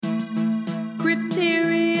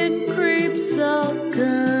Criterion creeps are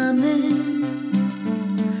coming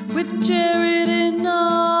with Jared and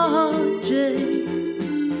RJ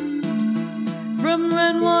from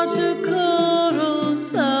Renoir to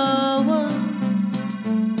Kurosawa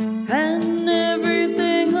and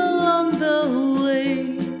everything along the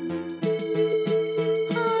way.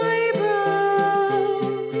 Highbrow,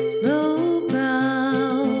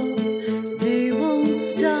 lowbrow, they won't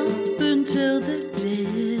stop until they're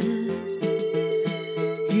dead.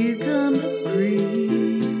 Here come the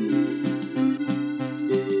creeps.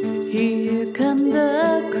 Here come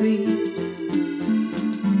the creeps.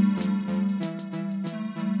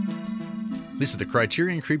 This is the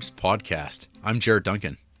Criterion Creeps podcast. I'm Jared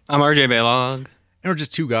Duncan. I'm RJ Baylog. And we're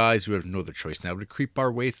just two guys who have no other choice now but to creep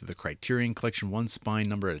our way through the Criterion Collection one spine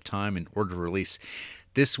number at a time in order of release.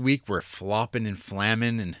 This week we're flopping and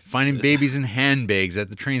flamming and finding babies in handbags at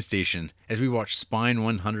the train station as we watch Spine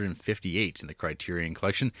 158 in the Criterion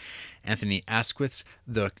Collection. Anthony Asquith's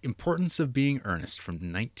The Importance of Being Earnest from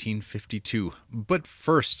 1952. But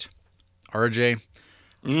first, RJ,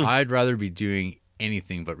 I'd rather be doing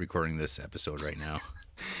anything but recording this episode right now.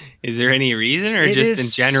 Is there any reason, or just in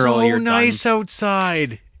general so you're nice done?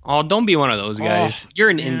 Outside. Oh, don't be one of those guys. You're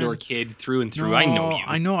an man. indoor kid through and through. I know you.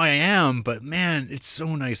 I know I am, but man, it's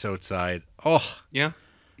so nice outside. Oh, Yeah,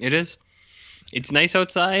 it is. It's nice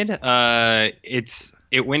outside.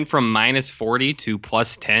 It went from minus 40 to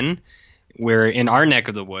plus 10, where in our neck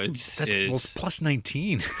of the woods it's plus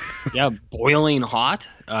 19. boiling hot.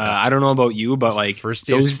 I don't know about you, but like First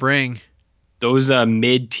day of spring. those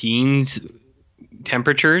mid-teens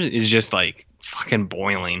temperatures is just like fucking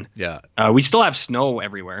boiling. Yeah, We still have snow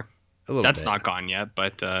everywhere. a little That's bit. not gone yet,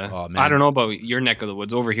 but Oh, man. I don't know about your neck of the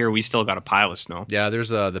woods. Over here, we still got a pile of snow. Yeah, there's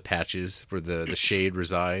the patches where the shade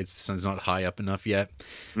resides. The sun's not high up enough yet.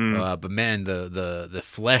 But man, the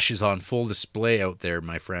flesh is on full display out there,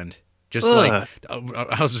 my friend. Just like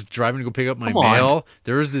I was driving to go pick up my Come on. mail.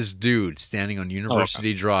 There was this dude standing on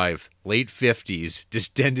University Drive, late 50s,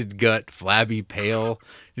 distended gut, flabby, pale.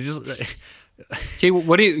 He's just So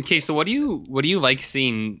what do you like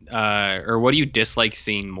seeing, or what do you dislike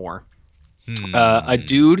seeing more? A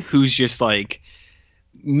dude who's just like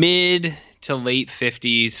mid to late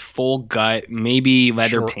 50s, full gut, maybe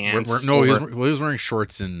leather pants. he was wearing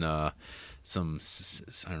shorts and some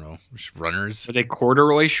I don't know runners. Are they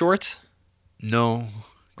corduroy shorts? No,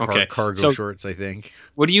 Okay, cargo so- shorts. I think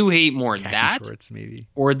What do you hate more, khaki that shorts maybe.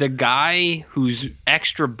 or the guy who's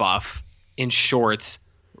extra buff in shorts,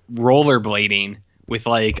 rollerblading with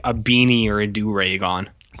like a beanie or a do-rag on?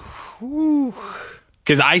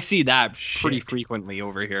 Because I see that pretty frequently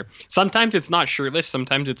over here. Sometimes it's not shirtless.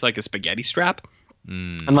 Sometimes it's like a spaghetti strap.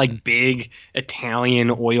 And like big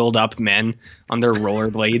Italian oiled up men on their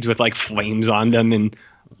rollerblades with like flames on them and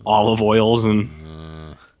olive oils and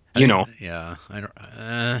Yeah, I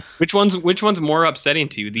don't. Which one's more upsetting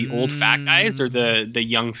to you, the old fat guys or the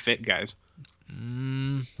young fit guys?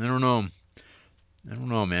 I don't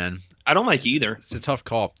know, man. I don't like either. It's a tough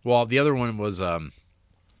call. Well, the other one was I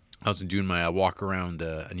was doing my walk around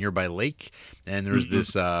a nearby lake, and there was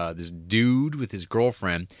this dude with his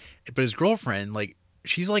girlfriend, but his girlfriend, like,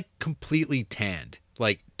 she's like completely tanned,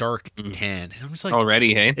 like dark tan, and I'm just like,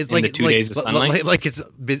 Already, hey? it's In like the 2 days of sunlight? like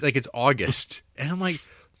it's August, and I'm like,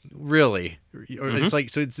 really? Or it's like,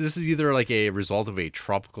 so this is either like a result of a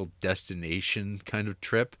tropical destination kind of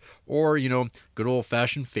trip, or good old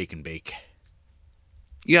fashioned fake and bake.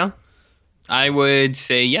 Yeah. I would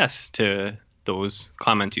say yes to those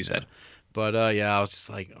comments you said. But yeah, I was just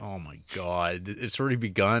like, oh my god, it's already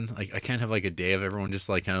begun. Like, I can't have like a day of everyone just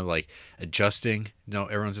like kind of like adjusting. No,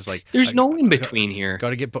 everyone's just like, There's no in between here.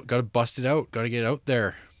 Gotta bust it out. Gotta get out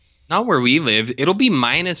there. Not where we live. It'll be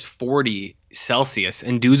minus 40 Celsius,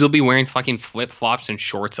 and dudes will be wearing fucking flip flops and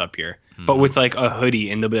shorts up here, but with like a hoodie,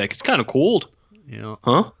 and they'll be like, it's kind of cold,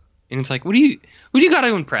 huh? And it's like, what do you got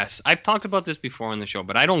to impress? I've talked about this before on the show,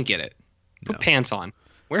 but I don't get it. Put pants on.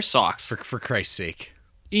 Wear socks. For Christ's sake.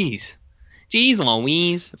 Jeez,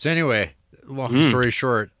 Louise. So anyway, long story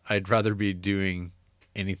short, I'd rather be doing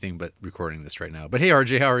anything but recording this right now. But hey,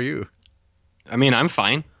 RJ, how are you? I mean, I'm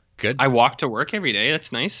fine. Good. I walk to work every day.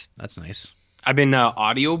 That's nice. That's nice. I've been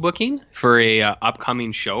audio booking for a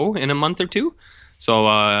upcoming show in a month or two, so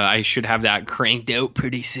I should have that cranked out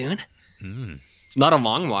pretty soon. It's not a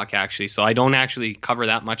long walk, actually, so I don't actually cover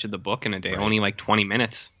that much of the book in a day. Right. Only like 20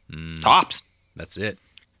 minutes tops. That's it.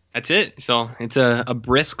 That's it. So it's a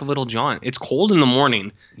brisk little jaunt. It's cold in the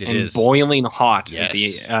morning It and is. boiling hot at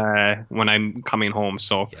Yes. when I'm coming home.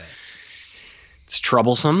 So Yes. it's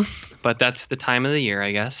troublesome, but that's the time of the year,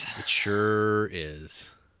 I guess. It sure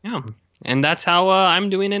is. Yeah. And that's how I'm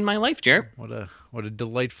doing in my life, Jared. What a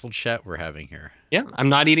delightful chat we're having here. Yeah, I'm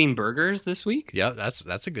not eating burgers this week. Yeah,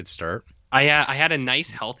 that's a good start. I had a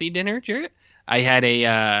nice healthy dinner, Jared. I had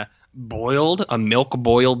a milk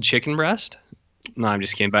boiled chicken breast. No, I'm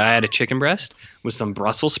just kidding. But I had a chicken breast with some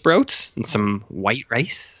Brussels sprouts and some white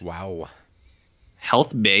rice. Wow.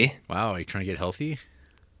 Health Bay. Wow, are you trying to get healthy?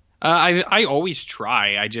 I always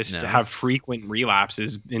try. I just have frequent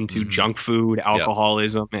relapses into junk food,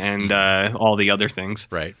 alcoholism, and all the other things.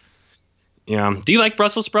 Right. Yeah. Do you like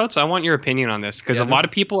Brussels sprouts? I want your opinion on this because a lot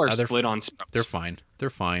of people are split on sprouts. They're fine.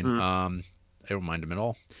 I don't mind them at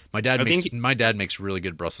all. My dad makes really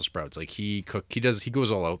good Brussels sprouts. Like he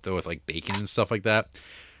goes all out though with like bacon and stuff like that.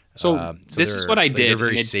 So this is what I did. They're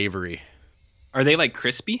very savory. Are they like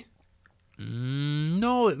crispy?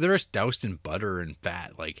 No, they're just doused in butter and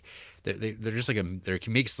fat. Like they're just like he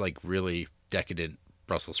makes like really decadent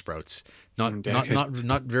Brussels sprouts. Not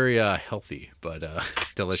very healthy, but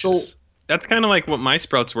delicious. So that's kind of like what my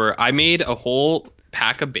sprouts were. I made a whole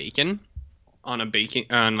pack of bacon on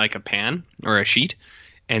like a pan or a sheet,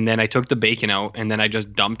 and then I took the bacon out, and then I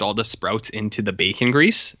just dumped all the sprouts into the bacon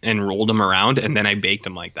grease and rolled them around, and then I baked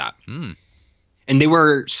them like that. And they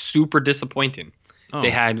were super disappointing. They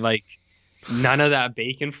had like none of that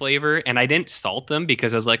bacon flavor, and I didn't salt them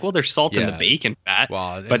because I was like, well, there's salt in the bacon fat.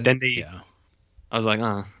 Well, but then I was like,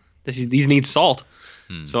 these need salt.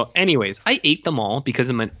 So anyways, I ate them all because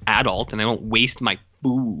I'm an adult and I don't waste my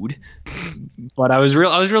food. But I was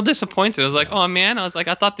real disappointed. I was like, oh man, I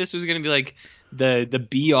thought this was gonna be like the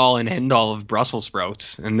be all and end all of Brussels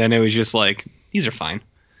sprouts, and then it was just like, these are fine.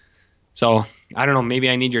 So I don't know, maybe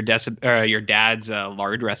I need your dad's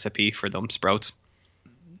lard recipe for them sprouts.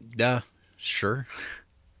 Yeah, sure.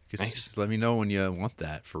 Nice. Just let me know when you want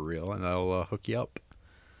that for real, and I'll hook you up.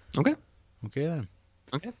 Okay then.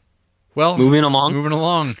 Okay. Well, moving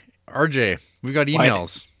along. RJ, we got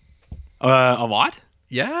emails. A lot?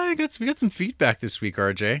 Yeah, we got some feedback this week,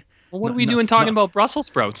 RJ. Well, what are we doing talking about Brussels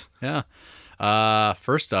sprouts? Yeah.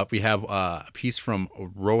 First up, we have a piece from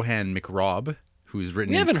Rohan McRobb, who's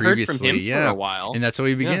written in previously. Heard from him for a while. And that's how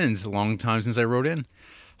he begins. A long time since I wrote in.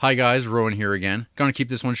 Hi guys, Rowan here again. Gonna keep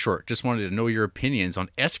this one short. Just wanted to know your opinions on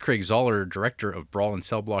S. Craig Zoller, director of Brawl in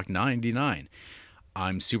Cell Block 99.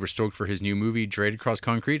 I'm super stoked for his new movie, Dragged Across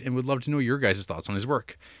Concrete, and would love to know your guys' thoughts on his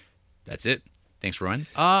work. That's it. Thanks, Rowan.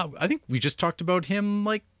 I think we just talked about him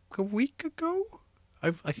like a week ago.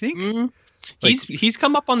 I think. Mm-hmm. He's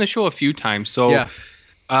come up on the show a few times. So yeah.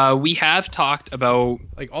 We have talked about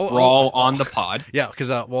like Brawl on the pod. Yeah, because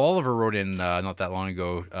Oliver wrote in not that long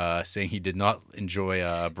ago saying he did not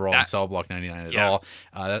enjoy Brawl in Cell Block 99 at all.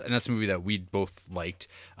 And that's a movie that we both liked.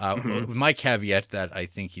 With my caveat that I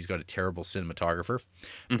think he's got a terrible cinematographer.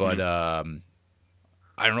 But I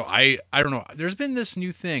don't know. I don't know. There's been this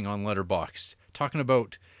new thing on Letterboxd talking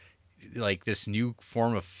about like this new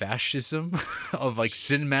form of fascism, of like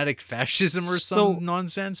cinematic fascism or some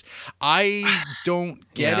nonsense. I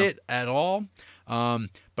don't get it at all. But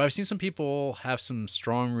I've seen some people have some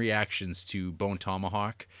strong reactions to Bone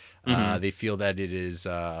Tomahawk. They feel that it is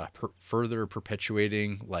further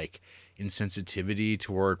perpetuating like insensitivity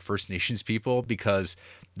toward First Nations people because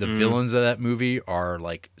the villains of that movie are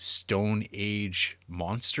like Stone Age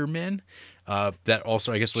monster men that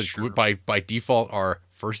also I guess by default are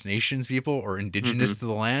First Nations people or indigenous to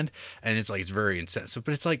the land, and it's like it's very insensitive.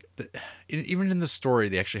 But it's like even in the story,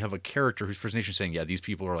 they actually have a character who's First Nation saying, "Yeah, these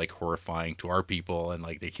people are like horrifying to our people, and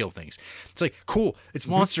like they kill things." It's like cool. It's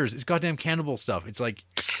monsters. It's goddamn cannibal stuff. It's like,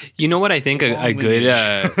 you know what I think a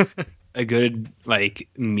good like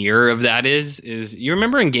mirror of that is you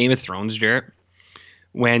remember in Game of Thrones, Jarrett,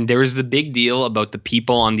 when there was the big deal about the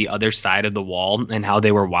people on the other side of the wall and how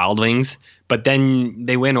they were wildlings, but then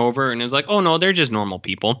they went over and it was like, oh no, they're just normal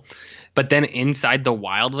people. But then inside the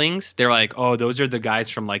wildlings, they're like, oh, those are the guys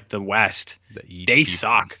from like the West. They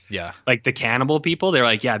suck. Yeah. Like the cannibal people, they're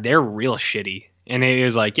like, yeah, they're real shitty. And it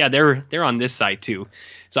was like, yeah, they're on this side too.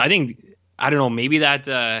 So I think, I don't know, maybe that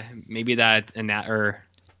or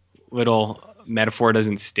little metaphor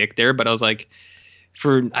doesn't stick there, but I was like,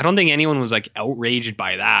 I don't think anyone was like outraged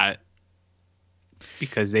by that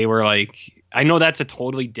because they were like, I know that's a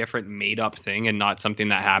totally different made up thing and not something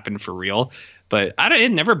that happened for real, but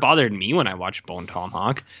it never bothered me when I watched Bone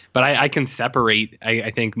Tomahawk, but I can separate,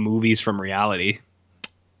 I think, movies from reality.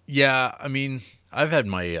 Yeah. I mean, I have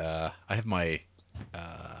my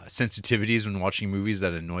sensitivities when watching movies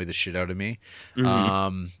that annoy the shit out of me.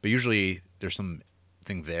 But usually there's something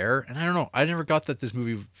there, and I don't know, I never got that this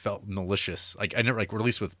movie felt malicious. Like I never, like,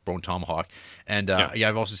 released with Bone Tomahawk, and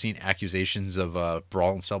I've also seen accusations of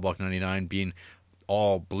Brawl in Cell Block 99 being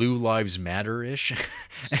all Blue Lives Matter ish,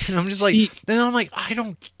 and I'm just See- like, then I'm like, I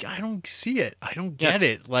don't see it. I don't get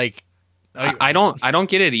it. Like, I don't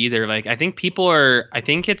get it either. Like, I think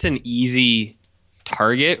it's an easy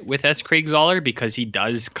target with S. Craig Zoller because he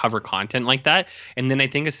does cover content like that. And then I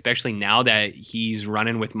think especially now that he's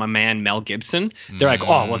running with my man Mel Gibson, they're like,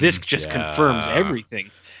 oh, well, this just confirms everything.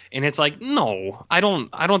 And it's like, no, I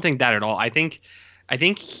don't think that at all. I think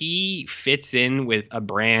he fits in with a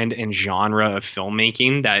brand and genre of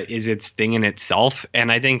filmmaking that is its thing in itself.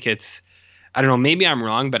 And I think I don't know, maybe I'm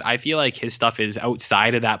wrong, but I feel like his stuff is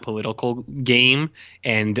outside of that political game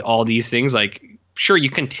and all these things. Like, sure, you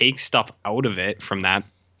can take stuff out of it from that,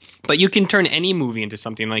 but you can turn any movie into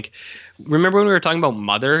something. Like, remember when we were talking about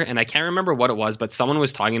Mother, and I can't remember what it was, but someone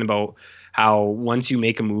was talking about how once you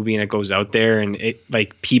make a movie and it goes out there and it,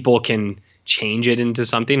 like, people can change it into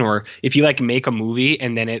something, or if you like make a movie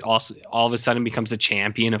and then it also all of a sudden becomes a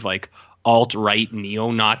champion of like alt-right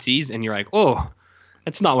neo-Nazis, and you're like, oh,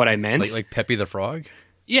 that's not what I meant. Like Pepe the Frog?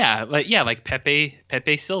 Yeah, like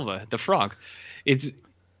Pepe Silva, the frog. It's,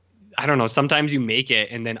 I don't know, sometimes you make it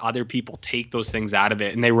and then other people take those things out of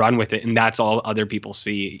it and they run with it, and that's all other people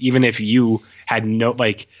see. Even if you had no,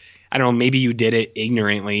 like, I don't know, maybe you did it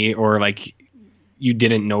ignorantly or like you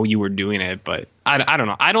didn't know you were doing it, but I don't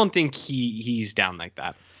know. I don't think he's down like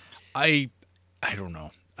that. I don't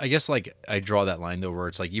know. I guess like I draw that line though, where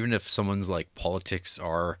it's like, even if someone's like politics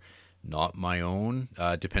are not my own,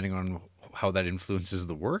 depending on how that influences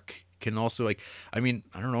the work, can also, like, I mean,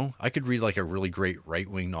 I don't know, I could read like a really great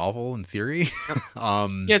right-wing novel in theory.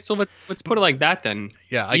 Yeah, so let's put it like that then.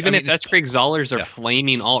 Yeah, even I mean, if S. Craig Zollers are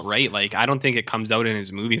flaming alt-right, like, I don't think it comes out in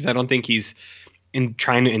his movies. I don't think he's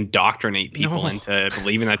trying to indoctrinate people into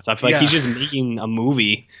believing that stuff. Like, he's just making a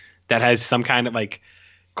movie that has some kind of like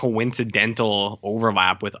coincidental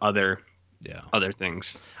overlap with other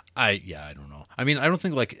things. I don't know. I mean, I don't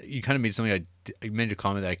think, like, you kind of made something, I made a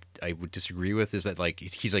comment that I would disagree with, is that like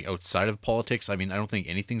he's like outside of politics. I mean, I don't think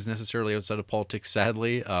anything's necessarily outside of politics,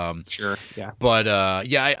 sadly. Sure, yeah. But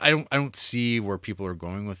I don't see where people are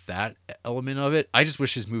going with that element of it. I just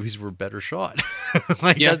wish his movies were better shot.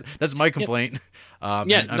 Like, that's my complaint. I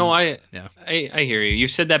hear you.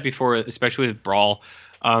 You've said that before, especially with Brawl.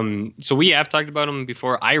 So we have talked about him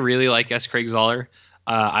before. I really like S. Craig Zoller.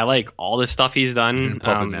 I like all the stuff he's done. Even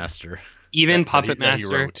Puppet Master. Puppet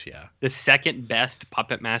Master. The second best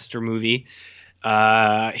Puppet Master movie.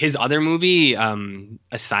 His other movie,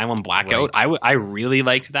 Asylum Blackout. Right. I really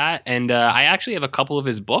liked that, and I actually have a couple of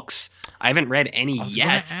his books. I haven't read any yet. I was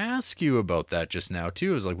going to ask you about that just now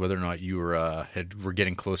too. It was like whether or not you were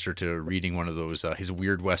getting closer to reading one of those his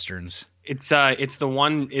weird westerns. It's the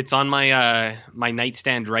one. It's on my my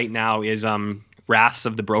nightstand right now. Is Wraths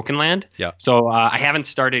of the Broken Land. Yeah. So I haven't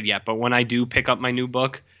started yet, but when I do pick up my new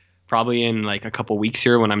book, probably in like a couple weeks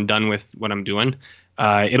here when I'm done with what I'm doing,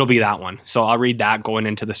 it'll be that one. So I'll read that going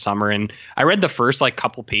into the summer. And I read the first like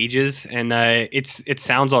couple pages, and it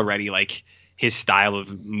sounds already like his style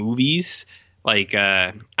of movies. Like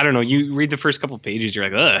I don't know, you read the first couple pages, you're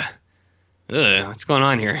like, ugh, what's going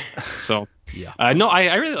on here? So no,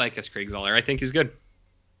 I really like S. Craig Zoller. I think he's good.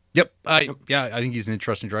 Yep. I think he's an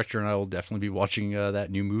interesting director, and I will definitely be watching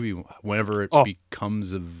that new movie whenever it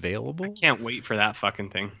becomes available. I can't wait for that fucking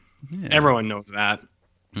thing. Yeah. Everyone knows that.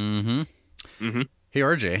 Mm-hmm. Mm-hmm. Hey,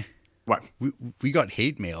 RJ. What? We got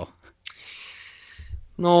hate mail.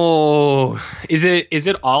 No. Is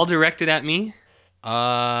it all directed at me?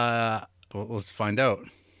 Well, let's find out.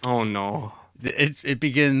 Oh, no. It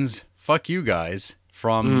begins, "Fuck you guys,"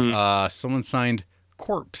 from someone signed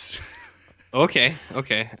Corpse. Okay.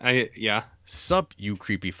 Sup, you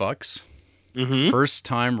creepy fucks. Mm-hmm. First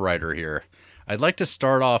time writer here. I'd like to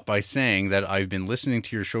start off by saying that I've been listening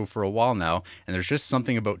to your show for a while now, and there's just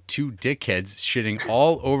something about two dickheads shitting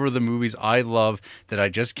all over the movies I love that I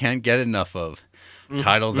just can't get enough of.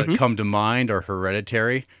 Titles that come to mind are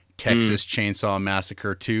Hereditary, Texas Chainsaw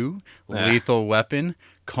Massacre 2, Lethal Weapon,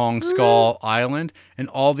 Kong Skull Island, and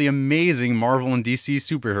all the amazing Marvel and DC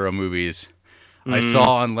superhero movies. I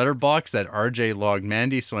saw on Letterboxd that RJ logged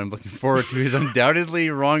Mandy, so I'm looking forward to his undoubtedly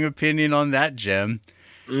wrong opinion on that gem.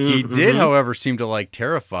 He did, however, seem to like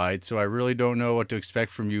Terrified, so I really don't know what to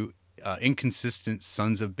expect from you inconsistent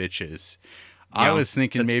sons of bitches. Yeah, I was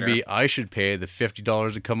thinking maybe fair. I should pay the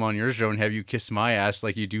 $50 to come on your show and have you kiss my ass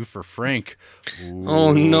like you do for Frank. Ooh.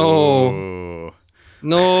 Oh, no.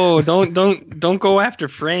 No, don't go after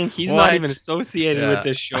Frank. He's not even associated with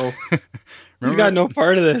this show. He's got no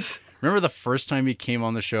part of this. Remember the first time he came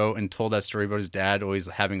on the show and told that story about his dad always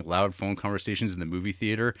having loud phone conversations in the movie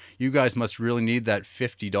theater? You guys must really need that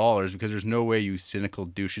 $50 because there's no way you cynical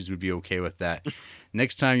douches would be okay with that.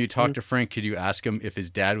 Next time you talk to Frank, could you ask him if his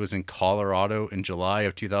dad was in Colorado in July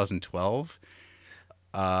of 2012?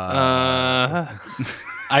 I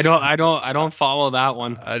don't follow that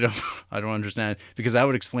one. I don't understand because that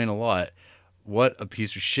would explain a lot. What a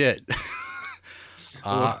piece of shit.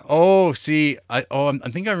 I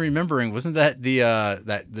think I'm remembering. Wasn't that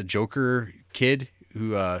the Joker kid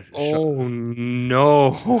who?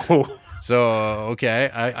 No. So okay,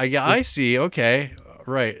 I see. Okay,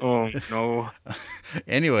 right. Oh no.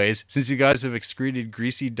 Anyways, since you guys have excreted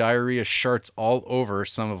greasy diarrhea sharts all over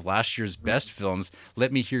some of last year's best films,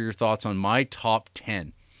 let me hear your thoughts on my top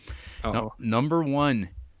 10. Number 1,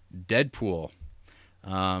 Deadpool.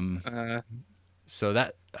 So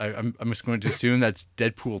that I'm just going to assume that's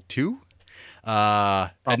Deadpool 2.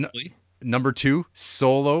 Probably. Number 2,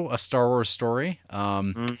 Solo, A Star Wars Story.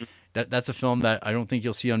 That's a film that I don't think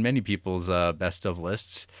you'll see on many people's best of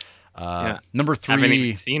lists. Number 3, haven't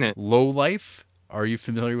even seen it. Low Life. Are you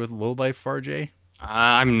familiar with Low Life, RJ?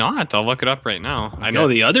 I'm not. I'll look it up right now. Okay. I know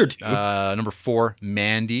the other 2. Number 4,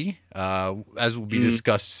 Mandy, as will be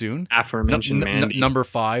discussed soon. Aforementioned Mandy. Number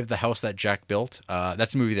 5, The House That Jack Built.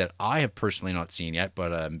 That's a movie that I have personally not seen yet,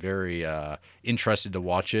 but I'm very interested to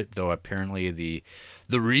watch it, though apparently the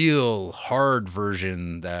real hard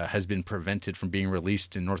version that has been prevented from being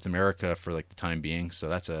released in North America for like the time being, so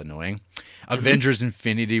that's annoying. Avengers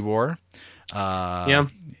Infinity War.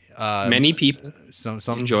 Many people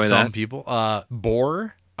enjoy that. Some people.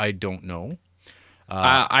 Boar, I don't know.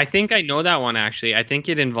 I think I know that one, actually. I think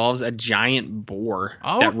it involves a giant boar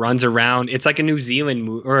that runs around. It's like a New Zealand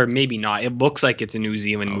movie, or maybe not. It looks like it's a New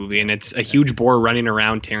Zealand movie, and it's a huge boar running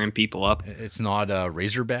around tearing people up. It's not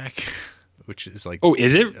Razorback, which is like... Oh,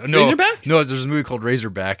 is it Razorback? No, there's a movie called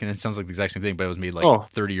Razorback, and it sounds like the exact same thing, but it was made like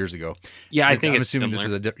 30 years ago. Yeah, I think I'm it's assuming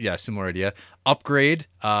similar. This is a similar idea. Upgrade.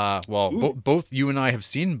 Both you and I have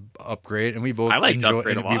seen Upgrade, and we both Upgrade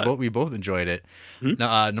a lot. We both enjoyed it.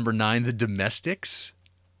 Number 9, The Domestics.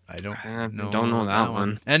 I don't know that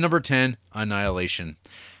one. And number 10, Annihilation.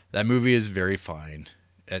 That movie is very fine.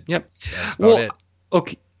 That's about it.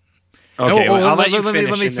 Okay. Okay, let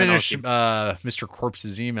me finish Mr.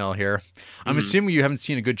 Corpse's email here. I'm assuming you haven't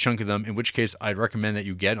seen a good chunk of them, in which case I'd recommend that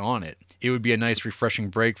you get on it. It would be a nice, refreshing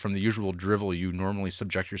break from the usual drivel you normally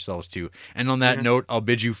subject yourselves to. And on that note, I'll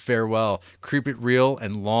bid you farewell. Creep it real,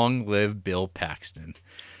 and long live Bill Paxton.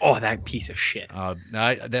 Oh, that piece of shit. On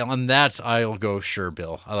that, I'll go, sure,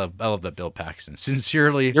 Bill. I love that Bill Paxton.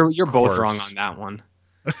 Sincerely, You're both wrong on that one.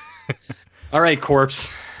 All right, Corpse.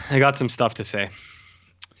 I got some stuff to say.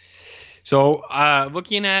 So,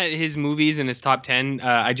 looking at his movies in his top 10,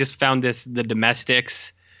 I just found The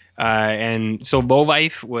Domestics. And so Low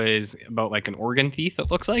Life was about like an organ thief,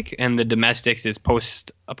 it looks like. And The Domestics is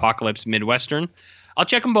post-apocalypse Midwestern. I'll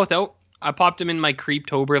check them both out. I popped them in my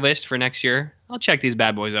Creeptober list for next year. I'll check these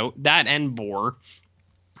bad boys out. That and Boar.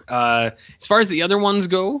 As far as the other ones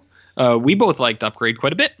go, we both liked Upgrade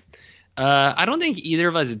quite a bit. I don't think either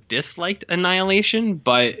of us disliked Annihilation,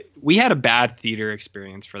 but we had a bad theater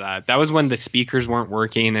experience for that. That was when the speakers weren't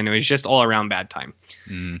working, and it was just all around bad time.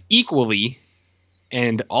 Equally,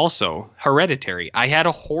 and also Hereditary. I had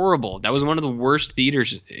that was one of the worst theater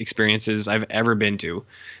experiences I've ever been to.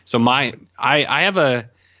 So I have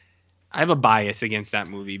a bias against that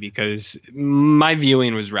movie because my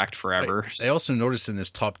viewing was wrecked forever. I also noticed in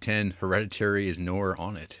this top 10, Hereditary is nowhere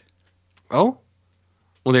on it. Oh?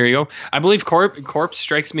 Well, there you go. I believe Corpse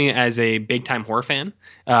strikes me as a big-time horror fan.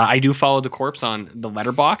 I do follow the Corpse on the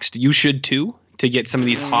Letterboxd. You should too, to get some of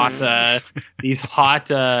these hot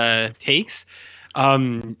takes.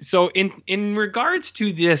 So in regards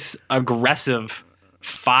to this aggressive,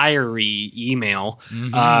 fiery email,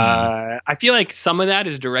 I feel like some of that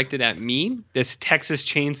is directed at me. This Texas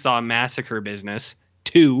Chainsaw Massacre business,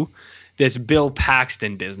 to this Bill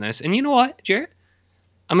Paxton business. And you know what, Jarrett?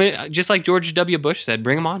 I mean, just like George W. Bush said,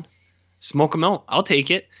 bring them on. Smoke them out. I'll take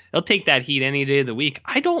it. I'll take that heat any day of the week.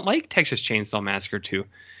 I don't like Texas Chainsaw Massacre 2.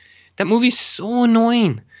 That movie's so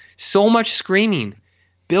annoying. So much screaming.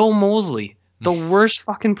 Bill Moseley, the worst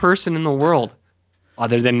fucking person in the world.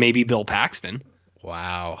 Other than maybe Bill Paxton.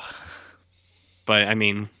 Wow. But, I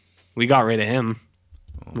mean, we got rid of him.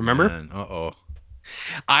 Remember? Man. Uh-oh.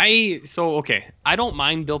 I don't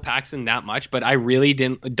mind Bill Paxton that much, but I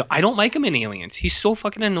don't like him in Aliens. He's so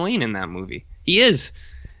fucking annoying in that movie. He is.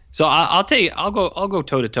 So I'll go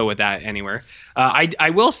toe to toe with that anywhere. I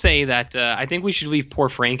will say that I think we should leave poor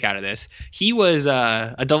Frank out of this. He was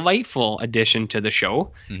a delightful addition to the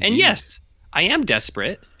show. Indeed. And yes, I am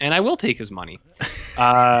desperate, and I will take his money.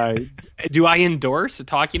 Do I endorse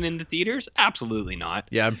talking into theaters? Absolutely not.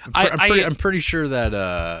 Yeah, I'm pretty sure that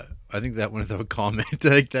I think that one of the comment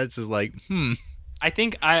like that's just like I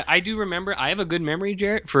think I do remember. I have a good memory,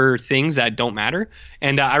 Jarrett, for things that don't matter.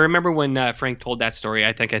 And I remember when Frank told that story.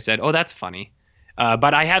 I think I said, "Oh, that's funny."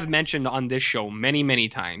 But I have mentioned on this show many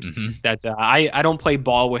times that I don't play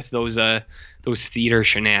ball with those theater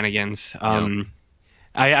shenanigans.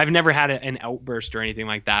 I've never had an outburst or anything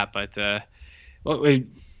like that. But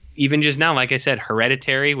even just now, like I said,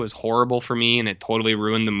 Hereditary was horrible for me, and it totally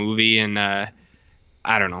ruined the movie. And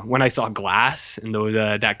I don't know, when I saw Glass and those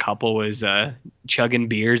that couple was chugging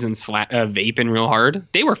beers and vaping real hard,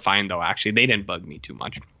 they were fine though. Actually, they didn't bug me too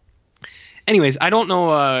much. Anyways, I don't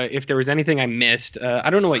know if there was anything I missed. I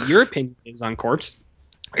don't know what your opinion is on Corpse.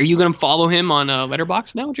 Are you going to follow him on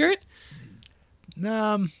Letterboxd now, Jarrett?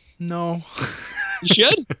 No. You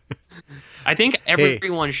should. I think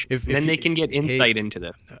everyone should. Then they can get insight into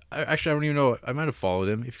this. Actually, I don't even know. I might have followed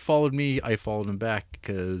him. If he followed me, I followed him back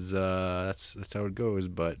because that's how it goes.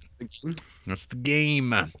 But that's the game.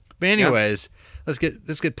 But anyways, let's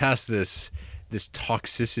get past this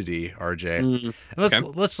toxicity, RJ.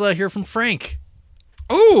 And let's hear from Frank.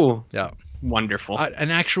 Oh, yeah, wonderful.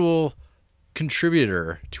 An actual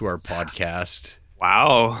contributor to our podcast.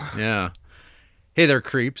 Wow. Yeah. Hey there,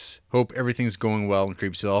 creeps. Hope everything's going well in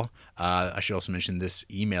Creepsville. I should also mention this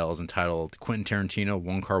email is entitled Quentin Tarantino,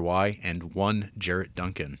 Wong Kar-wai, and one Jarrett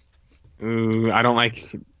Duncan. Ooh, I don't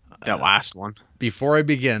like that last one. Before I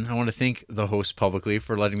begin, I want to thank the host publicly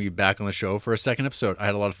for letting me back on the show for a second episode. I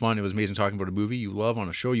had a lot of fun. It was amazing talking about a movie you love on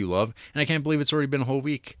a show you love, and I can't believe it's already been a whole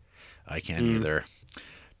week. I can't either.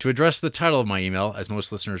 To address the title of my email, as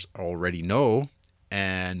most listeners already know,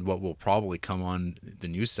 and what will probably come on the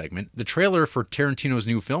news segment, the trailer for Tarantino's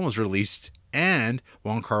new film was released, and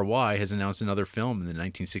Wong Kar-wai has announced another film in the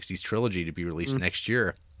 1960s trilogy to be released next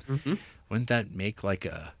year. Wouldn't that make like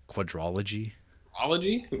a quadrology?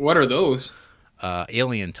 Quadrology? What are those?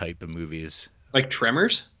 Alien type of movies. Like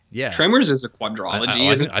Tremors? Yeah. Tremors is a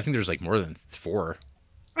quadrology. I think there's like more than 4.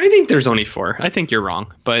 I think there's only 4. I think you're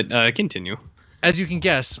wrong, but continue. As you can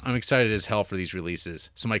guess, I'm excited as hell for these releases.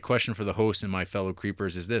 So my question for the host and my fellow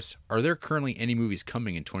creepers is this. Are there currently any movies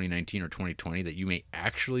coming in 2019 or 2020 that you may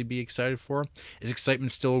actually be excited for? Is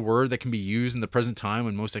excitement still a word that can be used in the present time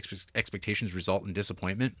when most expectations result in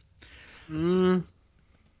disappointment? I'll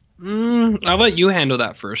let you handle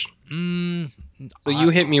that first. So you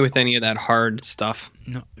hit me with any of that hard stuff.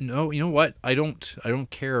 No. You know what? I don't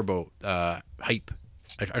care about hype.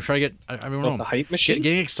 I try to get. I don't know. The hype machine.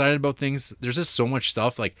 Getting excited about things. There's just so much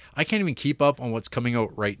stuff. Like I can't even keep up on what's coming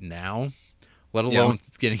out right now, let alone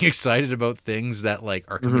getting excited about things that like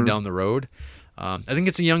are coming down the road. I think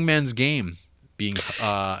it's a young man's game. Being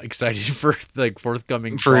excited for like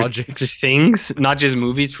forthcoming projects, things, not just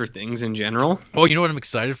movies, for things in general. Oh, you know what I'm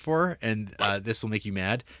excited for, and this will make you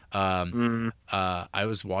mad. I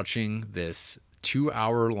was watching this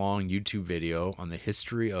 2-hour-long YouTube video on the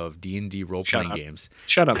history of D&D role-playing games.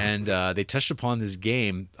 Shut up. And they touched upon this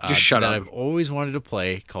game that I've always wanted to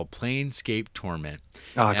play called Planescape Torment.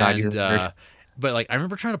 Oh, God, you're weird. But like I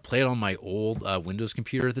remember trying to play it on my old Windows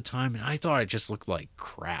computer at the time, and I thought it just looked like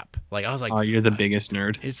crap. Like I was like, "Oh, you're the biggest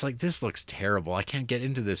nerd." It's like this looks terrible. I can't get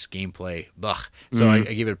into this gameplay. Ugh. So I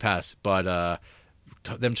gave it a pass. But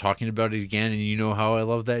them talking about it again, and you know how I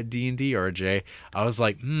love that D&D, RJ. I was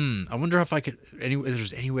like, I wonder if if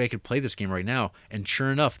there's any way I could play this game right now. And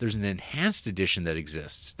sure enough, there's an enhanced edition that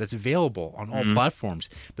exists that's available on all platforms.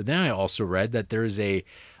 But then I also read that there is a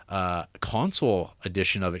console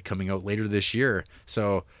edition of it coming out later this year.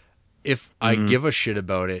 So if I give a shit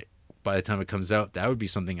about it by the time it comes out, that would be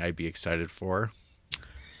something I'd be excited for.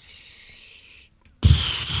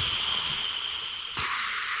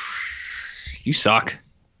 You suck.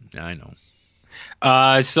 I know.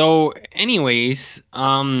 So anyways,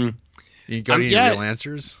 you got any real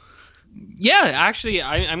answers? Yeah, actually,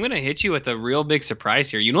 I'm going to hit you with a real big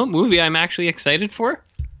surprise here. You know what movie I'm actually excited for?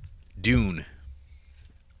 Dune.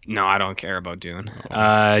 No, I don't care about Dune.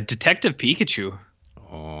 Detective Pikachu.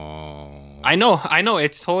 Oh. I know.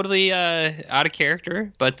 It's totally out of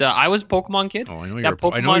character, but I was a Pokemon kid. Oh, I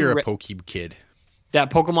know you're a Poke kid. That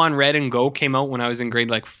Pokemon Red and Go came out when I was in grade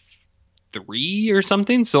like 3 or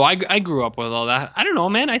something. So I grew up with all that. I don't know,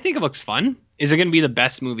 man. I think it looks fun. Is it going to be the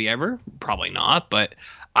best movie ever? Probably not, but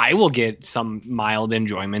I will get some mild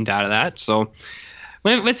enjoyment out of that. So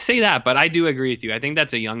let's say that. But I do agree with you. I think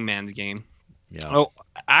that's a young man's game. Yeah. Oh,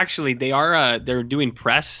 actually, they're doing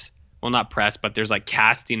press. Well, not press, but there's like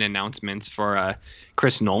casting announcements for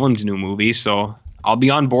Chris Nolan's new movie. So I'll be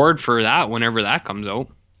on board for that whenever that comes out.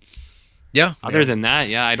 Yeah. Other than that,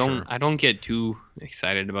 yeah, Sure. I don't get too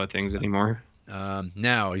excited about things anymore.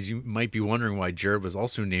 Now, as you might be wondering why Jared was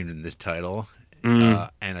also named in this title, and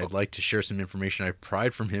I'd like to share some information I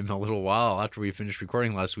pried from him a little while after we finished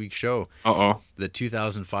recording last week's show. Uh-oh. The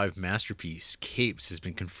 2005 masterpiece, Capes, has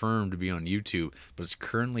been confirmed to be on YouTube, but it's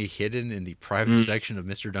currently hidden in the private section of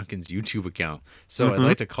Mr. Duncan's YouTube account. So I'd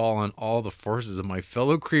like to call on all the forces of my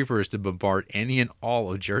fellow creepers to bombard any and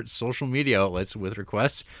all of Jared's social media outlets with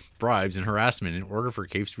requests, bribes, and harassment in order for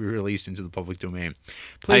Capes to be released into the public domain.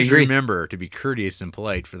 Please remember to be courteous and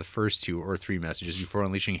polite for the first 2 or 3 messages before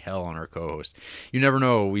unleashing hell on our co-host. You never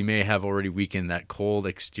know, we may have already weakened that cold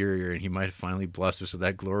exterior and he might have finally blessed us with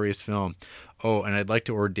that glorious film. Oh, and I'd like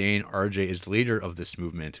to ordain RJ as leader of this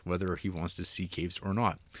movement, whether he wants to see Capes or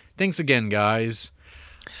not. Thanks again, guys.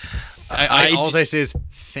 All I say is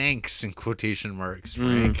thanks in quotation marks,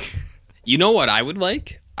 Frank. You know what I would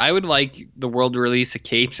like? I would like the world to release a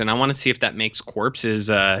Capes, and I want to see if that makes Corpse's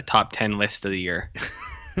top 10 list of the year.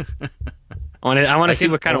 I want to see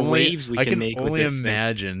what kind of waves we can make with this. I can only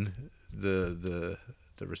imagine the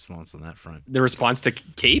response on that front. The response to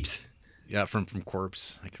Capes? Yeah, from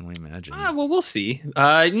Corpse. I can only imagine. Well, we'll see.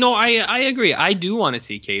 No, I agree. I do want to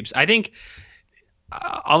see Capes. I think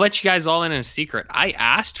I'll let you guys all in on a secret. I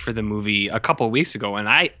asked for the movie a couple of weeks ago, and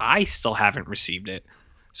I still haven't received it.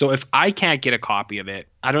 So if I can't get a copy of it,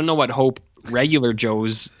 I don't know what hope regular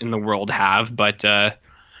Joes in the world have, but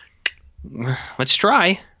let's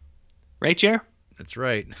try. Right, Jer? That's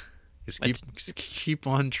right. Just keep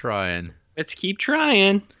on trying. Let's keep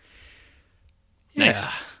trying. Yeah.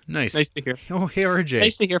 Nice. Nice to hear. Oh, hey, RJ.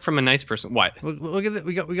 Nice to hear from a nice person. What? Look at that.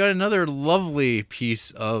 We got another lovely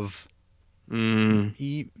piece of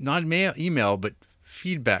not email, but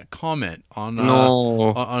feedback, comment on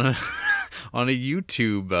on a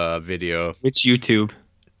YouTube video. Which YouTube?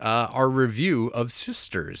 Our review of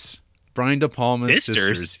Sisters. Brian De Palma's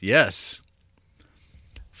Sisters. Yes.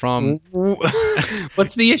 From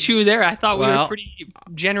what's the issue there? I thought we were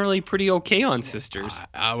generally pretty okay on Sisters.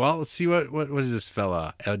 Well, let's see what is this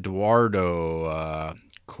fella Eduardo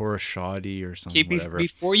Corashadi or something. Whatever.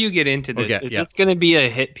 Before you get into this, is this going to be a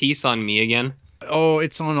hit piece on me again? Oh,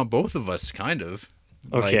 it's on both of us, kind of.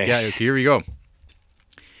 Okay. Okay, here we go.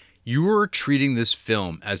 You are treating this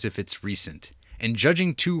film as if it's recent and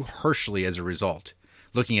judging too harshly as a result,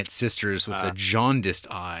 looking at Sisters with a jaundiced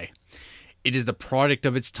eye. It is the product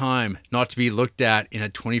of its time, not to be looked at in a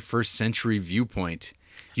 21st century viewpoint.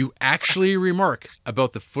 You actually remark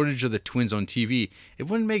about the footage of the twins on TV. It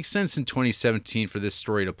wouldn't make sense in 2017 for this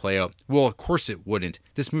story to play out. Well, of course it wouldn't.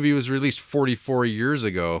 This movie was released 44 years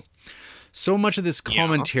ago. So much of this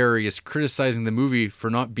commentary is criticizing the movie for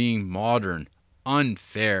not being modern,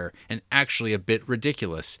 unfair, and actually a bit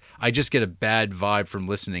ridiculous. I just get a bad vibe from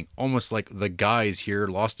listening, almost like the guys here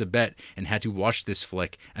lost a bet and had to watch this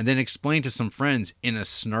flick and then explain to some friends in a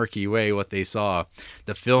snarky way what they saw.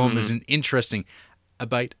 The film is an interesting, a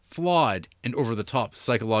bit flawed, and over-the-top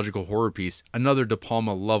psychological horror piece, another De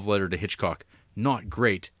Palma love letter to Hitchcock. Not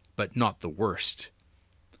great, but not the worst.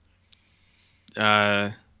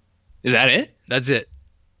 Is that it? That's it.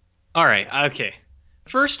 All right, okay.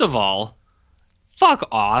 First of all, fuck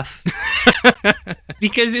off.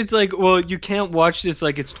 Because it's like, well, you can't watch this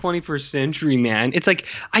like it's 21st century, man. It's like,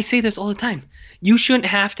 I say this all the time. You shouldn't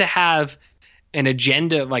have to have an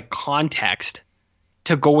agenda, like context,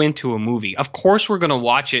 to go into a movie. Of course we're going to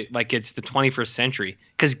watch it like it's the 21st century.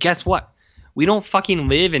 Because guess what? We don't fucking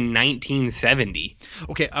live in 1970.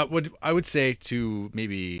 Okay, I would say to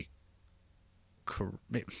maybe...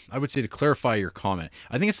 I would say to clarify your comment.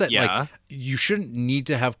 I think it's that like you shouldn't need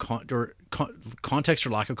to have context or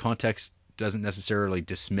lack of context doesn't necessarily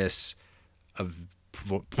dismiss a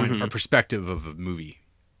point or perspective of a movie.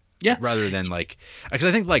 Yeah. Rather than like, because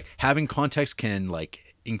I think like having context can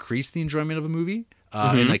like increase the enjoyment of a movie.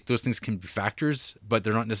 And like those things can be factors, but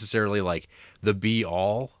they're not necessarily like the be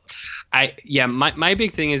all. My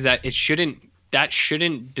big thing is that that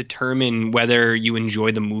shouldn't determine whether you enjoy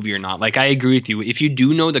the movie or not. Like, I agree with you. If you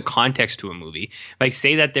do know the context to a movie, like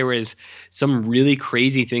say that there was some really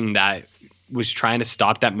crazy thing that was trying to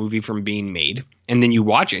stop that movie from being made, and then you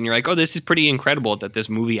watch it and you're like, oh, this is pretty incredible that this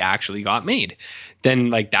movie actually got made, then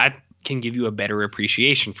like that can give you a better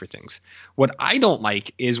appreciation for things. What I don't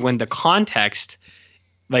like is when the context,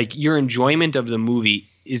 like your enjoyment of the movie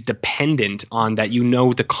is dependent on that,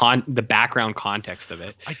 the background context of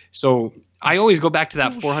it. So I always go back to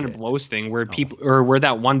that 400 blows thing where people, or where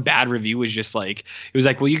that one bad review was just like, it was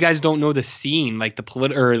like, well, you guys don't know the scene, like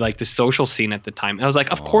the social scene at the time. And I was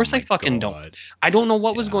like, of course I fucking don't. I don't know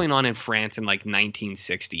what was going on in France in like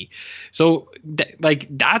 1960. So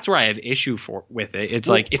that's where I have issue with it. It's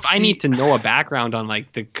like, if I need to know a background on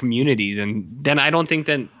like the community, then I don't think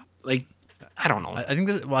that, like, I don't know.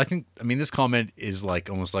 I mean, this comment is like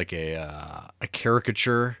almost like a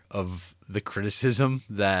caricature of the criticism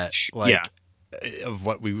that of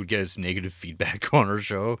what we would get as negative feedback on our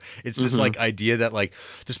show. It's this like idea that like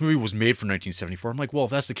this movie was made for 1974. I'm like, well,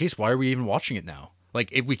 if that's the case, why are we even watching it now?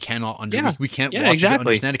 Like, if we cannot we can't watch it to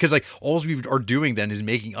understand it, because like all we are doing then is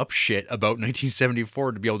making up shit about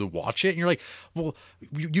 1974 to be able to watch it. And you're like, well,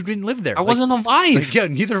 you didn't live there. I wasn't alive. Yeah,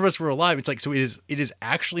 neither of us were alive. It's like, so it is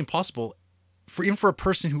actually impossible for a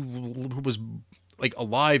person who was like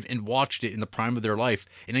alive and watched it in the prime of their life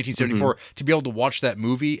in 1974 to be able to watch that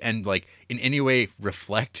movie and like in any way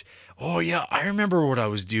reflect, oh yeah, I remember what I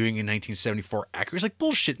was doing in 1974 accurate. It's like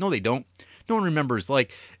bullshit. No, they don't. No one remembers.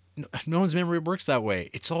 Like, no one's memory works that way.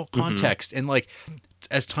 It's all context. And like,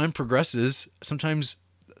 as time progresses, sometimes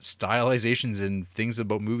stylizations and things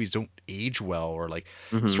about movies don't age well, or like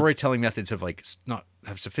storytelling methods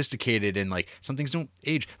have sophisticated, and like some things don't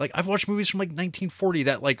age. Like, I've watched movies from like 1940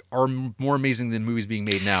 that like are more amazing than movies being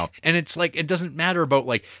made now, and it's like, it doesn't matter about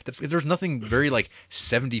like there's nothing very like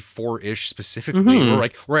 74-ish specifically, or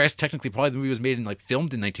like, whereas technically probably the movie was made and like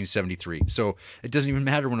filmed in 1973, so it doesn't even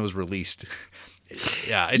matter when it was released.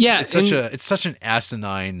 It's such an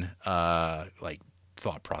asinine like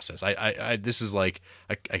thought process. I this is like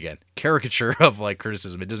again, caricature of like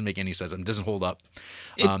criticism. It doesn't make any sense. It doesn't hold up.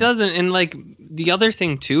 It doesn't. And like, the other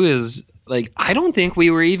thing too is like, I don't think we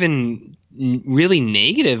were even really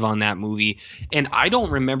negative on that movie, and I don't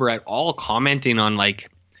remember at all commenting on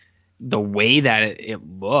like the way that it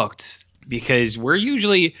looked, because we're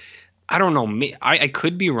usually, I don't know, I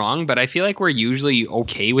could be wrong, but I feel like we're usually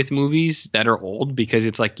okay with movies that are old, because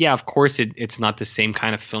it's like, yeah, of course it's not the same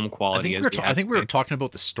kind of film quality. I think we were talking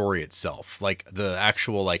about the story itself, like the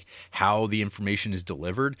actual, like how the information is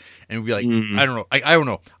delivered, and we'd be like, I don't know. I don't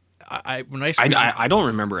know. I don't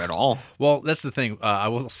remember at all. Well, that's the thing. I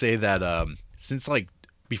will say that since like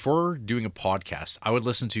before doing a podcast, I would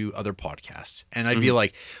listen to other podcasts, and I'd be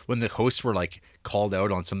like, when the hosts were like called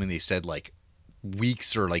out on something they said like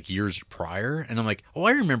weeks or like years prior, and I'm like, oh,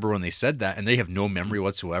 I remember when they said that, and they have no memory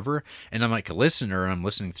whatsoever. And I'm like a listener, and I'm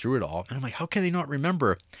listening through it all, and I'm like, how can they not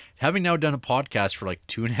remember? Having now done a podcast for like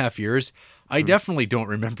 2.5 years, I definitely don't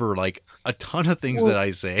remember like a ton of things that I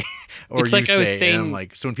say or you say. And I'm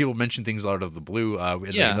like, so when people mention things out of the blue, we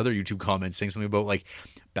had another YouTube comment saying something about like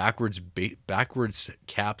backwards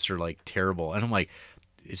caps are like terrible, and I'm like,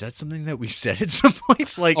 is that something that we said at some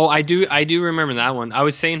point? Like, oh, I do remember that one. I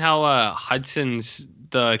was saying how Hudson's,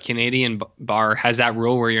 the Canadian bar, has that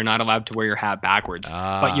rule where you're not allowed to wear your hat backwards,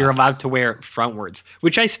 but you're allowed to wear it frontwards,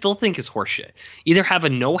 which I still think is horseshit. Either have a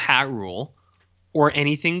no hat rule or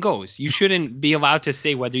anything goes. You shouldn't be allowed to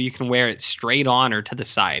say whether you can wear it straight on or to the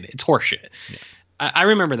side. It's horseshit. Yeah. I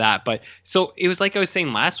remember that. But so it was like I was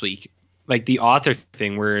saying last week, like the author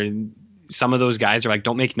thing where some of those guys are like,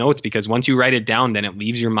 don't make notes, because once you write it down, then it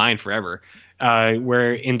leaves your mind forever.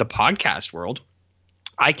 Where in the podcast world,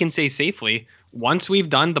 I can say safely, once we've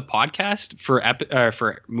done the podcast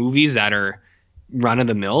for movies that are run of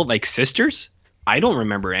the mill, like Sisters, I don't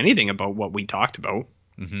remember anything about what we talked about.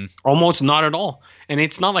 Almost not at all. And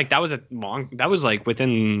it's not like that was like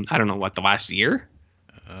within, I don't know what, the last year?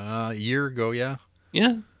 A year ago, yeah.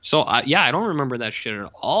 Yeah. So I don't remember that shit at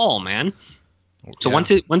all, man. So once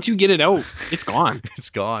you get it out, it's gone. It's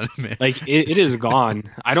gone, man. Like it is gone.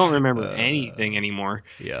 I don't remember anything anymore.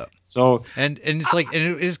 Yeah. So and it's like, and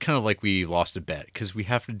it is kind of like we lost a bet, because we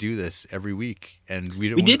have to do this every week, and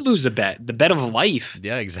we did lose a bet, the bet of life.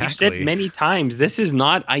 Yeah, exactly. You've said many times this is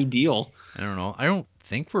not ideal. I don't know. I don't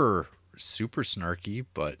think we're super snarky,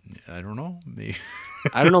 but I don't know. Maybe.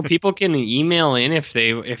 I don't know. People can email in if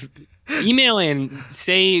email in,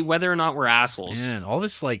 say whether or not we're assholes. Man, all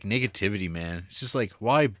this like negativity, man. It's just like,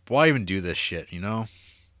 why even do this shit, you know?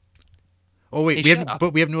 Oh wait,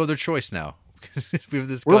 we have no other choice now. We have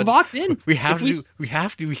this. We're locked in. We have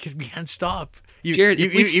to. We can't stop. Jared,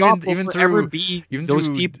 even through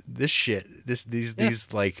this shit,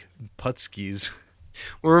 these like putskis.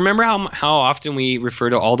 Well, remember how often we refer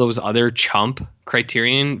to all those other chump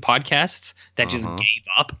Criterion podcasts that just gave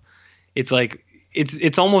up? It's like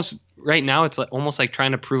it's almost right now. It's like almost like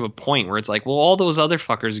trying to prove a point where it's like, well, all those other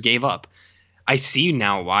fuckers gave up. I see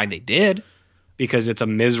now why they did, because it's a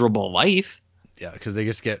miserable life. Yeah, because they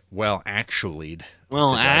just get actually'd.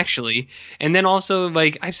 Well, actually, and then also,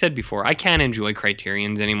 like I've said before, I can't enjoy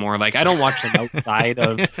Criterions anymore. Like I don't watch them outside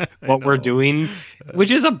of what we're doing, which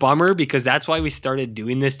is a bummer because that's why we started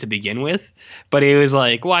doing this to begin with. But it was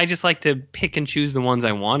like, well, I just like to pick and choose the ones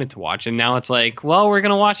I wanted to watch, and now it's like, well, we're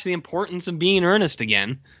gonna watch The Importance of Being Earnest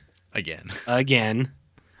again.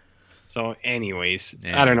 So, anyways,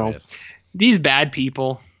 I don't know. These bad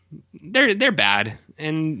people, they're bad,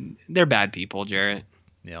 and they're bad people, Jarrett.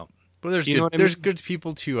 Yeah. Well, there's good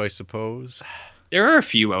people too, I suppose. There are a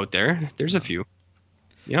few out there. There's a few.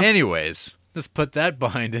 Yeah. Anyways, let's put that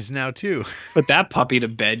behind us now too. Put that puppy to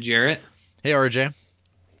bed, Jarrett. Hey, RJ.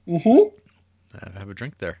 Mm-hmm. Have a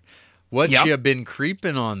drink there. What you been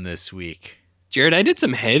creeping on this week? Jarrett, I did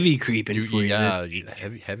some heavy creeping for you. Yeah,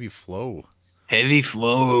 heavy flow. Heavy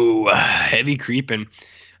flow. Heavy creeping.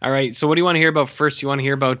 All right, so what do you want to hear about first? You want to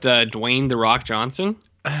hear about Dwayne "The Rock" Johnson?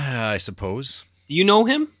 I suppose. Do you know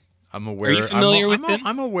him? I'm aware. Are you familiar with him?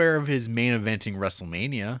 I'm aware of his main eventing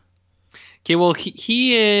WrestleMania. Okay, well,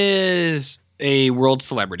 he is a world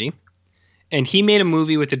celebrity, and he made a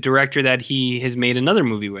movie with a director that he has made another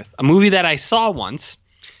movie with. A movie that I saw once.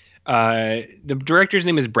 The director's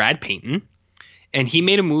name is Brad Payton, and he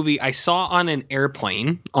made a movie I saw on an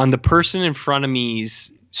airplane on the person in front of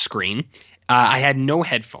me's screen. I had no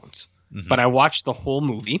headphones, but I watched the whole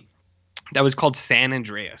movie. That was called San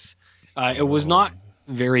Andreas. It was not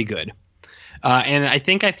very good. And I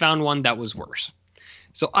think I found one that was worse.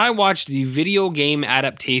 So I watched the video game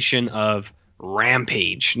adaptation of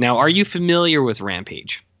Rampage. Now, are you familiar with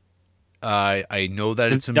Rampage? I know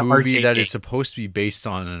that it's a movie that is supposed to be based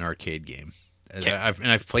on an arcade game. Okay.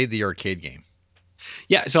 I've played the arcade game.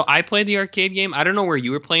 Yeah, so I played the arcade game. I don't know where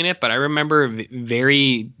you were playing it, but I remember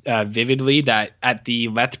very vividly that at the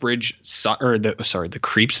Lethbridge the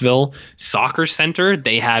Creepsville Soccer Center,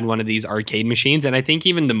 they had one of these arcade machines, and I think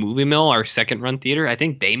even the Movie Mill, our second run theater, I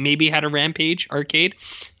think they maybe had a Rampage arcade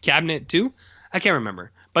cabinet too. I can't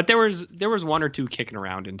remember, but there was one or two kicking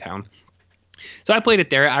around in town. So I played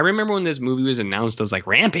it there. I remember when this movie was announced, I was like,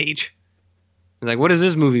 Rampage? I was like, what is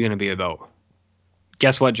this movie going to be about?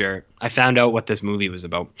 Guess what, Jarrett? I found out what this movie was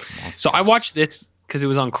about. Monsters. So I watched this because it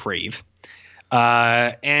was on Crave.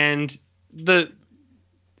 And the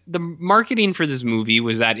marketing for this movie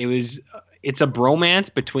was that it's a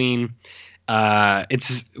bromance between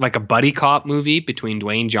it's like a buddy cop movie between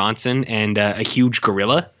Dwayne Johnson and a huge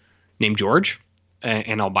gorilla named George,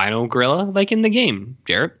 an albino gorilla, like in the game,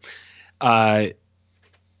 Jarrett.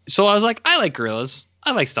 So I was like, I like gorillas.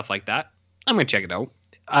 I like stuff like that. I'm going to check it out.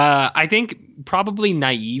 I think probably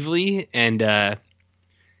naively and a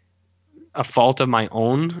fault of my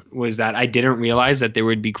own was that I didn't realize that there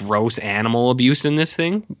would be gross animal abuse in this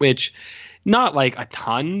thing, which not like a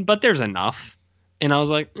ton, but there's enough. And I was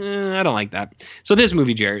like, I don't like that. So this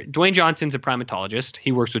movie, Jared, Dwayne Johnson's a primatologist.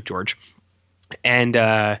 He works with George. And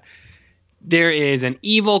there is an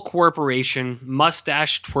evil corporation,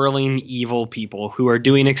 mustache twirling evil people who are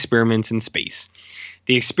doing experiments in space.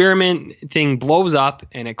 The experiment thing blows up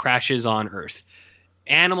and it crashes on Earth.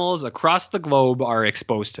 Animals across the globe are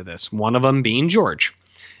exposed to this, one of them being George,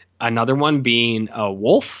 another one being a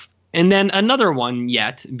wolf, and then another one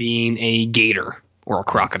yet being a gator or a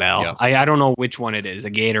crocodile. Yep. I don't know which one it is, a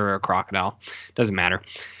gator or a crocodile. Doesn't matter.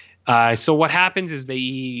 So what happens is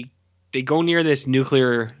they go near this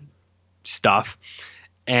nuclear stuff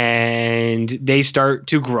and they start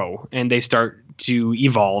to grow and they start to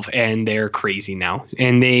evolve and they're crazy now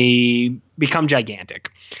and they become gigantic.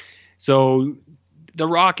 So The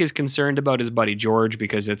Rock is concerned about his buddy George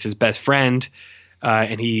because it's his best friend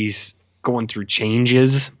and he's going through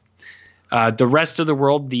changes. The rest of the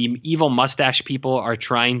world, the evil mustache people are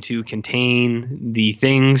trying to contain the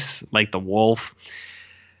things like the wolf.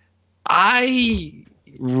 I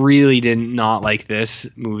really did not like this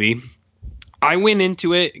movie. I went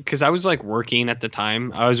into it because I was like working at the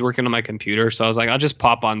time. I was working on my computer. So I was like, I'll just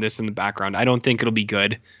pop on this in the background. I don't think it'll be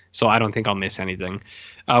good. So I don't think I'll miss anything.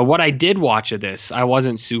 What I did watch of this, I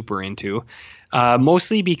wasn't super into,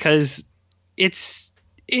 mostly because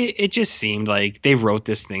it just seemed like they wrote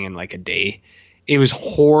this thing in like a day. It was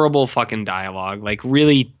horrible fucking dialogue, like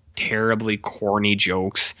really terribly corny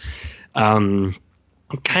jokes. Kind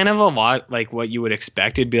of a lot like what you would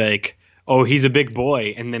expect. It'd be like, oh, he's a big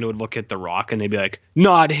boy. And then it would look at The Rock and they'd be like,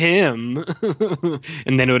 not him.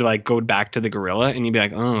 And then it would like go back to the gorilla and you'd be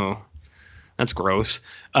like, oh, That's gross.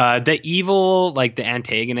 The evil, like the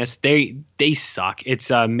antagonists, they suck.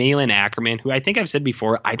 It's Malin Ackerman, who I think I've said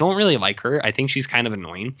before. I don't really like her. I think she's kind of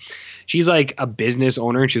annoying. She's like a business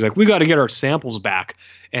owner, and she's like, we got to get our samples back.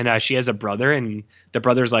 And she has a brother, and the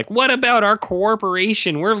brother's like, what about our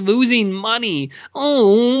corporation? We're losing money.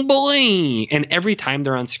 Oh boy! And every time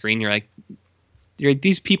they're on screen, you're like,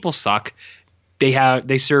 these people suck.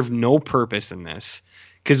 They serve no purpose in this.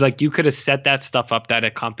 Because like you could have set that stuff up that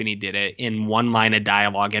a company did it in one line of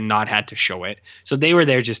dialogue and not had to show it. So they were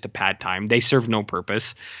there just to pad time. They serve no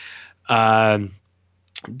purpose. The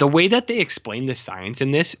way that they explain the science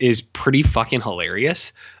in this is pretty fucking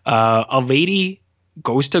hilarious. A lady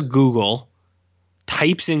goes to Google,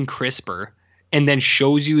 types in CRISPR, and then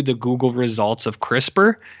shows you the Google results of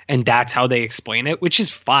CRISPR, and that's how they explain it, which is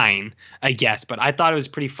fine, I guess. But I thought it was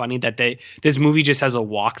pretty funny that this movie just has a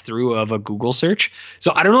walkthrough of a Google search.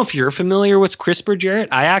 So I don't know if you're familiar with CRISPR, Jarrett.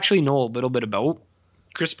 I actually know a little bit about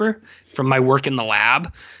CRISPR from my work in the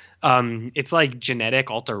lab. It's like genetic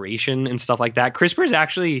alteration and stuff like that. CRISPR is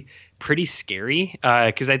actually pretty scary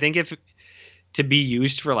because I think if to be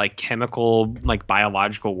used for like chemical, like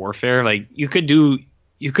biological warfare, like you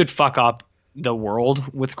could fuck up the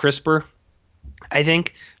world with CRISPR, I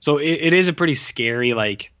think. So it is a pretty scary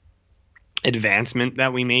like advancement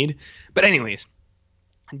that we made. But anyways,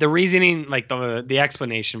 the reasoning, like the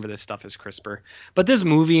explanation for this stuff is CRISPR. But this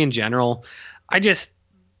movie in general, I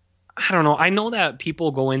don't know. I know that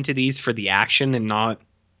people go into these for the action and not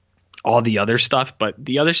all the other stuff, but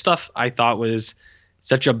the other stuff I thought was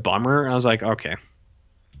such a bummer. I was like, okay,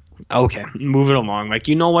 move it along. Like,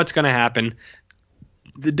 you know what's going to happen.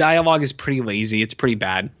 The dialogue is pretty lazy. It's pretty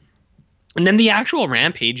bad. And then the actual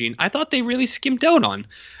rampaging, I thought they really skimped out on.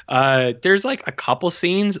 There's like a couple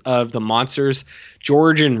scenes of the monsters,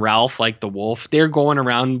 George and Ralph, like the wolf, they're going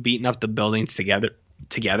around beating up the buildings together.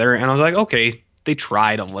 And I was like, okay, they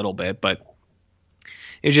tried a little bit, but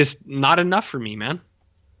it's just not enough for me, man.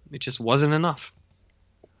 It just wasn't enough.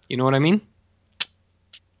 You know what I mean?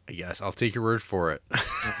 I guess I'll take your word for it.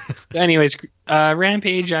 So anyways,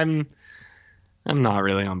 Rampage, I'm not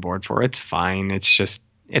really on board for. It's fine. It's just,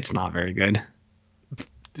 it's not very good.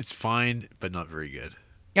 It's fine, but not very good.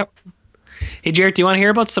 Yep. Hey, Jarrett, do you want to hear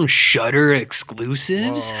about some Shudder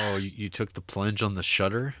exclusives? Oh, you took the plunge on the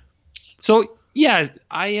Shudder? So yeah,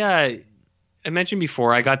 I mentioned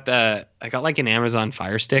before I got like an Amazon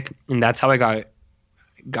Fire Stick, and that's how I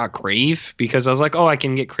got Crave, because I was like, oh, I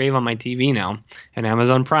can get Crave on my TV now and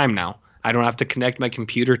Amazon Prime now. I don't have to connect my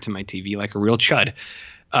computer to my TV like a real chud.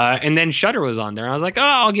 And then Shudder was on there. And I was like, oh,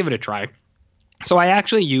 I'll give it a try. So I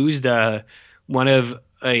actually used one of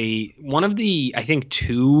the I think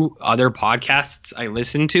 2 other podcasts I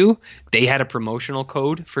listened to. They had a promotional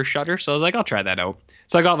code for Shudder, so I was like, I'll try that out.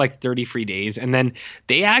 So I got like 30 free days, and then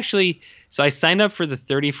so I signed up for the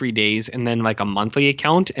 30 free days and then like a monthly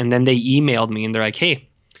account, and then they emailed me and they're like, hey,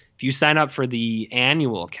 if you sign up for the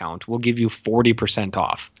annual account, we'll give you 40%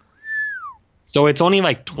 off. So it's only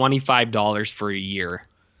like $25 for a year.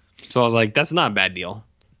 So I was like, that's not a bad deal.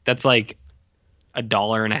 That's like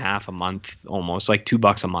 $1.50 a month, almost like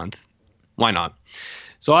 $2 a month. Why not?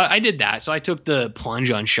 So I did that. So I took the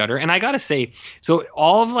plunge on Shudder, and I gotta say, so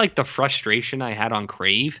all of like the frustration I had on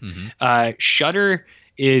Crave, Shudder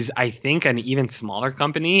is, I think, an even smaller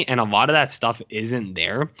company, and a lot of that stuff isn't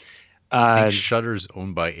there. I think Shudder's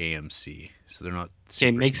owned by AMC, so they're not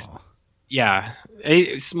super small. Yeah,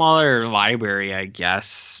 a smaller library, I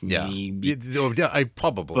guess. Yeah, maybe. I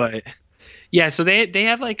probably. But yeah, so they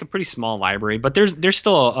have like a pretty small library, but there's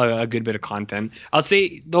still a good bit of content. I'll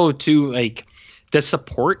say though too, like the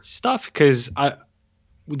support stuff, because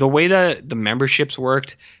the way that the memberships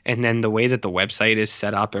worked, and then the way that the website is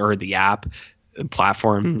set up, or the app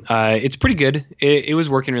platform, it's pretty good. It was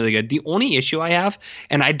working really good. The only issue I have,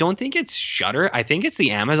 and I don't think it's Shudder, I think it's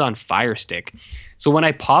the Amazon Fire Stick. So when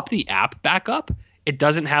I pop the app back up, it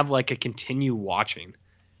doesn't have like a continue watching.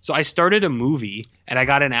 So I started a movie and I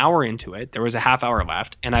got an hour into it. There was a half hour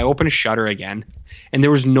left, and I opened Shudder again, and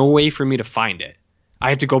there was no way for me to find it. I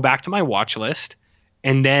had to go back to my watch list,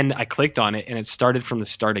 and then I clicked on it and it started from the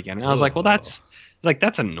start again. And I was like, well, that's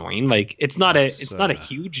annoying. Like it's not a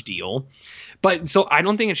huge deal. But so I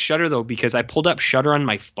don't think it's Shudder though, because I pulled up Shudder on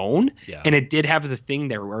my phone, and it did have the thing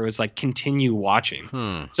there where it was like continue watching.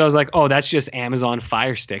 So I was like, oh, that's just Amazon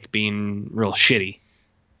Fire Stick being real shitty.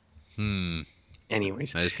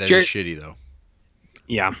 Anyways, that is shitty though.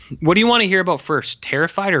 Yeah. What do you want to hear about first,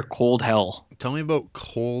 Terrified or Cold Hell? Tell me about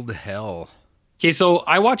Cold Hell. Okay, so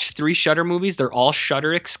I watched 3 Shudder movies. They're all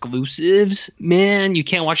Shudder exclusives. Man, you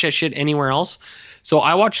can't watch that shit anywhere else. So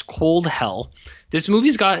I watched Cold Hell. This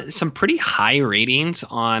movie's got some pretty high ratings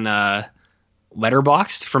on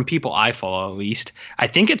Letterboxd from people I follow, at least. I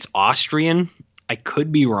think it's Austrian. I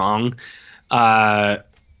could be wrong.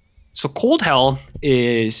 So Cold Hell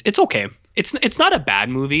it's okay. It's not a bad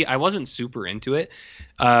movie. I wasn't super into it.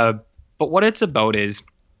 But what it's about is,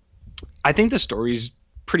 I think the story's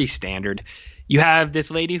pretty standard. You have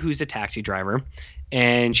this lady who's a taxi driver,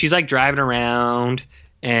 and she's like driving around,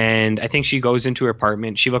 and I think she goes into her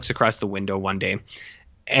apartment. She looks across the window one day,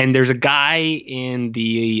 and there's a guy in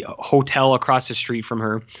the hotel across the street from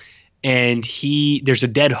her, and there's a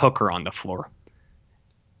dead hooker on the floor.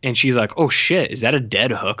 And she's like, "Oh shit, is that a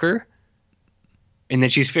dead hooker?" And then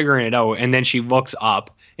she's figuring it out, and then she looks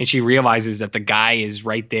up and she realizes that the guy is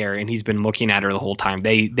right there, and he's been looking at her the whole time.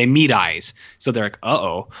 They meet eyes, so they're like,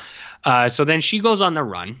 "Uh-oh." So then she goes on the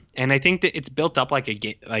run, and I think that it's built up like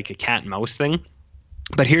a cat and mouse thing.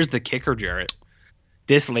 But here's the kicker, Jarrett.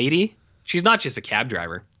 This lady, she's not just a cab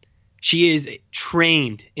driver. She is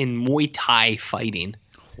trained in Muay Thai fighting.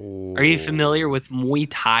 Oh. Are you familiar with Muay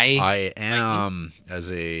Thai? I am,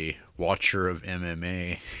 as a watcher of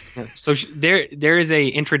MMA. So there is a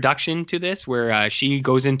introduction to this where she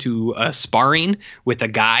goes into sparring with a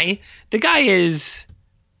guy. The guy is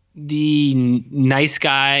the nice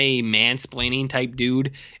guy, mansplaining type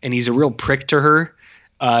dude, and he's a real prick to her.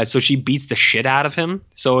 So she beats the shit out of him.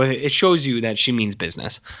 So it shows you that she means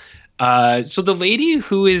business. So the lady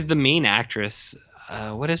who is the main actress,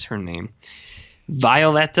 what is her name?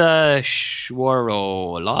 Violetta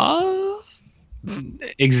Shwarolov?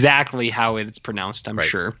 Exactly how it's pronounced, I'm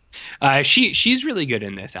sure. She's really good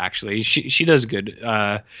in this, actually. She does good.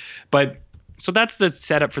 But so that's the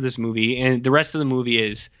setup for this movie, and the rest of the movie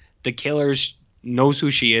is the killer knows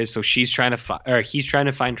who she is, so he's trying to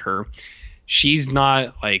find her. She's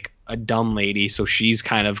not like a dumb lady, so she's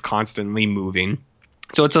kind of constantly moving.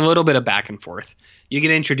 So it's a little bit of back and forth. You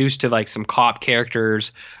get introduced to like some cop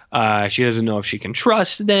characters. She doesn't know if she can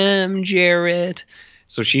trust them, Jarrett.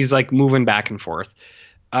 So she's like moving back and forth.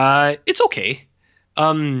 It's okay.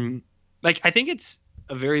 Like I think it's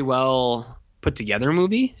a very well put together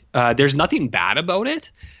movie. There's nothing bad about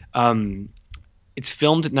it. It's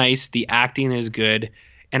filmed nice. The acting is good,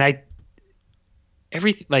 and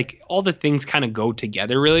everything, like all the things kind of go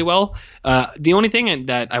together really well. The only thing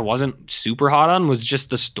that I wasn't super hot on was just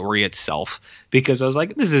the story itself, because I was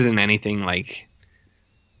like, this isn't anything like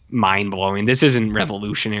mind blowing. This isn't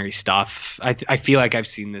revolutionary stuff. I feel like I've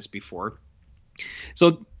seen this before.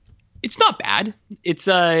 So it's not bad. It's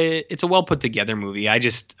a well put together movie. I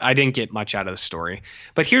didn't get much out of the story.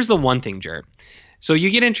 But here's the one thing, Jarrett. So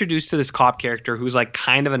you get introduced to this cop character who's like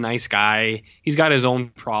kind of a nice guy. He's got his own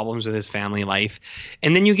problems with his family life.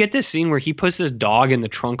 And then you get this scene where he puts his dog in the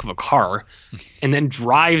trunk of a car and then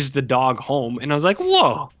drives the dog home. And I was like,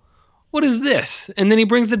 whoa, what is this? And then he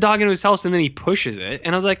brings the dog into his house and then he pushes it.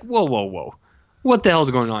 And I was like, whoa. What the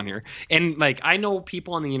hell's going on here? And like, I know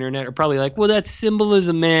people on the internet are probably like, well, that's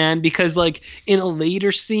symbolism, man. Because like in a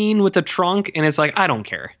later scene with the trunk, and it's like, I don't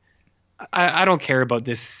care. I don't care about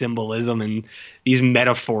this symbolism and these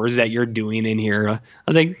metaphors that you're doing in here. I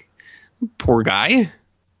was like, poor guy.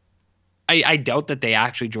 I doubt that they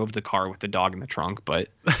actually drove the car with the dog in the trunk, but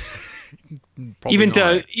even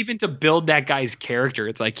to build that guy's character,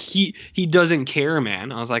 it's like he doesn't care,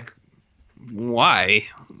 man. I was like, why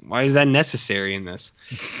is that necessary in this?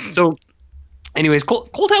 So anyways,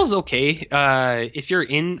 Cold Hell's okay. If you're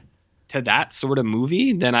in to that sort of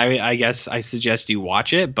movie, then I guess I suggest you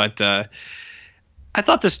watch it. But I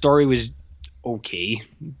thought the story was okay,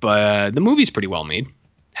 but the movie's pretty well made.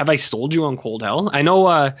 Have I sold you on Cold Hell? I know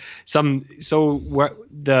the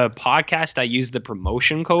podcast I used the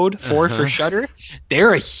promotion code for Shudder,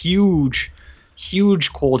 they're a huge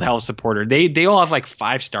Cold Hell supporter. They all have like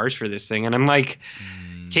 5 stars for this thing, and I'm like,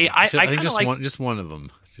 okay, I think just one of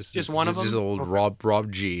them. Just one of them. Just old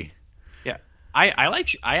Rob G. I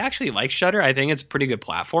actually like Shudder. I think it's a pretty good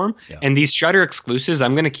platform. Yeah. And these Shudder exclusives,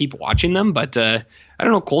 I'm going to keep watching them. But I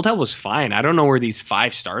don't know. Cold Hell was fine. I don't know where these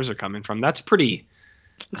 5 stars are coming from. That's pretty.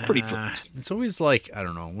 It's always like, I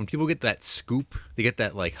don't know, when people get that scoop, they get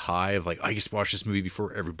that like high of like, I just watched this movie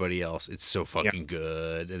before everybody else. It's so fucking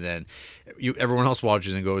good. And then everyone else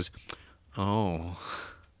watches and goes, oh,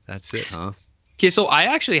 that's it, huh? Okay, so I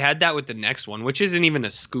actually had that with the next one, which isn't even a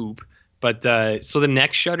scoop. But so the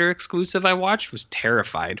next Shudder exclusive I watched was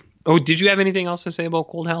Terrified. Oh, did you have anything else to say about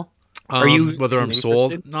Cold Hell? Are you whether I'm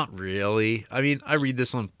sold? Not really. I mean, I read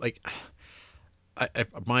this on like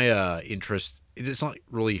my interest. It's not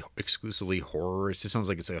really exclusively horror. It just sounds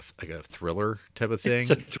like it's like a thriller type of thing.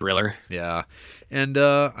 It's a thriller. Yeah, and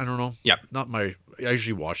I don't know. Yeah, I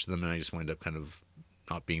usually watch them and I just wind up kind of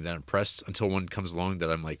not being that impressed until one comes along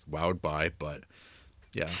that I'm like wowed by. But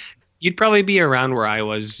yeah. You'd probably be around where I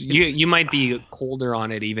was. You might be colder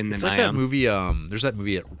on it even It's than like I that am. movie. There's that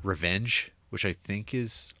movie Revenge, which I think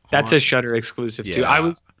is That's on- a Shudder exclusive too. Yeah.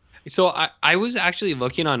 I was actually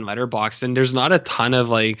looking on Letterboxd, and there's not a ton of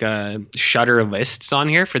like Shudder lists on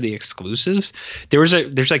here for the exclusives. There's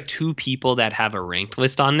like two people that have a ranked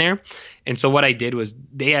list on there, and so what I did was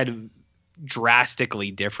they had drastically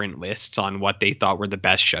different lists on what they thought were the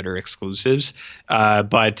best Shudder exclusives.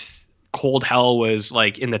 But Cold Hell was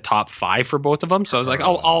like in the top 5 for both of them, so I was like,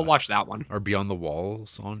 I'll watch that one. Are Beyond the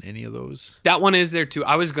Walls on any of those? That one is there too.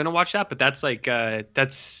 I was gonna watch that, but that's like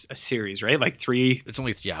that's a series, right? Like It's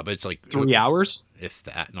only but it's like 3 hours. if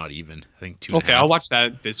that, not even. I think 2.5. Okay, I'll watch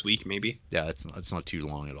that this week maybe. Yeah, it's not too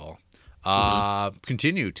long at all.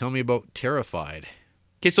 Continue. Tell me about Terrified.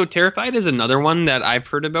 Okay, so Terrified is another one that I've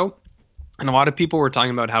heard about, and a lot of people were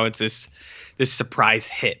talking about how it's this surprise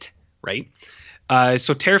hit, right?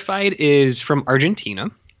 So Terrified is from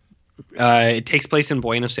Argentina. It takes place in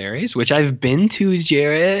Buenos Aires, which I've been to,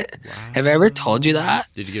 Jarrett. Wow. Have I ever told you that?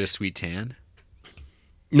 Did you get a sweet tan?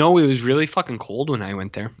 No, it was really fucking cold when I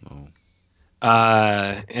went there. Oh.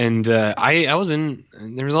 I was in,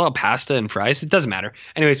 there was a lot of pasta and fries. It doesn't matter.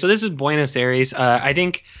 Anyway, so this is Buenos Aires. I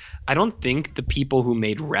don't think the people who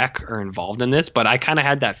made Rec are involved in this, but I kind of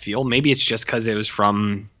had that feel. Maybe it's just because it was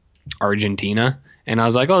from Argentina, and I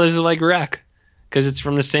was like, oh, this is like Rec, because it's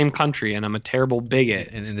from the same country, and I'm a terrible bigot.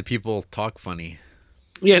 And the people talk funny.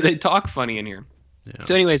 Yeah, they talk funny in here. Yeah.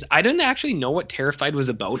 So anyways, I didn't actually know what Terrified was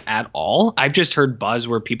about at all. I've just heard buzz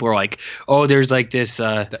where people are like, oh, there's like this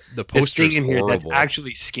The this poster's thing in here that's horrible.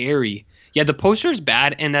 actually scary. Yeah, the poster's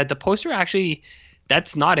bad, and that the poster actually,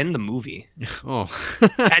 that's not in the movie. Oh.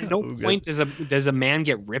 At no Okay. point does a man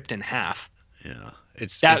get ripped in half. Yeah.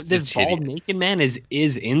 It's This bald hideous. naked man is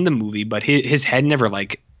in the movie, but his head never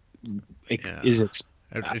like Yeah. is. It's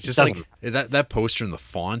just doesn't- like that poster and the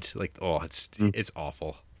font, like, oh, it's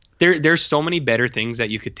awful. There's so many better things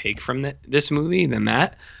that you could take from this movie than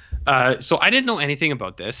that. So I didn't know anything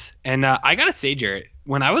about this, and I gotta say, Jarrett,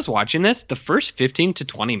 when I was watching this, the first 15 to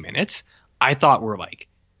 20 minutes I thought were like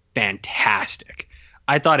fantastic.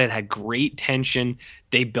 I thought it had great tension.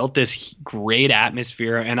 They built this great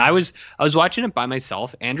atmosphere, and I was watching it by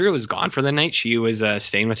myself. Andrea was gone for the night; she was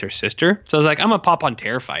staying with her sister. So I was like, I'm gonna pop on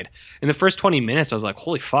Terrified. In the first 20 minutes, I was like,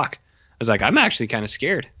 holy fuck! I was like, I'm actually kind of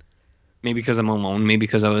scared. Maybe because I'm alone. Maybe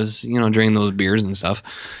because I was, drinking those beers and stuff.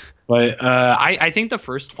 But I think the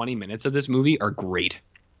first 20 minutes of this movie are great.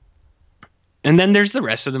 And then there's the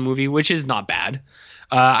rest of the movie, which is not bad.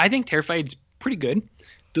 I think Terrified's pretty good.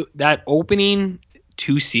 That opening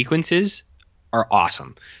 2 sequences are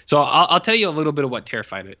awesome. So I'll tell you a little bit of what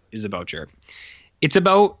Terrified is about, Jared. It's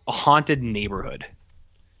about a haunted neighborhood.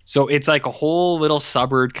 So it's like a whole little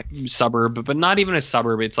suburb, but not even a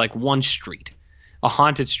suburb. It's like one street, a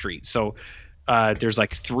haunted street. So there's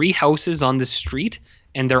like 3 houses on the street,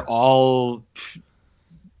 and they all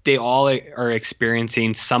are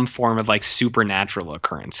experiencing some form of like supernatural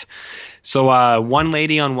occurrence. So one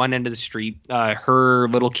lady on one end of the street, her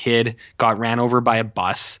little kid got ran over by a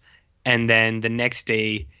bus, and then the next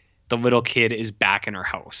day the little kid is back in her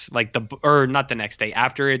house. Or not the next day,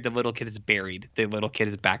 after the little kid is buried, the little kid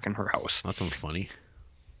is back in her house. That sounds funny.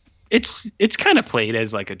 It's kind of played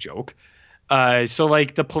as like a joke. So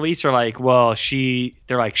like the police are like, well,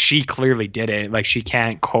 they're like, she clearly did it. Like she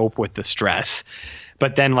can't cope with the stress.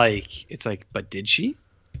 But then like, it's like, but did she?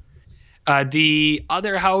 The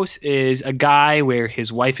other house is a guy where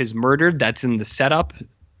his wife is murdered. That's in the setup.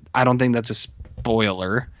 I don't think that's a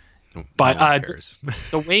spoiler. But No one cares.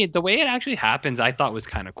 the way it actually happens, I thought was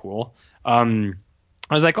kind of cool. I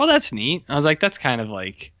was like, oh, that's neat. I was like, that's kind of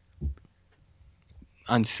like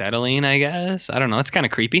unsettling, I guess. I don't know. It's kind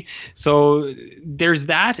of creepy. So there's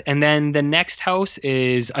that. And then the next house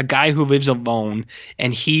is a guy who lives alone,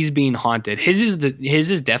 and he's being haunted. His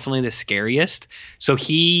is definitely the scariest. So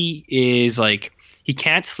he is like, he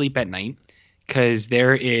can't sleep at night because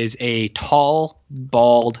there is a tall,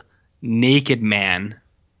 bald, naked man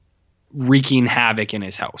wreaking havoc in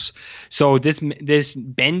his house. So this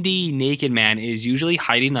bendy naked man is usually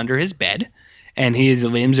hiding under his bed, and his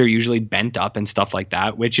limbs are usually bent up and stuff like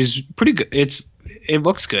that, which is pretty good. It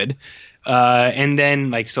looks good. And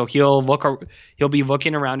then like, so he'll be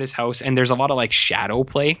looking around his house, and there's a lot of like shadow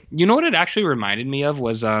play. You know what it actually reminded me of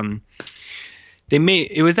was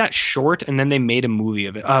it was that short, and then they made a movie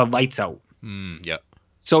of it, Lights Out. Yeah.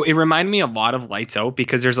 So it reminded me a lot of Lights Out,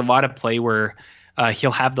 because there's a lot of play where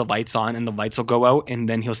he'll have the lights on and the lights will go out, and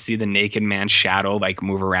then he'll see the naked man's shadow like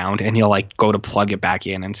move around, and he'll like go to plug it back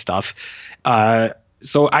in and stuff.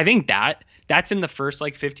 So I think that's in the first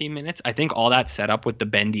like 15 minutes. I think all that set up with the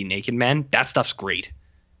bendy naked man, that stuff's great.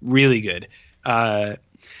 Really good.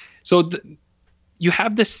 So you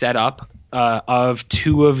have the setup of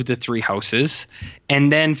two of the three houses.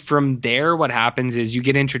 And then from there, what happens is you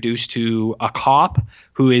get introduced to a cop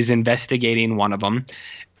who is investigating one of them.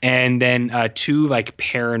 And then two like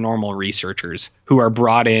paranormal researchers who are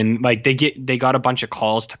brought in. Like they got a bunch of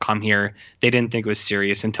calls to come here. They didn't think it was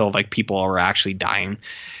serious until like people were actually dying.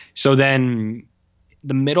 So then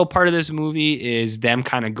the middle part of this movie is them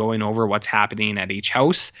kind of going over what's happening at each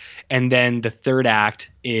house. And then the third act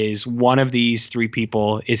is one of these three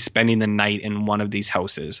people is spending the night in one of these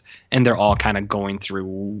houses. And they're all kind of going through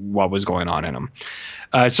what was going on in them.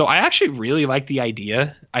 So I actually really like the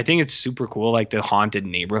idea. I think it's super cool, like the haunted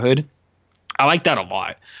neighborhood. I like that a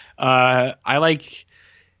lot. I like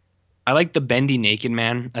the bendy naked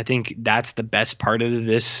man. I think that's the best part of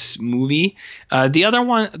this movie. The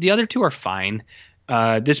other two are fine.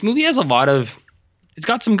 This movie has it's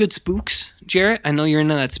got some good spooks, Jarrett. I know you're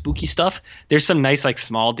into that spooky stuff. There's some nice like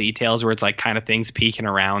small details where it's like kind of things peeking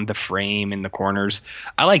around the frame in the corners.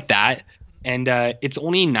 I like that. And it's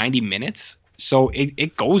only 90 minutes. So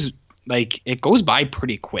it goes by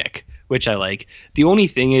pretty quick, which I like. The only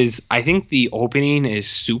thing is I think the opening is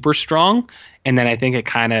super strong. And then I think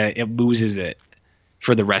it loses it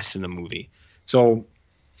for the rest of the movie. So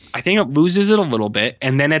I think it loses it a little bit.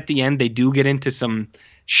 And then at the end, they do get into some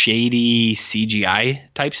shady CGI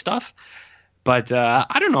type stuff. But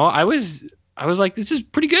I don't know. I was like, this is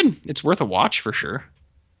pretty good. It's worth a watch for sure.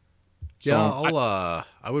 So yeah,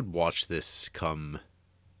 I would watch this come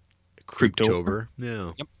Creeptober.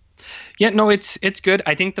 Yeah. Yep. Yeah, no, it's good.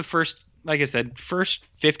 I think the first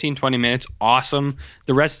 15, 20 minutes, awesome.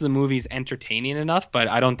 The rest of the movie is entertaining enough, but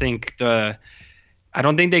I don't think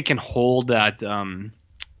they can hold that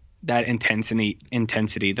that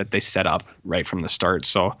intensity that they set up right from the start.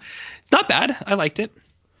 So it's not bad. I liked it.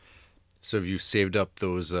 So have you saved up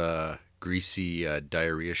those greasy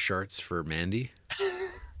diarrhea sharts for Mandy?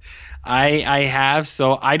 I have.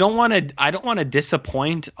 So I don't want to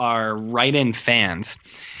disappoint our write-in fans.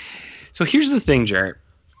 So here's the thing, Jarrett.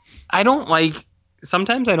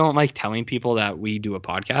 Sometimes I don't like telling people that we do a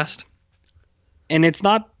podcast. And it's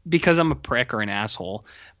not because I'm a prick or an asshole,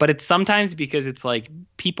 but it's sometimes because it's like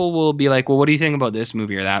people will be like, well, what do you think about this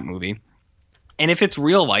movie or that movie? And if it's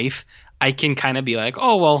real life, I can kind of be like,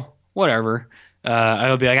 oh, well, whatever.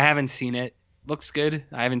 I'll be like, I haven't seen it. Looks good.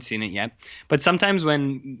 I haven't seen it yet. But sometimes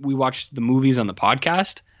when we watch the movies on the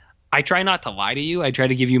podcast, I try not to lie to you. I try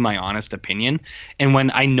to give you my honest opinion. And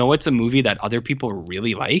when I know it's a movie that other people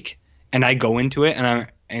really like, and I go into it and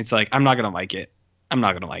it's like, I'm not going to like it. I'm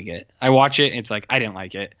not going to like it. I watch it. And it's like, I didn't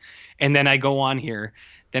like it. And then I go on here.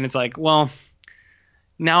 Then it's like, well,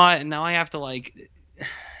 now I have to like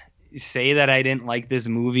say that I didn't like this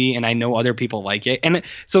movie and I know other people like it. And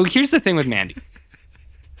so here's the thing with Mandy.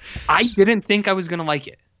 I didn't think I was going to like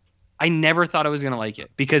it. I never thought I was going to like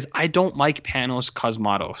it because I don't like Panos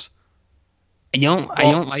Cosmatos. I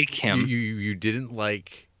don't like him. You didn't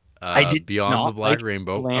like Beyond the Black like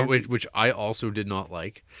Rainbow, which I also did not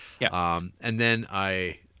like. Yeah. And then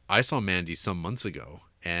I saw Mandy some months ago,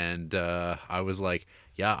 and I was like,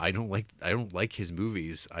 yeah, I don't like his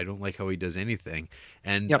movies. I don't like how he does anything.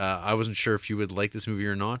 And I wasn't sure if you would like this movie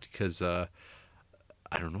or not because I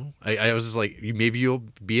don't know. I was just like, maybe you'll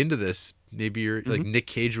be into this. Maybe you're like Nick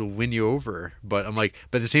Cage will win you over. But I'm like,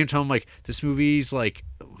 but at the same time, I'm like, this movie's like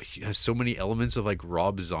has so many elements of like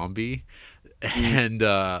Rob Zombie, and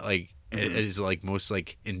it is like most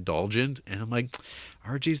like indulgent. And I'm like,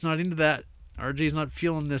 RJ's not into that. RJ's not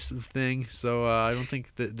feeling this thing. So I don't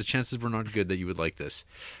think the chances were not good that you would like this.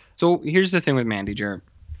 So here's the thing with Mandy, Jarrett.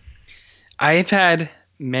 I've had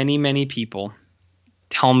many people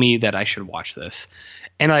tell me that I should watch this.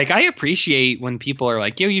 And like, I appreciate when people are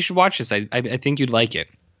like, yo, you should watch this. I think you'd like it.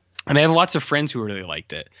 And I have lots of friends who really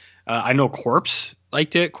liked it. I know Corpse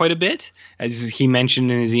liked it quite a bit, as he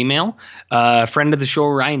mentioned in his email. A friend of the show,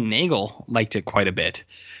 Ryan Nagel, liked it quite a bit.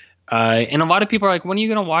 And a lot of people are like, when are you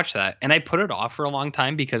going to watch that? And I put it off for a long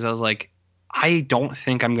time because I was like, I don't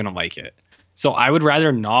think I'm going to like it. So I would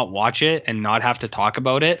rather not watch it and not have to talk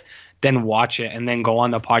about it than watch it and then go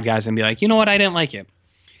on the podcast and be like, you know what? I didn't like it.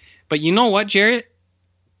 But you know what, Jarrett?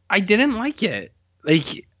 I didn't like it.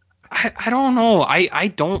 Like, I don't know. I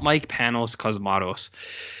don't like Panos Cosmatos.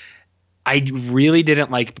 I really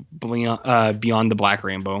didn't like Beyond the Black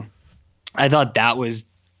Rainbow. I thought that was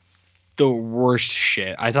the worst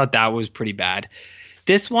shit. I thought that was pretty bad.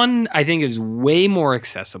 This one, I think, is way more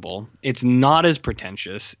accessible. It's not as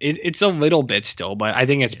pretentious. It's a little bit still, but I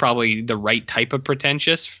think it's probably the right type of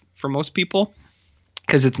pretentious for most people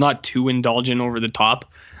because it's not too indulgent over the top.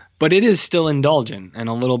 But it is still indulgent and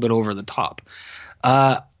a little bit over the top.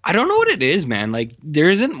 I don't know what it is, man. Like, there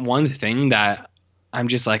isn't one thing that I'm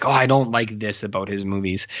just like, oh, I don't like this about his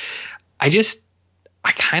movies. I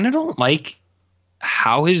kind of don't like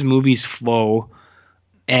how his movies flow.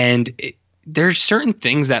 And there's certain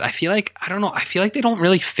things that I feel like, I don't know, I feel like they don't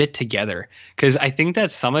really fit together. Because I think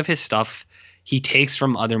that some of his stuff he takes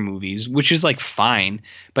from other movies, which is like fine.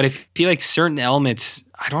 But I feel like certain elements,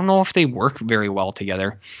 I don't know if they work very well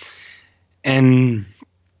together. And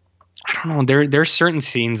I don't know. There's certain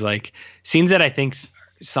scenes that I think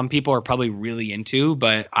some people are probably really into,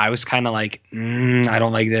 but I was kind of like, I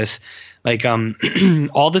don't like this. Like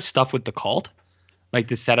all this stuff with the cult, like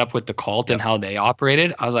the setup with the cult and how they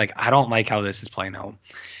operated. I was like, I don't like how this is playing out.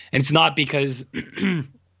 And it's not because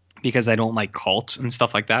because I don't like cults and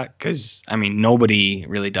stuff like that. Because I mean, nobody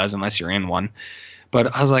really does unless you're in one.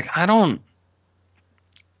 But I was like, I'm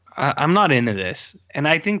not into this. And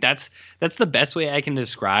I think that's the best way I can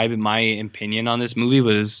describe my opinion on this movie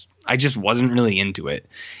was I just wasn't really into it.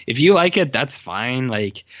 If you like it, that's fine.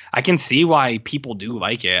 Like, I can see why people do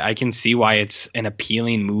like it. I can see why it's an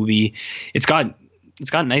appealing movie. It's got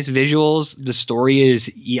nice visuals. The story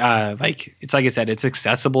is it's like I said, it's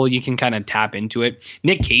accessible. You can kind of tap into it.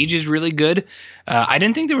 Nick Cage is really good. I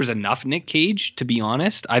didn't think there was enough Nick Cage, to be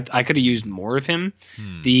honest. I could have used more of him.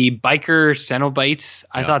 The biker Cenobites,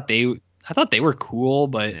 I thought they were cool,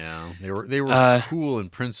 but yeah, they were cool in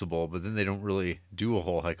principle, but then they don't really do a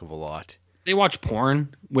whole heck of a lot. They watch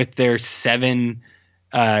porn with their seven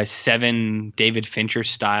David Fincher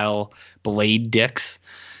style blade dicks.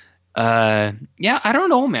 Yeah, I don't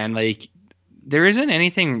know, man. Like, there isn't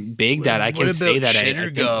anything big that I can say that Cheddar I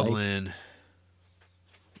Goblin? Like.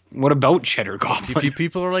 What about Cheddar Goblin?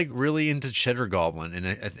 People are like really into Cheddar Goblin, and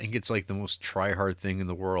I think it's like the most try-hard thing in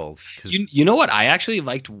the world. You know what I actually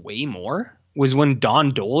liked way more was when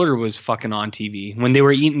Don Dohler was fucking on TV, when they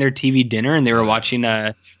were eating their TV dinner and they were watching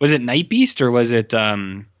was it Night Beast or was it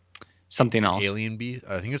something else? Alien Beast?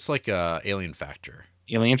 I think it's like Alien Factor.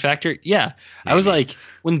 Alien Factor? Yeah. Maybe. I was like,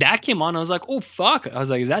 when that came on, I was like, oh, fuck. I was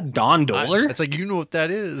like, is that Don Dohler? It's like, you know what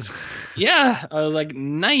that is. Yeah. I was like,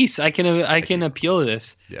 nice. I can appeal to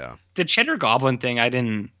this. Yeah. The Cheddar Goblin thing, I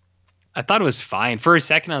thought it was fine. For a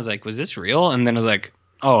second, I was like, was this real? And then I was like,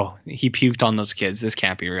 oh, he puked on those kids. This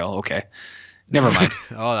can't be real. Okay. Never mind.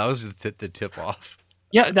 Oh, that was the tip off.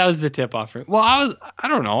 Yeah, that was the tip off. Well, I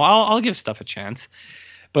don't know. I'll give stuff a chance.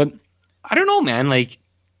 But I don't know, man. Like,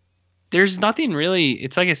 there's nothing really.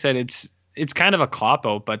 It's like I said, it's kind of a cop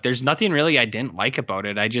out, but there's nothing really I didn't like about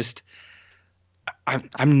it.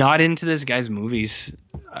 I'm not into this guy's movies.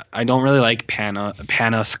 I don't really like Panos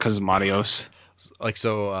Cosmatos. Like,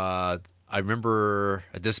 so I remember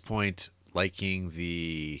at this point liking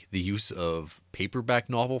the use of paperback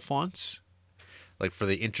novel fonts, like for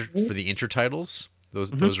the intertitles.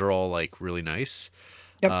 Those are all like really nice.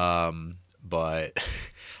 Yep. But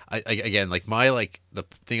I again, like the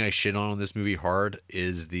thing I shit on this movie hard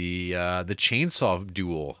is the chainsaw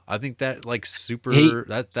duel. I think that like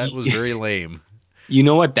that was very lame. You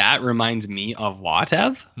know what that reminds me of a lot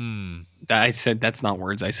of? I said that's not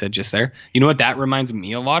words I said just there. You know what that reminds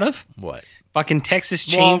me a lot of? What? Fucking Texas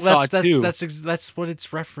Chainsaw 2. That's what it's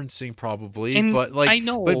referencing probably. And but like I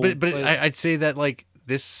know, but I'd say that like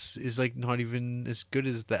this is like not even as good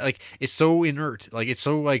as that. Like, it's so inert. Like, it's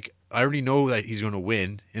so like I already know that he's going to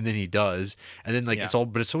win, and then he does, and then like it's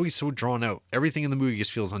always so drawn out. Everything in the movie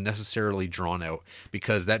just feels unnecessarily drawn out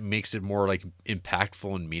because that makes it more like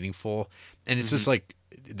impactful and meaningful. And it's just like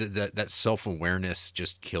that self-awareness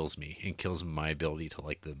just kills me and kills my ability to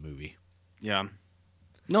like the movie. Yeah.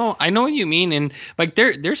 No, I know what you mean, and like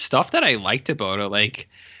there's stuff that I liked about it. Like,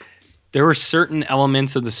 there were certain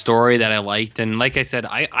elements of the story that I liked, and like I said,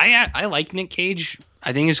 I like Nick Cage.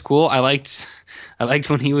 I think it's cool. I liked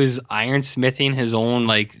when he was ironsmithing his own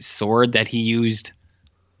like sword that he used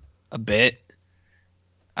a bit.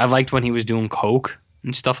 I liked when he was doing coke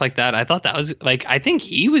and stuff like that. I thought that was like, I think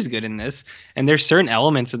he was good in this. And there's certain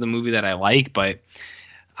elements of the movie that I like, but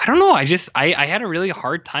I don't know. I had a really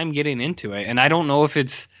hard time getting into it, and I don't know if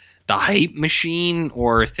it's the hype machine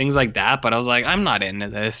or things like that. But I was like, I'm not into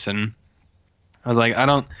this, and I was like,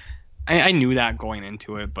 I knew that going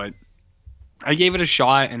into it, but I gave it a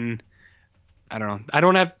shot, and I don't know. I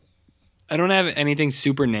don't have anything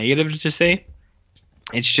super negative to say.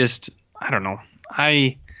 It's just, I don't know.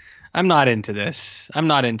 I'm not into this. I'm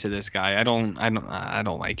not into this guy. I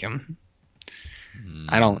don't like him.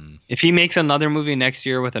 If he makes another movie next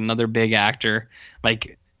year with another big actor,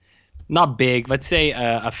 like, not big, let's say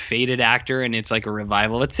a faded actor, and it's like a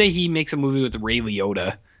revival. Let's say he makes a movie with Ray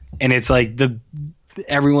Liotta, and it's like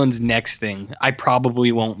everyone's next thing. I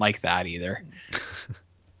probably won't like that either.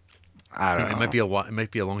 I don't know. It might be a while, it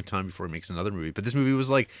might be a long time before he makes another movie. But this movie was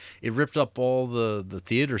like, it ripped up all the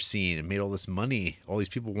theater scene and made all this money. All these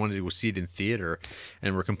people wanted to go see it in theater,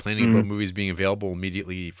 and were complaining about movies being available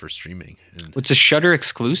immediately for streaming. And It's a Shudder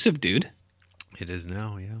exclusive, dude. it is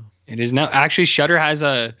now, yeah. It is now. Actually, Shudder has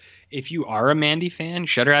if you are a Mandy fan,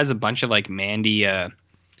 Shudder has a bunch of like Mandy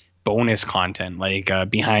bonus content, like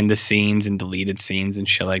behind the scenes and deleted scenes and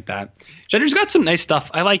shit like that. Shudder's got some nice stuff.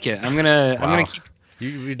 I like it. I'm gonna keep.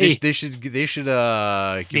 They should give Maybe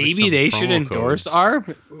us some they should promo endorse codes. our.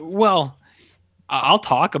 Well, I'll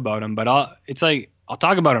talk about them, but I'll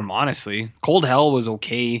talk about them honestly. Cold Hell was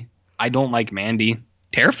okay. I don't like Mandy.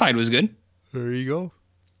 Terrified was good. There you go.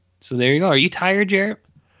 So there you go. Are you tired, Jarrett?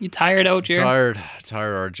 You tired out, Jarrett?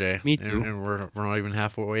 Tired, RJ. Me too. And we're not even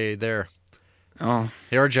halfway there. Oh,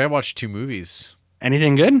 Hey, RJ, I watched 2 movies.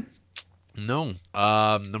 anything good? No.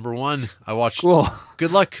 Number 1, I watched Cool.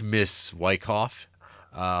 Good Luck, Miss Wyckoff.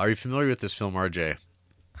 Are you familiar with this film, RJ?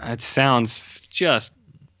 That sounds just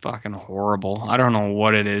fucking horrible. I don't know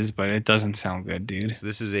what it is, but it doesn't sound good, dude. So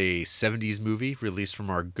this is a 70s movie released from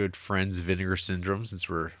our good friends Vinegar Syndrome, since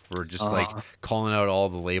we're just like calling out all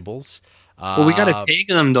the labels. Well, we got to take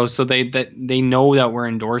them though, so they know that we're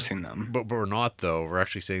endorsing them. But we're not, though. We're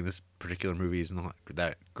actually saying this particular movie is not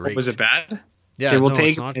that great. Was it bad? Yeah, Okay, we'll no, take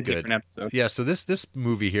it's not a good. different episode. Yeah, so this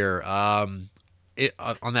movie here, on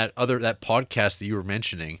that podcast that you were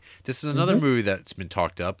mentioning, this is another movie that's been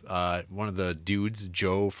talked up. One of the dudes,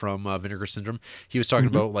 Joe from Vinegar Syndrome, he was talking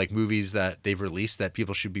about like movies that they've released that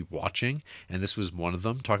people should be watching, and this was one of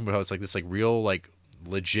them. Talking about how it's like this like real like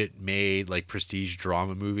legit made like prestige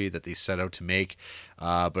drama movie that they set out to make,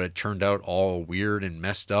 but it turned out all weird and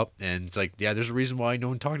messed up. And it's like, yeah, there's a reason why no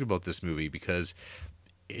one talked about this movie, because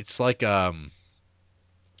it's like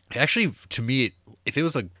actually, to me, if it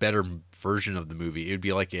was a better version of the movie, it would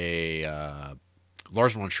be like a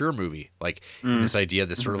Lars von Trier movie. Like this idea,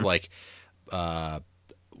 this sort of like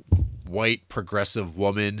white progressive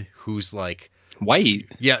woman who's like White.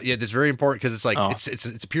 yeah, that's very important, because it's like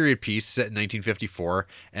it's a period piece set in 1954,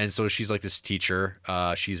 and so she's like this teacher.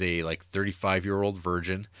 She's a like 35-year-old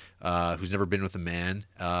virgin who's never been with a man,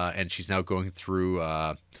 and she's now going through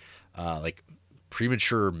like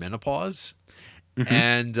premature menopause.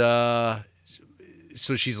 And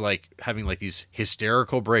so she's like having like these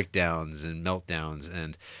hysterical breakdowns and meltdowns,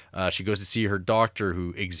 and she goes to see her doctor,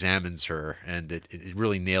 who examines her, and it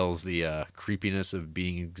really nails the creepiness of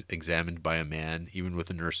being examined by a man, even with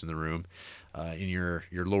a nurse in the room, in your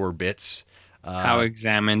lower bits. How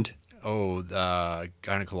examined?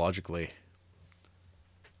 Gynecologically.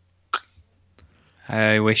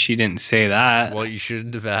 I wish you didn't say that. Well, you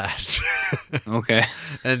shouldn't have asked. Okay.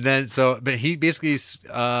 And then but he basically,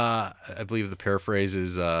 I believe the paraphrase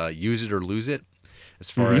is use it or lose it. As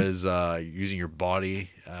far as using your body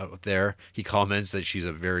out there, he comments that she's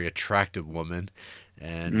a very attractive woman,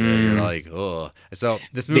 and you're like, oh. So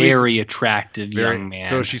this movie Very attractive young man.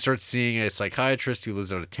 So she starts seeing a psychiatrist who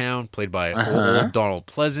lives out of town, played by old Donald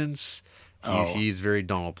Pleasance. He's very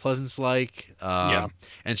Donald Pleasance-like.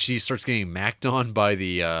 And she starts getting macked on by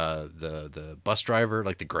the bus driver,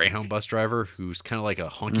 like the Greyhound bus driver, who's kind of like a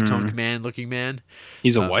honky-tonk man-looking man.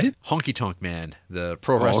 He's a what? Honky-tonk man, the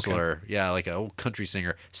pro wrestler. Okay. Yeah, like an old country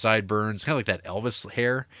singer. Sideburns, kind of like that Elvis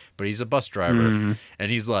hair, but he's a bus driver.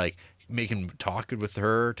 And he's like talking with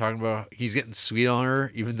her, talking about he's getting sweet on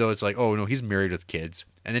her, even though it's like, oh no, he's married with kids.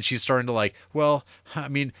 And then she's starting to like, well, I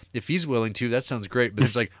mean, if he's willing to, that sounds great. But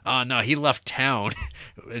it's like, oh no, he left town.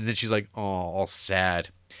 And then she's like, oh, all sad.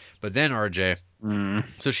 But then RJ,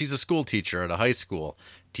 so she's a school teacher at a high school,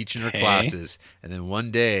 teaching her classes. And then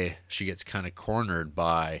one day she gets kind of cornered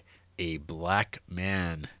by a black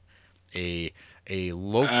man, a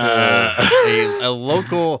local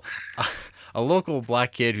a local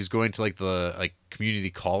black kid who's going to like the like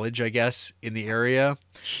community college, I guess, in the area.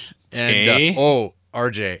 And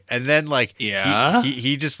RJ, and then like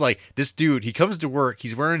he just like this dude, he comes to work,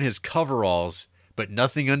 he's wearing his coveralls but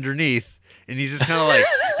nothing underneath, and he's just kind of like,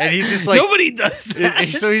 and he's just like, nobody does that.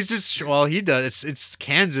 So he's just, well, he does. It's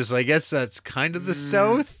Kansas, I guess that's kind of the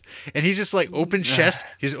South. And he's just like open chest.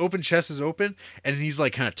 His open chest is open, and he's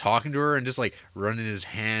like kind of talking to her and just like running his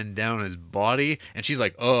hand down his body. And she's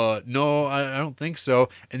like, no, I don't think so.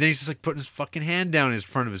 And then he's just like putting his fucking hand down in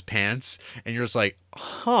front of his pants, and you're just like,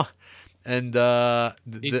 huh. And could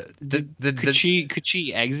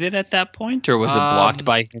she exit at that point, or was it blocked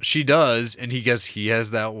by him? She does, and he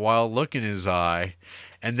has that wild look in his eye.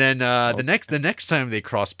 And then the next time they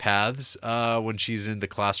cross paths, when she's in the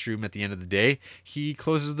classroom at the end of the day, he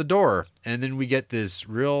closes the door, and then we get this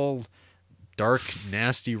real dark,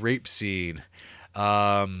 nasty rape scene.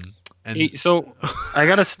 And Hey, so I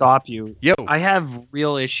gotta stop you. Yo. I have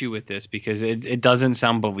real issue with this because it doesn't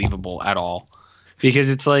sound believable at all. Because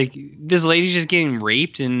it's like this lady's just getting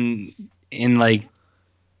raped in like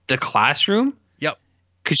the classroom. Yep.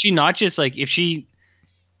 Could she not just like if she?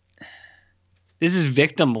 This is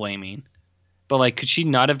victim blaming, but like, could she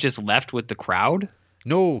not have just left with the crowd?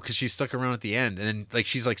 No, because she's stuck around at the end, and then like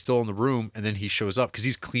she's like still in the room, and then he shows up because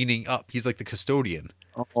he's cleaning up. He's like the custodian.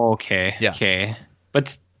 Okay. Yeah. Okay.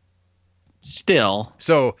 But still.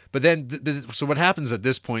 So, but then, so what happens at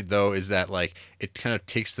this point though is that like it kind of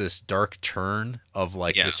takes this dark turn of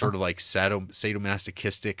like this sort of like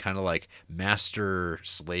sadomasochistic kind of like master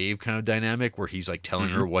slave kind of dynamic where he's like telling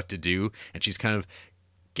her what to do, and she's kind of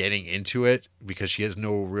getting into it because she has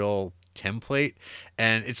no real template.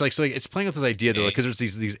 And it's like, so like, it's playing with this idea though, because there's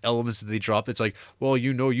these elements that they drop. It's like, well,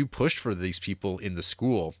 you know, you pushed for these people in the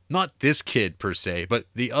school, not this kid per se, but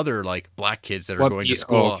the other like black kids that are going to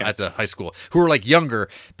school at the high school who are like younger,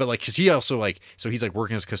 but like, cause he also like, so he's like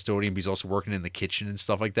working as a custodian, but he's also working in the kitchen and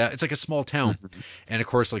stuff like that. It's like a small town. And of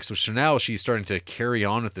course, like, so now she's starting to carry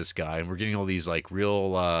on with this guy, and we're getting all these like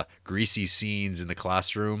real greasy scenes in the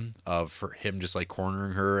classroom of him just like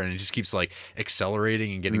cornering her, and it just keeps like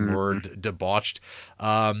accelerating and getting more debauched.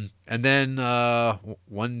 And then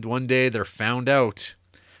one day they're found out,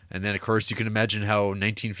 and then of course you can imagine how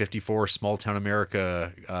 1954 small town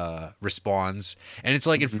America responds. And it's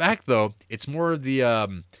like, in fact though, it's more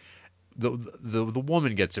the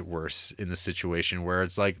woman gets it worse in the situation, where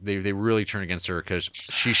it's like they really turn against her because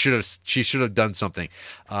she should have done something.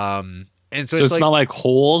 And so it's like, not like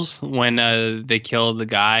Holes when they killed the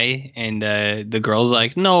guy, and the girl's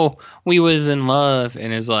like, no, we was in love,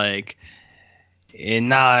 and is like, and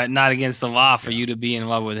not against the law for you to be in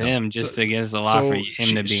love with him, just against the law for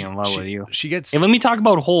him to be in love with you. She gets. Hey, let me talk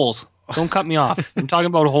about Holes. Don't cut me off. I'm talking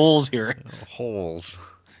about Holes here. Holes.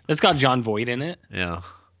 That's got John Voight in it. Yeah.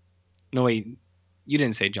 No, wait. You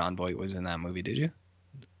didn't say John Voight was in that movie, did you?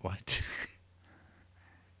 What?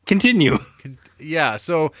 Continue. Yeah,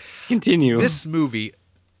 so continue. This movie,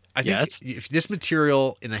 I think if this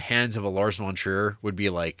material in the hands of a Lars von Trier would be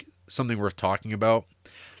like something worth talking about.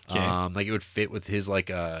 Okay. Like it would fit with his like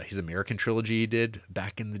his American trilogy he did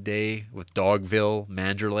back in the day with Dogville,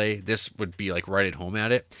 Manderley. This would be like right at home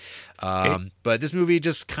at it. But this movie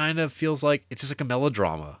just kind of feels like it's just like a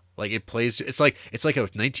melodrama. Like it plays, it's like a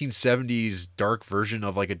 1970s dark version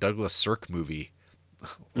of like a Douglas Sirk movie.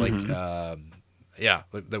 Like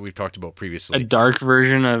that we've talked about previously. A dark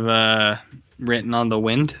version of Written on the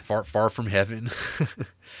Wind. Far from Heaven.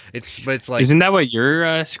 It's like, isn't that what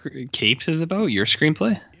your Capes is about? Your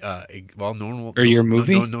screenplay? Well, no one will, or your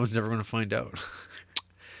movie? No one's ever going to find out.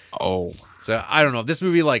 Oh, so I don't know. This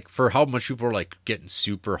movie, like, for how much people are like getting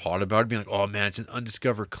super hot about it, being like, "Oh man, it's an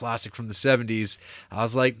undiscovered classic from the '70s." I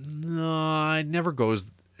was like, no, it never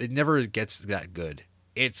gets that good.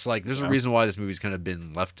 It's like there's a reason why this movie's kind of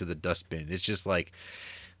been left to the dustbin. It's just like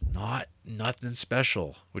nothing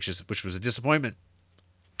special, which was a disappointment.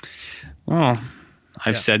 Oh,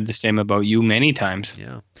 I've said the same about you many times.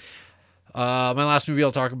 Yeah. My last movie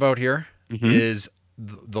I'll talk about here is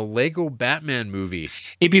the Lego Batman movie.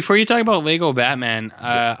 Hey, before you talk about Lego Batman,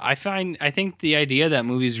 I think the idea of that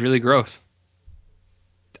movie is really gross.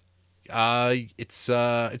 It's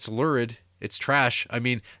lurid. It's trash. I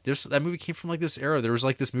mean, that movie came from like this era. There was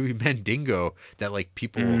like this movie Mandingo that like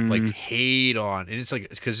people like hate on, and it's like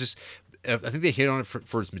because I think they hate on it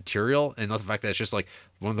for its material and not the fact that it's just like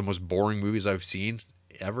one of the most boring movies I've seen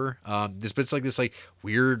ever. But it's like this like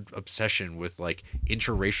weird obsession with like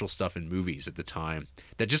interracial stuff in movies at the time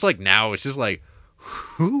that just like now it's just like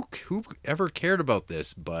who ever cared about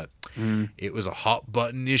this? But it was a hot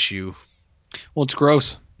button issue. Well, it's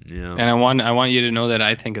gross. Yeah, and I want you to know that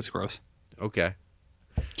I think it's gross. Okay,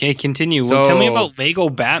 continue. So, tell me about Lego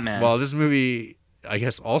Batman. Well, this movie, I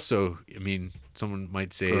guess, also, I mean, someone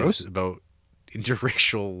might say is about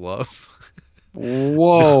interracial love.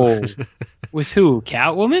 Whoa. With who?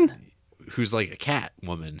 Catwoman? Who's like a cat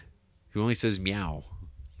woman who only says meow.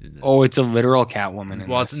 Oh, it's a literal Catwoman.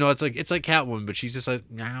 Well, it's like Catwoman, but she's just like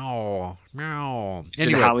meow, meow. Is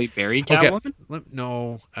it Halle Berry Catwoman? Okay.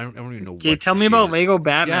 No, I don't even know. Okay, tell me about Lego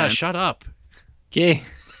Batman. Yeah, shut up. Okay.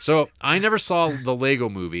 So I never saw the Lego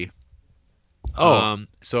movie. Oh,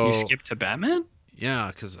 so you skipped to Batman?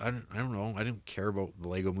 Yeah, because I don't know. I didn't care about the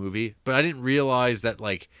Lego movie, but I didn't realize that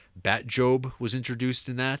like Bat Job was introduced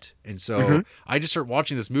in that. And so I just start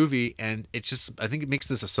watching this movie, and it's just, I think it makes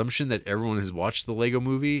this assumption that everyone has watched the Lego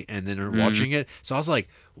movie and then are watching it. So I was like,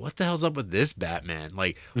 what the hell's up with this Batman?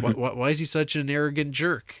 Like, why is he such an arrogant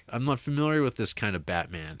jerk? I'm not familiar with this kind of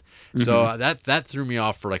Batman. So that threw me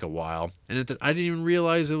off for like a while. And I didn't even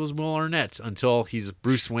realize it was Will Arnett until he's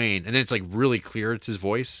Bruce Wayne. And then it's like really clear it's his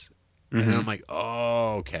voice. And then I'm like,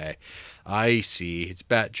 oh, okay. I see. It's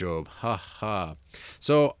Bat Job. Ha ha.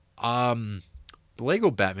 So, the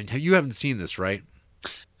Lego Batman, you haven't seen this, right?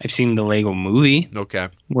 I've seen the Lego movie. Okay.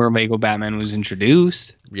 Where Lego Batman was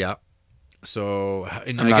introduced. Yeah. So,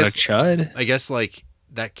 and I'm not a chud. I guess like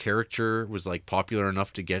that character was like popular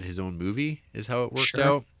enough to get his own movie is how it worked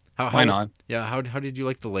out. Why not? Yeah. How did you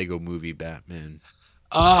like the Lego movie Batman?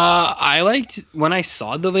 I liked when I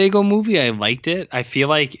saw the Lego movie. I liked it. I feel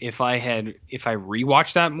like if I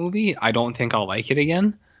rewatched that movie, I don't think I'll like it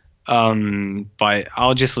again. But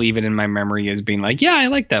I'll just leave it in my memory as being like, yeah, I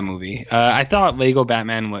like that movie. I thought Lego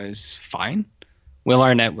Batman was fine. Will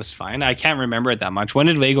Arnett was fine. I can't remember it that much. When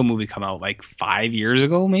did Lego movie come out? Like 5 years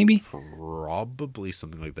ago, maybe? Probably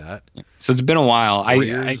something like that. So it's been a while. 4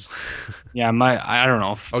 years? I don't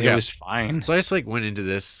know. It was fine. So I just like went into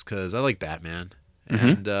this because I like Batman.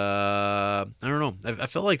 And I don't know. I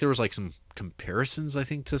felt like there was like some comparisons, I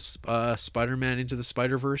think, to Spider-Man Into the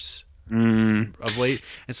Spider-Verse of late.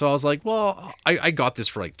 And so I was like, well, I got this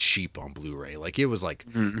for like cheap on Blu-ray. Like it was like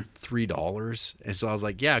 $3. And so I was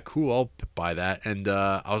like, yeah, cool, I'll buy that. And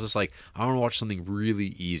I was just like, I want to watch something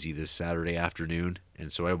really easy this Saturday afternoon.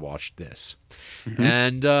 And so I watched this.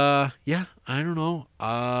 And yeah, I don't know.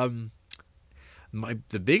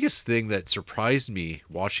 The biggest thing that surprised me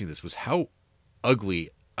watching this was how ugly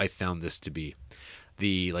I found this to be.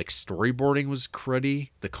 The like storyboarding was cruddy.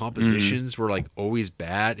 The compositions were like always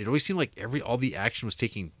bad. It always seemed like all the action was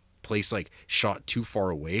taking place like shot too far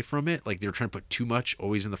away from it. Like they were trying to put too much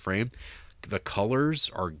always in the frame. The colors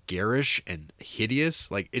are garish and hideous.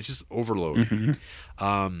 Like it's just overload.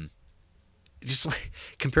 Just like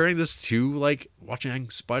comparing this to like watching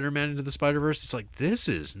Spider-Man Into the Spider-Verse, it's like this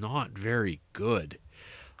is not very good.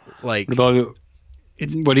 Like what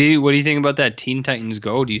do you think about that Teen Titans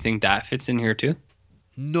Go? Do you think that fits in here too?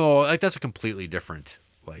 No, like that's a completely different.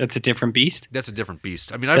 Like that's a different beast. That's a different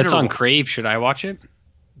beast. I mean, that's on Crave. Should I watch it?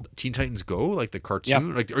 Teen Titans Go, like the cartoon.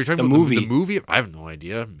 Yep. Like, are you talking about the movie? I have no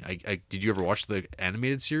idea. Did you ever watch the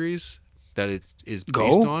animated series that it is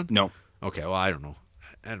based on? No. Okay, well, I don't know.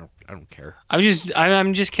 I don't care. I'm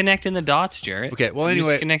just connecting the dots, Jarrett. Okay, well,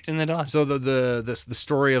 anyway, connecting the dots. So the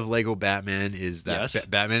story of Lego Batman is that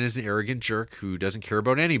Batman is an arrogant jerk who doesn't care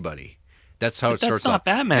about anybody. That's how it starts off. That's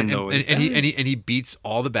not Batman though. And he beats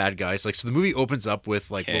all the bad guys. Like so, the movie opens up with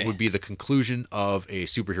like what would be the conclusion of a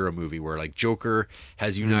superhero movie, where like Joker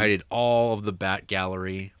has united all of the Bat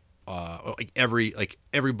Gallery. Like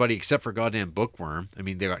everybody except for goddamn Bookworm. I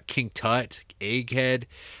mean, they got King Tut, Egghead,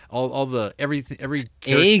 all the everything.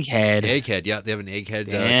 Egghead. Yeah, they have an Egghead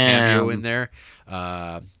cameo in there.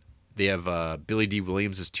 They have Billy D.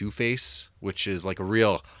 Williams as Two-Face, which is like a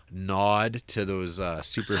real nod to those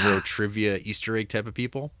superhero trivia Easter egg type of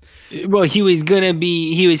people. Well, he was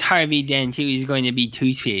Harvey Dent. He was going to be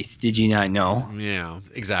Two-Face. Did you not know? Yeah,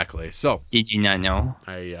 exactly. So did you not know?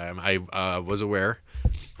 I was aware.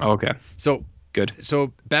 Oh, okay. So good.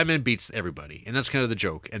 So Batman beats everybody, and that's kind of the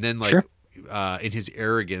joke. And then like in his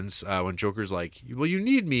arrogance, when Joker's like, "Well, you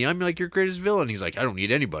need me. I'm like your greatest villain." He's like, "I don't need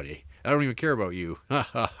anybody. I don't even care about you." Ha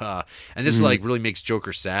ha ha. And this like really makes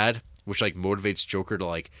Joker sad, which like motivates Joker to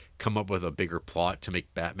like come up with a bigger plot to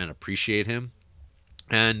make Batman appreciate him.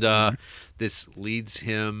 And this leads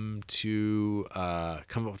him to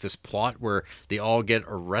come up with this plot where they all get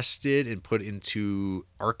arrested and put into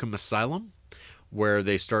Arkham Asylum, where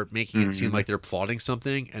they start making it seem like they're plotting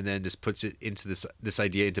something, and then this puts it into this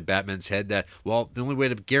idea into Batman's head that, well, the only way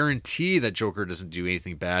to guarantee that Joker doesn't do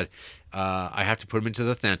anything bad, I have to put him into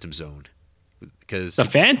the Phantom Zone. Because the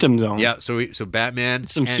Phantom Zone. Yeah, so Batman,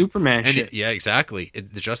 Superman shit. Yeah, exactly.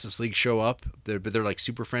 The Justice League show up. They're like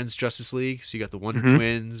Super Friends Justice League. So you got the Wonder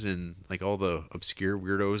Twins and like all the obscure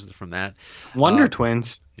weirdos from that. Wonder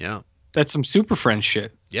Twins. Yeah, that's some Super Friends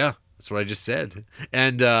shit. Yeah. That's what I just said.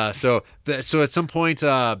 And so at some point,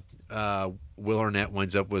 Will Arnett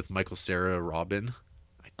winds up with Michael Cera Robin,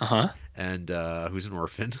 and who's an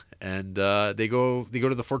orphan, and they go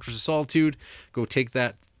to the Fortress of Solitude, go take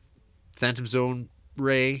that Phantom Zone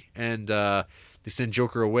ray, and they send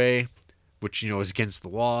Joker away, which is against the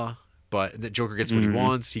law. But the Joker gets what he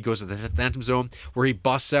wants. He goes to the Phantom Zone, where he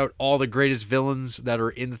busts out all the greatest villains that are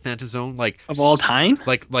in the Phantom Zone, like of all time,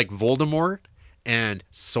 like Voldemort. and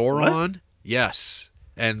Sauron. What? Yes,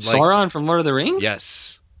 and Sauron from Lord of the Rings.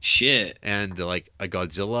 Yes. Shit. And like a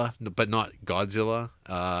Godzilla, but not Godzilla,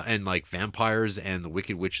 and like vampires and the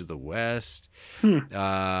Wicked Witch of the West.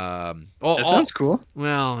 That sounds cool.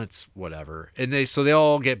 Well, it's whatever. And they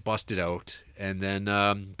all get busted out, and then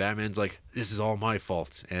Batman's like, "This is all my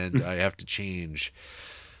fault, and I have to change."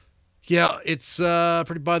 Yeah, it's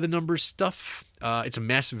pretty by the numbers stuff. It's a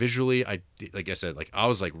mess visually. Like I said, I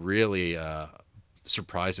was like really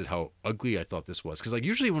surprised at how ugly I thought this was, because like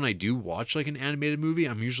usually when I do watch like an animated movie,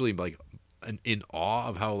 I'm usually like in awe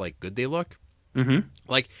of how like good they look.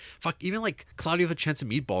 Like fuck, even like Cloudy with a Chance of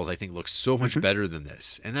Meatballs I think looks so much better than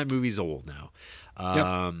this, and that movie's old now.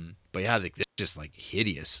 But yeah, like, it's just like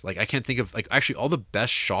hideous. Like I can't think of, like, actually all the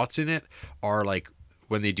best shots in it are like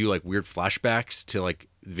when they do like weird flashbacks to like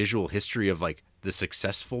visual history of like the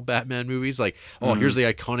successful Batman movies, like, oh, here's the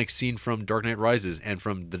iconic scene from Dark Knight Rises and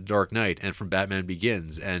from The Dark Knight and from Batman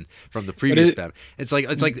Begins and from the previous Batman. It's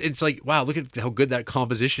like wow, look at how good that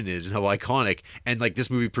composition is and how iconic, and like this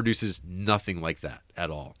movie produces nothing like that at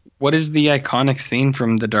all. What is the iconic scene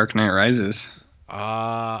from The Dark Knight Rises?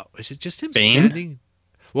 Is it just him Bane? standing?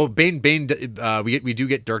 Well, Bane. We do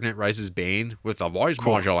get Dark Knight Rises Bane with a voice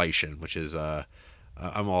modulation, which is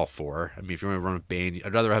I'm all for. I mean, if you want to run with Bane,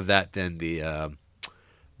 I'd rather have that than the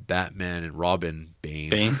Batman and Robin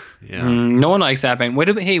Bane. Yeah. No one likes that Bane. What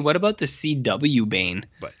about the CW Bane?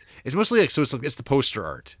 But it's mostly like, so it's the poster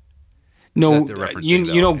art. No, that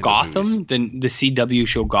you know Gotham, the CW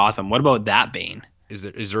show Gotham. What about that Bane? Is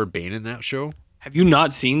there a Bane in that show? Have you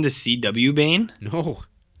not seen the CW Bane? No.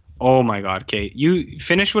 Oh my God, Kate. You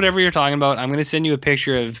finish whatever you're talking about. I'm going to send you a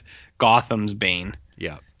picture of Gotham's Bane.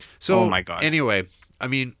 Yeah. So, oh my God. Anyway, I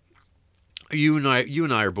mean, you and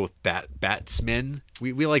I are both batsmen.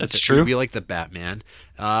 We like That's true. We like the Batman.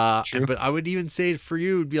 True. But I would even say for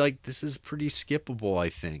you, it'd be like, this is pretty skippable. I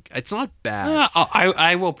think it's not bad.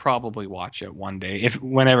 I will probably watch it one day,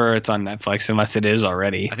 whenever it's on Netflix, unless it is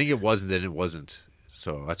already. I think it was, and then it wasn't.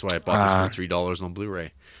 So that's why I bought this for $3 on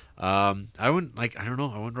Blu-ray. I wouldn't I don't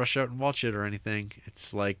know. I wouldn't rush out and watch it or anything.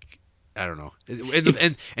 It's like, I don't know.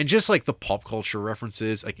 And just like the pop culture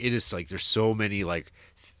references, like it is like there's so many like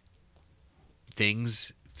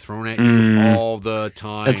things thrown at you all the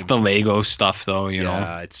time. That's the Lego stuff, though. You know,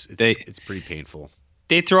 yeah, it's pretty painful.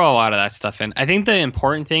 They throw a lot of that stuff in. I think the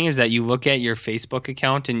important thing is that you look at your Facebook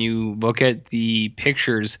account and you look at the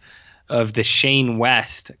pictures of the Shane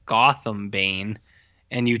West Gotham Bane,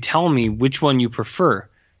 and you tell me which one you prefer.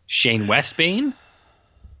 Shane West Bane?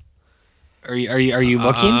 Are you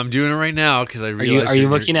looking? I'm doing it right now because I realize. Are you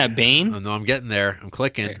looking at Bane? Oh, no, I'm getting there. I'm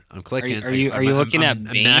clicking. Are you looking at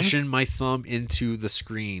Bane? I'm mashing my thumb into the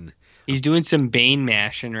screen. He's doing some Bane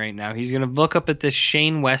mashing right now. He's gonna look up at this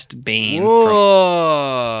Shane West Bane Whoa.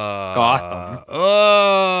 from Gotham.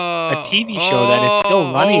 Oh, a TV show that is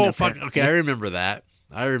still running. Oh, fuck. Okay, I remember that.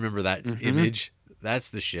 Image. That's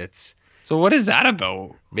the shits. So what is that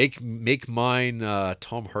about? Make mine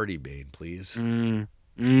Tom Hardy Bane, please.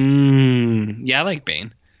 Yeah, I like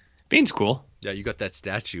Bane. Bane's cool. Yeah, you got that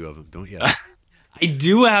statue of him, don't you? I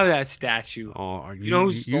do have that statue. Oh, you know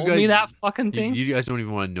who sold me that fucking thing? You guys don't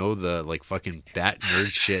even want to know the like fucking bat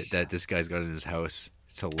nerd shit that this guy's got in his house.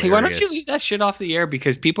 It's hilarious. Hey, why don't you leave that shit off the air?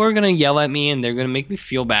 Because people are gonna yell at me and they're gonna make me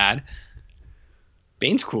feel bad.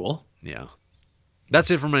 Bane's cool. Yeah.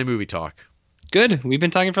 That's it for my movie talk. Good. We've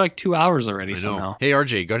been talking for like 2 hours already. I know. Somehow. Hey,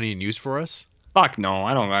 RJ, got any news for us? Fuck no,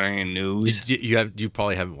 I don't got any news. You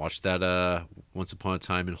probably haven't watched that Once Upon a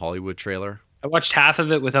Time in Hollywood trailer? I watched half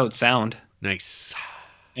of it without sound. Nice.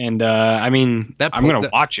 And I mean, I'm gonna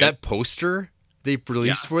watch it. That poster they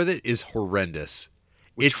released with it is horrendous.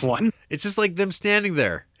 Which one? It's just like them standing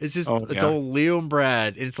there. It's just it's all Leo and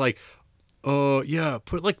Brad. And it's like, yeah,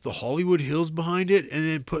 put like the Hollywood Hills behind it, and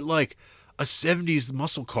then put like a 70s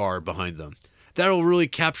muscle car behind them. That'll really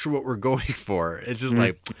capture what we're going for. It's just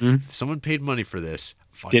like, someone paid money for this.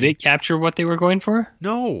 Did it capture what they were going for?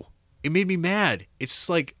 No. It made me mad. It's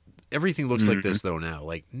like, everything looks like this, though, now.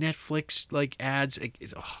 Like, Netflix, like, ads.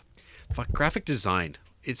 Fuck, graphic design.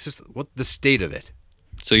 It's just, what the state of it.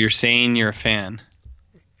 So you're saying you're a fan?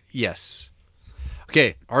 Yes.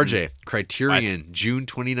 Okay, RJ, Criterion, June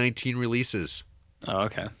 2019 releases. Oh,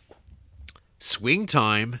 okay. Swing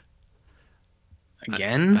Time.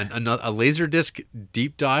 Again? A Laserdisc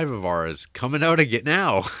deep dive of ours coming out again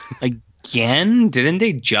now. Again? Didn't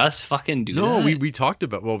they just fucking do that? No, we talked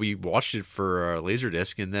about, we watched it for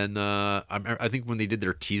Laserdisc, and then I think when they did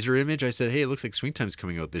their teaser image, I said, hey, it looks like Swing Time's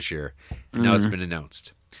coming out this year. And now it's been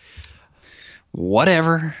announced.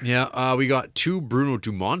 Whatever. Yeah, we got 2 Bruno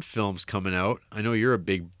Dumont films coming out. I know you're a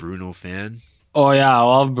big Bruno fan. Oh yeah, I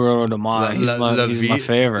love Bruno de Mars. He's my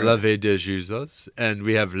favorite. La Vie de Jesus. And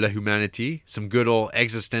we have La Humanité, some good old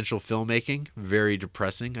existential filmmaking, very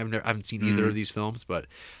depressing. I haven't seen either of these films, but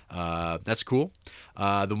that's cool.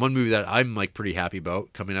 The one movie that I'm like pretty happy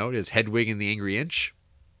about coming out is Hedwig and the Angry Inch.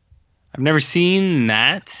 I've never seen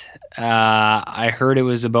that. I heard it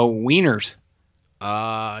was about wieners.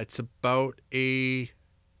 It's about a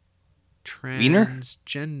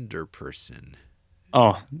transgender person.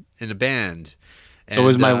 Oh, in a band. So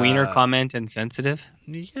was my wiener comment insensitive?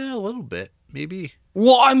 Yeah, a little bit, maybe.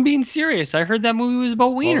 Well, I'm being serious. I heard that movie was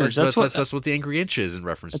about wieners. Well, that's what the Angry Inch is in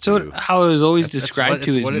reference to. That's how it was always described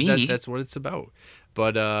to as me. That's what it's about.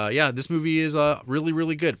 But yeah, this movie is really,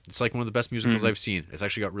 really good. It's like one of the best musicals I've seen. It's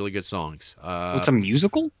actually got really good songs. It's a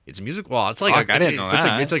musical? It's a musical. Well, it's like I didn't know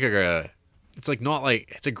that. It's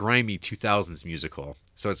a grimy 2000s musical.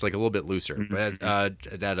 So it's like a little bit looser. But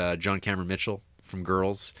that John Cameron Mitchell from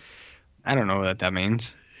Girls. I don't know what that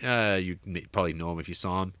means. You probably know him if you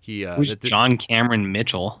saw him. Who's John Cameron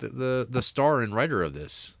Mitchell? The star and writer of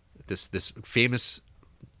this famous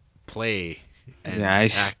play. I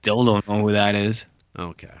still don't know who that is.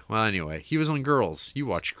 Okay. Well, anyway, he was on Girls. You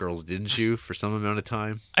watched Girls, didn't you, for some amount of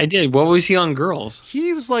time? I did. What was he on Girls?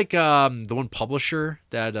 He was like the one publisher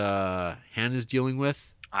that Hannah's dealing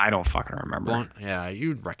with. I don't fucking remember. Yeah,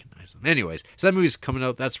 you'd recognize him. Anyways, so that movie's coming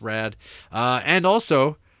out. That's rad. And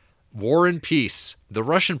also, War and Peace, the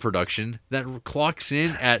Russian production that clocks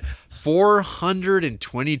in at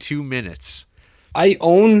 422 minutes. I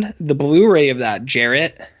own the Blu-ray of that,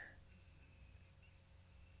 Jarrett.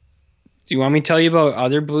 Do you want me to tell you about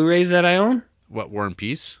other Blu-rays that I own? What, War and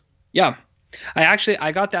Peace? Yeah.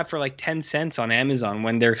 I got that for like 10 cents on Amazon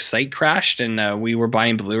when their site crashed and we were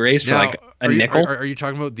buying Blu-rays for like a nickel. Are you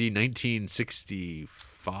talking about the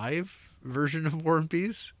 1965 version of War and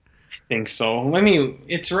Peace? I think so.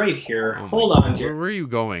 It's right here. Hold on, Jerry. Where are you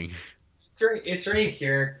going? It's right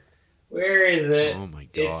here. Where is it? Oh my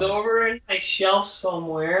God. It's over in my shelf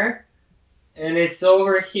somewhere. And it's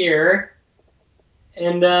over here.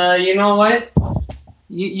 And you know what?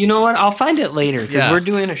 You know what? I'll find it later because we're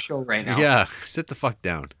doing a show right now. Yeah, sit the fuck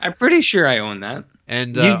down. I'm pretty sure I own that.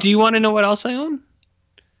 And do you want to know what else I own?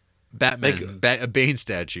 Batman, a Bane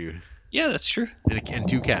statue. Yeah, that's true. And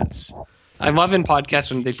two cats. I love in podcasts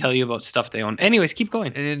when they tell you about stuff they own. Anyways, keep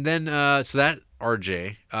going. And then so that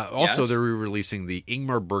RJ. Also, they're re-releasing the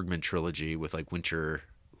Ingmar Bergman trilogy with like Winter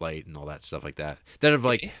Light and all that stuff like that. That have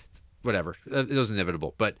like. Whatever. It was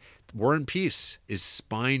inevitable. But War and Peace is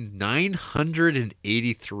spine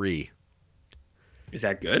 983. Is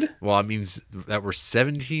that good? Well, it means that we're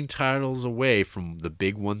 17 titles away from the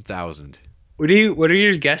big 1,000. What are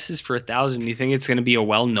your guesses for 1,000? Do you think it's going to be a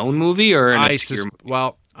well-known movie or an obscure movie?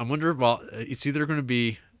 Well, I wonder. Well, it's either going to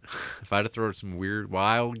be, if I had to throw some weird,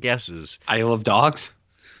 wild guesses. Isle of Dogs?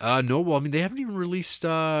 No. Well, I mean, they haven't even released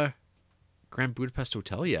Grand Budapest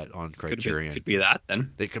Hotel yet on Criterion. Could be that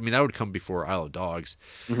then. That would come before Isle of Dogs.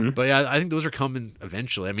 Mm-hmm. But yeah, I think those are coming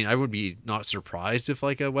eventually. I mean, I would be not surprised if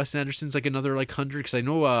like Wes Anderson's like another like 100, because I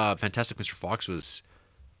know Fantastic Mr. Fox was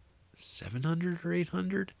 700 or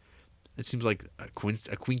 800. It seems like a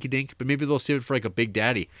quinky-dink, but maybe they'll save it for like a Big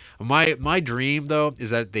Daddy. My dream though is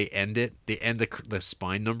that they end the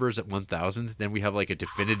spine numbers at 1,000. Then we have like a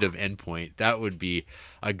definitive endpoint. That would be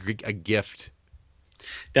a gift.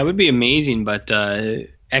 That would be amazing, but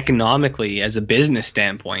economically, as a business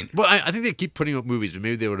standpoint. Well, I think they keep putting out movies, but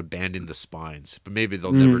maybe they would abandon the spines. But maybe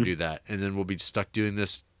they'll never do that, and then we'll be stuck doing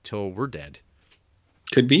this till we're dead.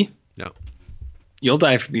 Could be. No. You'll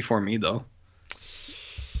die before me, though.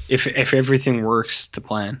 If everything works to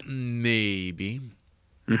plan. Maybe.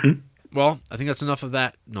 Mm-hmm. Well, I think that's enough of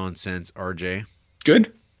that nonsense, RJ.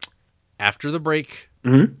 Good. After the break,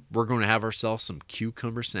 we're going to have ourselves some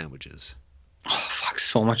cucumber sandwiches. Oh, fuck,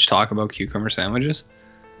 so much talk about cucumber sandwiches.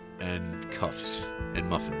 And cuffs and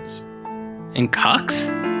muffins. And cocks?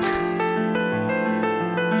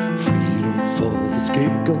 Freedom for the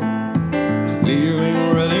scapegoat,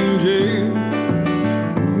 leaving Reading jail.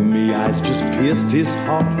 Roomy eyes just pierced his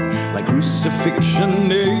heart like crucifixion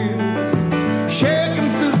nails.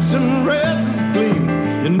 Shaking fists and restless gleam,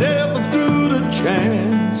 you never stood a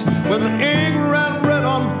chance. When the ink ran red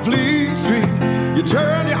on Fleet Street, you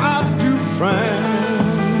turn your eyes to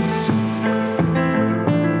France.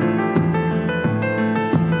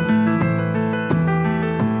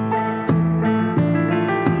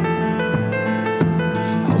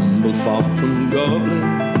 Humble far from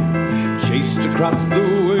Dublin, chased across the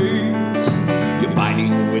waves. Your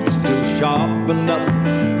biting wit still sharp enough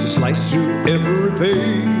to slice through every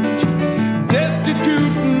page.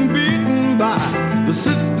 Destitute and beaten by the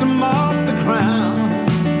system of the crown,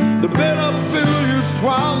 the better built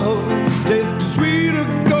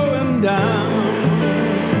and down.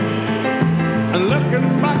 And looking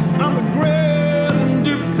back on the great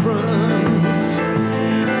indifference,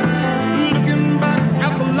 looking back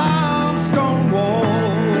at the limestone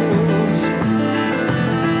walls,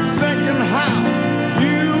 thinking how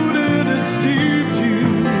beauty deceived you,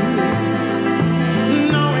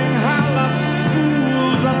 knowing how like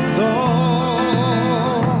fools I thought.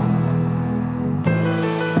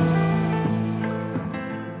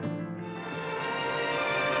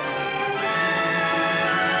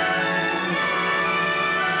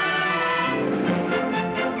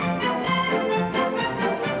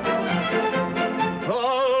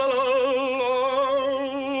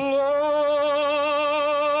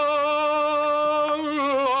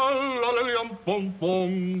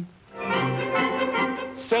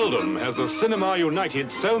 Seldom has the cinema united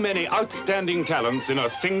so many outstanding talents in a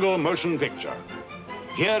single motion picture.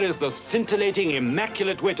 Here is the scintillating,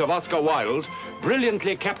 immaculate wit of Oscar Wilde,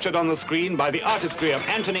 brilliantly captured on the screen by the artistry of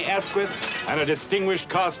Anthony Asquith and a distinguished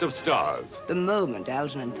cast of stars. The moment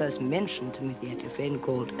Algernon first mentioned to me he had a friend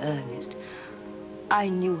called Ernest, I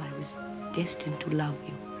knew I was destined to love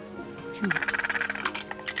you.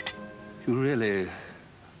 You really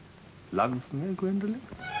love me, Gwendolen?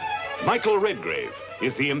 Michael Redgrave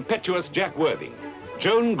is the impetuous Jack Worthing.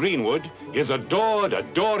 Joan Greenwood is adored,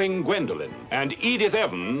 adoring Gwendolen. And Edith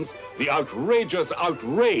Evans, the outrageous,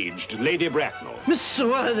 outraged Lady Bracknell. Miss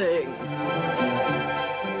Worthing!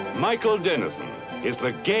 Michael Dennison is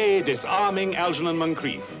the gay, disarming Algernon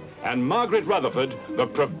Moncrief. And Margaret Rutherford, the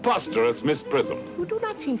preposterous Miss Prism. You do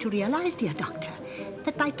not seem to realize, dear doctor,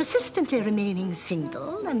 that by persistently remaining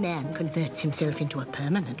single, a man converts himself into a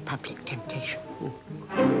permanent public temptation.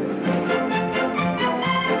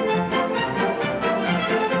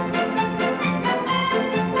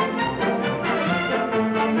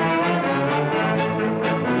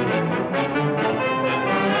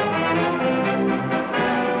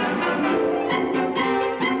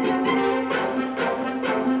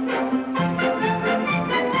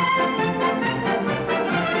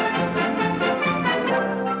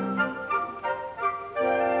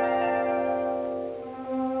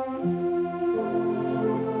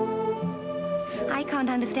 I can't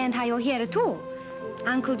understand how you're here at all.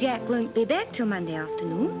 Uncle Jack won't be back till Monday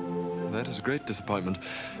afternoon. That is a great disappointment.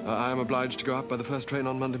 I am obliged to go up by the first train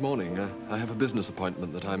on Monday morning. I have a business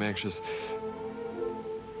appointment that I'm anxious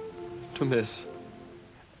to miss.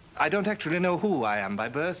 I don't actually know who I am by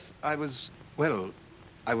birth. I was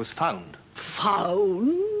found.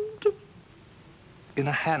 Found? In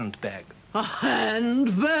a handbag. A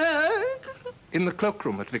handbag? In the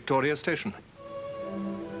cloakroom at Victoria Station.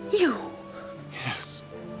 You? Yes.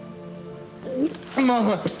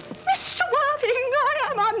 Mother. Mr. Worthing, I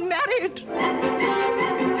am unmarried.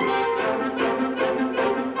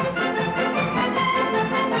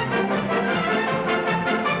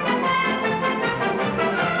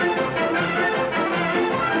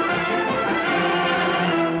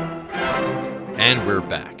 And we're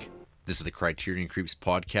back. This is the Criterion Creeps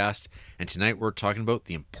podcast, and tonight we're talking about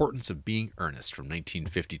The Importance of Being Earnest from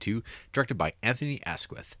 1952, directed by Anthony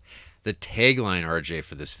Asquith. The tagline, RJ,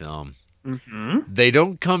 for this film, They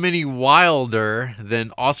don't come any wilder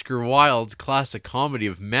than Oscar Wilde's classic comedy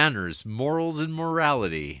of manners, morals, and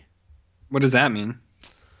morality. What does that mean?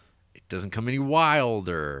 It doesn't come any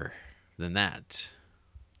wilder than that.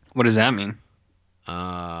 What does that mean?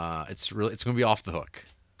 It's going to be off the hook.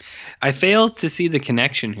 I failed to see the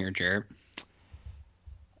connection here, Jared.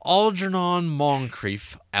 Algernon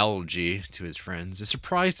Moncrief, Algie to his friends, is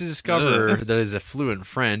surprised to discover that his affluent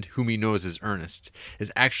friend, whom he knows as Ernest,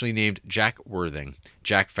 is actually named Jack Worthing.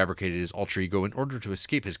 Jack fabricated his alter ego in order to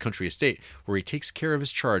escape his country estate, where he takes care of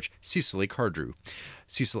his charge, Cecily Cardrew.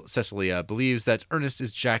 Cecily believes that Ernest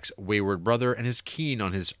is Jack's wayward brother and is keen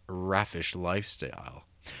on his raffish lifestyle.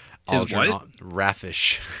 What?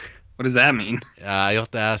 Raffish. What does that mean? You'll have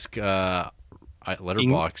to ask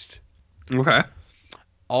Letterboxd. Okay.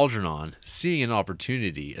 Algernon, seeing an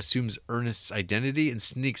opportunity, assumes Ernest's identity and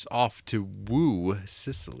sneaks off to woo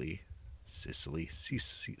Cecily. Cecily.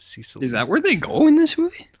 Is that where they go in this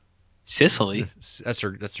movie? Cecily.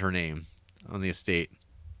 That's her name on the estate.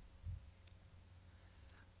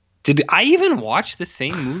 Did I even watch the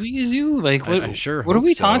same movie as you? Like, what? I sure what are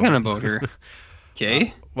we so. talking about here?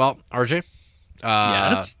 Okay. Well, RJ.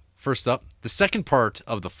 Yes. First up, the second part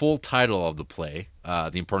of the full title of the play,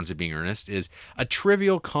 The Importance of Being Earnest, is a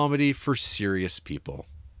trivial comedy for serious people.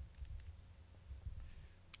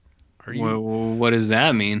 What does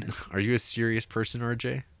that mean? Are you a serious person,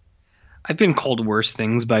 RJ? I've been called worse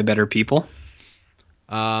things by better people.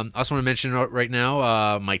 I also want to mention right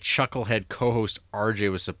now, my Chucklehead co-host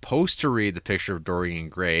RJ was supposed to read The Picture of Dorian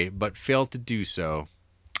Gray, but failed to do so.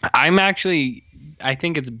 I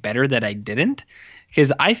think it's better that I didn't,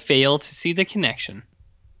 because I fail to see the connection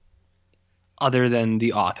other than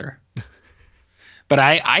the author. But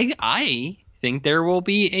I think there will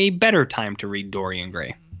be a better time to read Dorian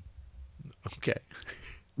Gray. Okay.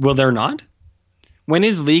 Will there not? When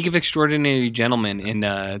is League of Extraordinary Gentlemen in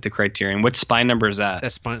the Criterion? What spine number is that?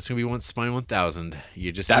 It's going to be spine 1000.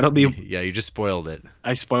 You just you just spoiled it.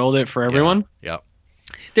 I spoiled it for everyone? Yeah.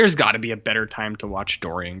 There's got to be a better time to watch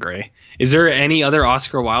Dorian Gray. Is there any other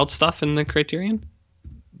Oscar Wilde stuff in the Criterion?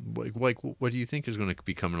 Like what do you think is going to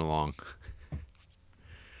be coming along?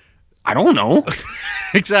 I don't know.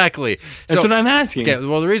 Exactly. That's what I'm asking. Okay,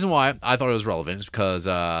 well, the reason why I thought it was relevant is because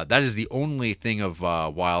that is the only thing of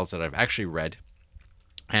Wilde's that I've actually read,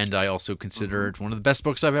 and I also consider it one of the best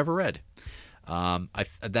books I've ever read.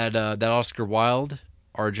 That Oscar Wilde,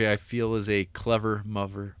 RJ, I feel is a clever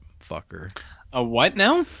motherfucker. A what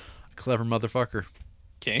now? A clever motherfucker.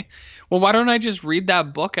 Okay. Well, why don't I just read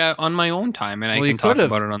that book on my own time, and I can talk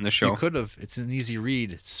about it on the show? You could have. It's an easy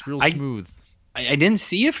read. It's real smooth. I didn't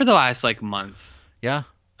see it for the last month. Yeah.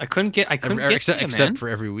 I couldn't get except for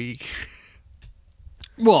every week.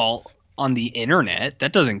 Well, on the internet,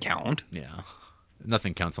 that doesn't count. Yeah.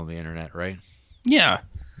 Nothing counts on the internet, right? Yeah.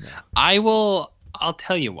 I'll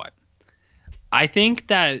tell you what. I think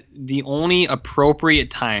that the only appropriate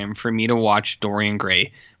time for me to watch Dorian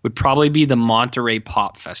Gray would probably be the Monterey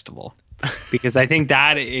Pop Festival. Because I think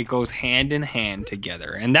that it goes hand in hand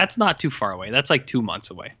together. And that's not too far away. That's 2 months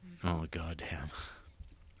away. Oh, goddamn.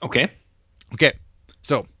 Okay.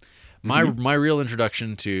 So, my real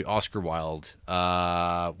introduction to Oscar Wilde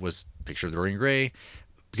was Picture of Dorian Gray,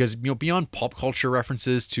 because beyond pop culture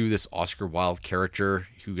references to this Oscar Wilde character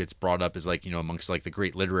who gets brought up as amongst the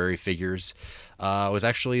great literary figures, was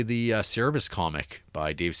actually the Cerebus comic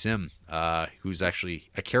by Dave Sim, who's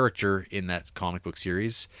actually a character in that comic book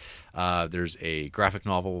series. There's a graphic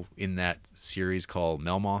novel in that series called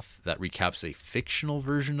Melmoth that recaps a fictional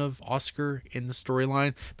version of Oscar in the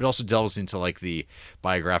storyline, but also delves into the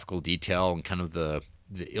biographical detail and kind of the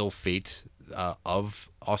ill fate of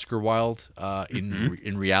Oscar Wilde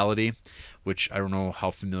in reality, which I don't know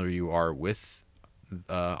how familiar you are with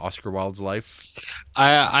Oscar Wilde's life.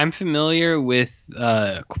 I'm familiar with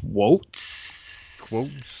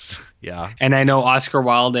quotes, yeah, and I know Oscar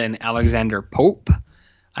Wilde and Alexander Pope.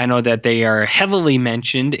 I know that they are heavily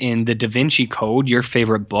mentioned in the Da Vinci Code, your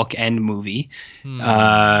favorite book and movie.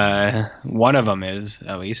 One of them is,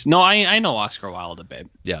 at least. No, I know Oscar Wilde a bit.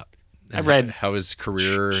 Yeah. I read how his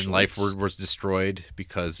career and life was destroyed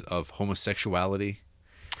because of homosexuality.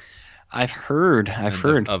 I've heard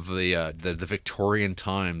of the Victorian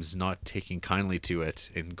times not taking kindly to it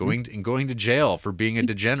and going to jail for being a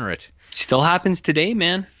degenerate. Still happens today,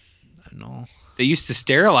 man. I know. They used to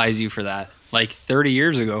sterilize you for that 30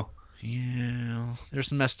 years ago. Yeah, there's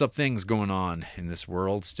some messed up things going on in this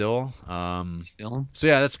world still. So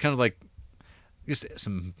yeah, that's kind of just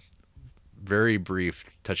some very brief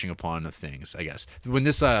touching upon of things, I guess. When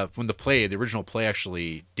the original play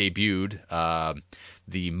actually debuted,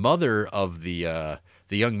 the mother of the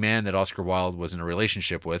young man that Oscar Wilde was in a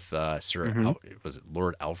relationship with, was it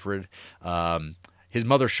Lord Alfred? His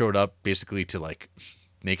mother showed up basically to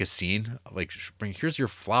make a scene, here's your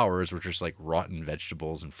flowers, which are just rotten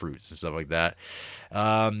vegetables and fruits and stuff like that.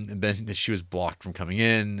 And then she was blocked from coming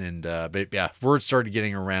in, and but yeah, word started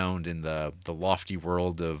getting around in the lofty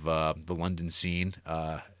world of the London scene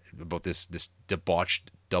about this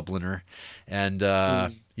debauched Dubliner, and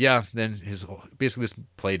yeah, then basically this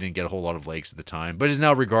play didn't get a whole lot of legs at the time, but is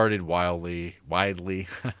now regarded widely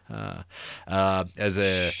as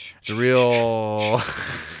a real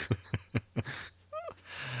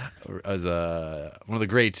as one of the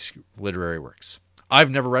great literary works. I've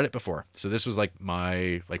never read it before, so this was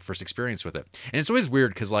my first experience with it. And it's always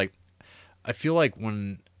weird because I feel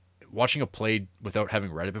when watching a play without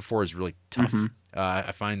having read it before is really tough.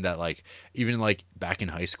 I find that even back in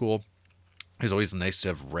high school, it's always nice to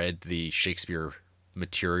have read the Shakespeare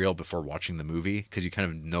material before watching the movie, because you kind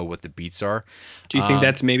of know what the beats are. Do you think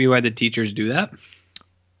that's maybe why the teachers do that?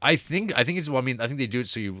 I think it's, I think they do it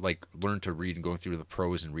so you learn to read and going through the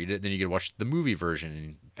prose and read it. Then you get to watch the movie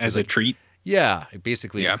version as a treat. Yeah,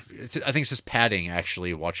 basically. Yeah. I think it's just padding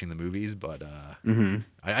actually watching the movies, but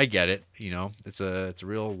I get it. It's a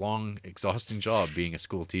real long, exhausting job being a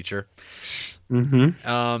school teacher. Mm-hmm.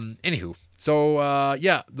 Anywho, So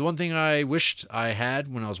yeah, the one thing I wished I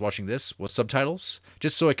had when I was watching this was subtitles,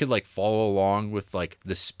 just so I could like follow along with like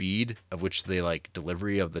the speed of which the like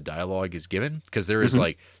delivery of the dialogue is given, because there is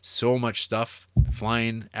like so much stuff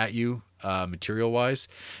flying at you material wise,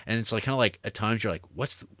 and it's like kind of like at times you're like,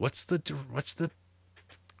 what's the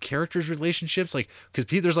characters' relationships, like,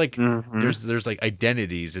 because there's like there's like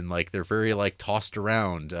identities, and like they're very like tossed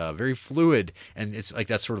around, very fluid, and it's like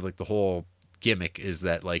that's sort of like the whole gimmick, is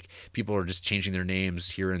that like people are just changing their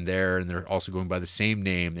names here and there, and they're also going by the same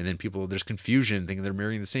name, and then there's confusion thinking they're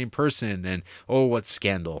marrying the same person, and oh, what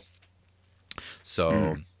scandal.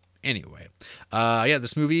 So anyway, yeah,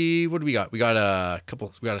 this movie, what do we got? We got a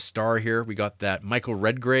star here. We got that Michael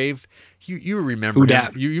Redgrave. You remember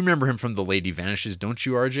him? You remember him from The Lady Vanishes, don't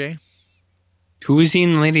you, RJ? Who is he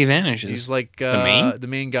in Lady Vanishes? He's like the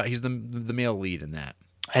main guy. He's the male lead in that.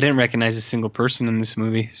 I didn't recognize a single person in this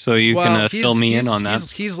movie, so you can fill me in on that.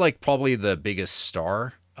 He's like probably the biggest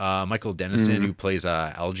star. Michael Dennison, who plays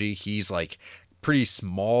Algie, he's like pretty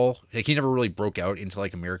small. Like he never really broke out into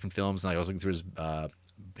like American films. And I was looking through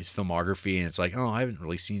his filmography, and it's like, oh, I haven't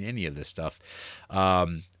really seen any of this stuff.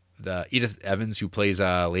 The Edith Evans, who plays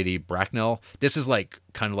Lady Bracknell, this is like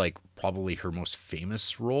kind of like probably her most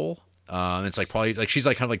famous role. It's like probably like she's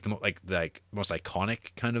like kind of like the most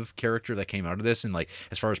iconic kind of character that came out of this, and like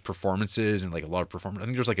as far as performances and like a lot of performance, I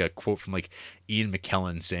think there's like a quote from like Ian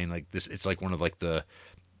McKellen saying like this, it's like one of like the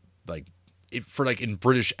like for like in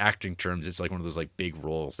British acting terms, it's like one of those like big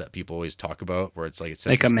roles that people always talk about, where it's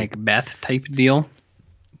like a Macbeth type deal.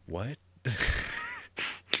 What?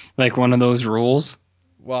 Like one of those roles.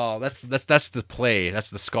 Well, that's the play. That's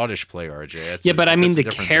the Scottish play, RJ. That's but I mean the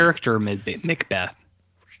character Macbeth.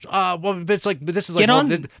 Well, but it's like, but this is like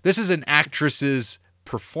this is an actress's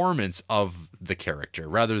performance of the character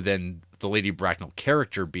rather than the Lady Bracknell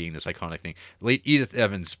character being this iconic thing. Late Edith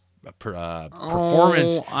Evans'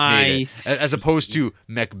 performance made it, as opposed to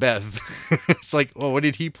Macbeth. It's like, well, what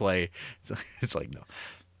did he play? It's like, no.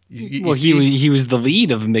 He was the lead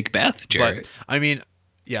of Macbeth, Jared. But, I mean,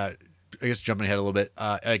 yeah. I guess jumping ahead a little bit.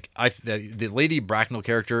 The Lady Bracknell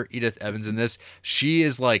character, Edith Evans, in this, she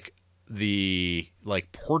is like the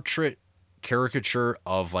like portrait caricature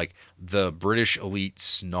of like the British elite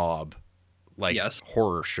snob, like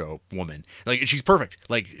horror show woman. Like she's perfect.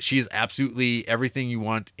 Like she's absolutely everything you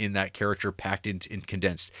want in that character, packed in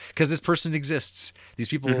condensed. Because this person exists. These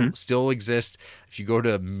people still exist. If you go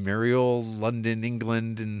to Merrill, London,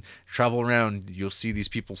 England, and travel around, you'll see these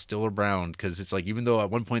people still around. Because it's like, even though at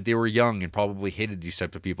one point they were young and probably hated these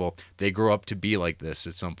type of people, they grow up to be like this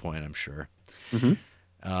at some point, I'm sure.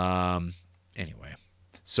 Anyway,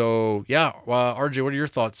 so yeah, RJ, what are your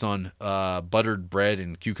thoughts on buttered bread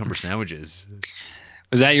and cucumber sandwiches?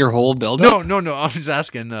 Was that your whole build-up? No. I was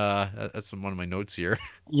asking. That's one of my notes here.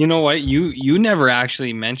 You know what? You never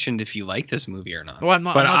actually mentioned if you like this movie or not. Well, I'm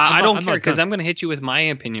not. But I don't I'm care, because I'm going to hit you with my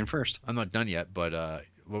opinion first. I'm not done yet, but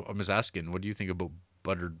I'm just asking. What do you think about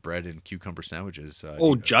buttered bread and cucumber sandwiches?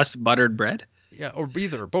 Just buttered bread? Yeah, or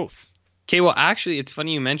either or both. Okay, well, actually, it's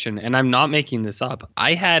funny you mentioned, and I'm not making this up.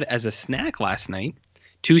 I had as a snack last night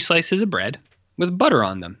 2 slices of bread with butter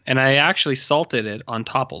on them, and I actually salted it on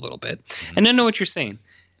top a little bit. And I know what you're saying.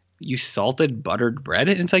 You salted buttered bread?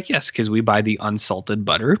 And it's like, yes, because we buy the unsalted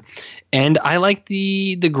butter, and I like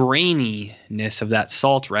the graininess of that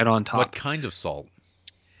salt right on top. What kind of salt?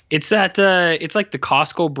 It's that it's like the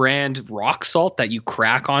Costco brand rock salt that you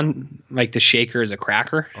crack on, like the shaker is a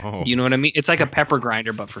cracker. Oh. You know what I mean? It's like a pepper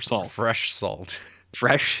grinder, but for salt. Fresh salt.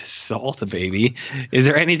 Fresh salt, baby. Is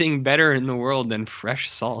there anything better in the world than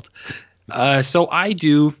fresh salt? So I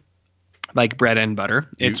do like bread and butter.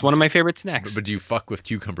 It's one of my favorite snacks. But do you fuck with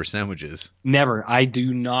cucumber sandwiches? Never. I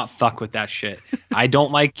do not fuck with that shit. I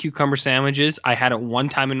don't like cucumber sandwiches. I had it one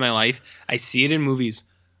time in my life. I see it in movies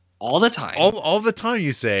all the time. All the time,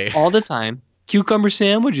 you say? All the time. Cucumber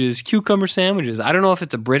sandwiches. I don't know if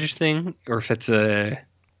it's a British thing or if it's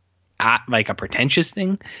like a pretentious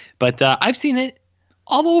thing, but I've seen it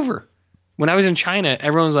all over. When I was in China,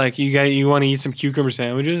 everyone's like, you want to eat some cucumber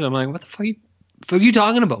sandwiches? I'm like, what the fuck are you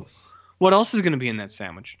talking about? What else is going to be in that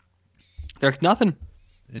sandwich? There's nothing.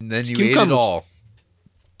 And then you ate it all.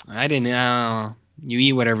 I didn't. You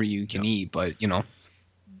eat whatever you can eat, but you know.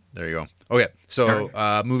 There you go. Okay,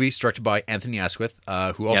 so movie directed by Anthony Asquith,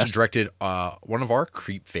 who also directed one of our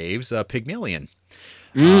creep faves, Pygmalion.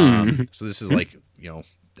 So this is like,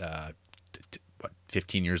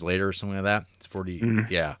 15 years later or something like that. It's 40,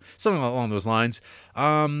 yeah, something along those lines.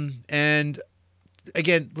 And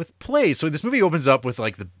again with plays. So this movie opens up with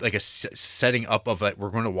like a setting up of like we're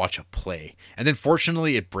going to watch a play, and then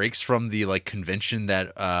fortunately it breaks from the like convention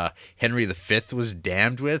that Henry V was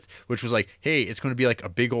damned with, which was like, hey, it's going to be like a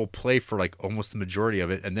big old play for like almost the majority of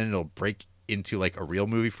it, and then it'll break into like a real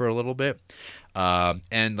movie for a little bit,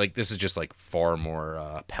 and like this is just like far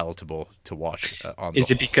more palatable to watch.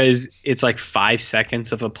 Is it because it's like 5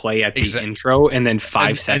 seconds of a play at the intro and then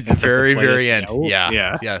 5 seconds at the very of the play very at the end?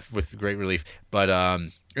 end? Yeah, with great relief. But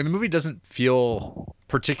and the movie doesn't feel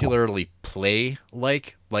particularly play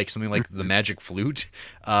like something like The Magic Flute,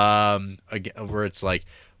 again, where it's like,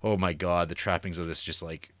 oh my god, the trappings of this just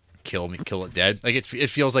like kill it dead. Like it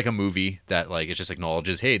feels like a movie that like it just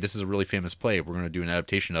acknowledges, hey, this is a really famous play, we're going to do an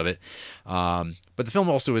adaptation of it. But the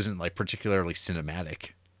film also isn't like particularly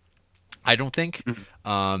cinematic, I don't think.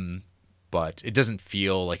 But it doesn't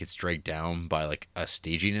feel like it's dragged down by like a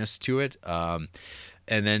staginess to it. And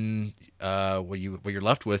then what you're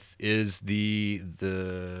left with is the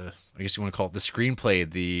I guess you want to call it the screenplay,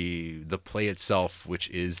 the play itself, which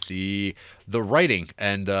is the writing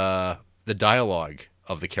and the dialogue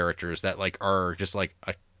of the characters that like are just like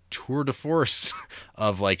a tour de force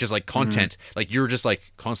of like just like content. Like you're just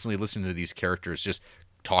like constantly listening to these characters just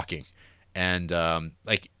talking, and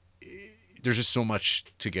like there's just so much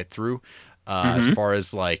to get through as far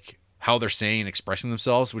as like how they're saying and expressing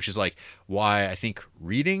themselves, which is like why I think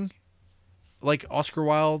reading like Oscar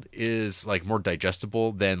Wilde is like more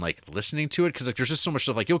digestible than like listening to it, because like there's just so much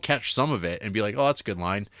stuff like you'll catch some of it and be like, oh, that's a good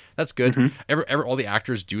line, that's good. All the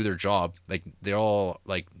actors do their job, like they all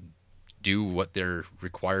like do what they're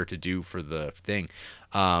required to do for the thing.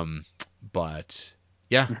 But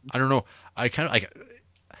yeah, I don't know, I kind of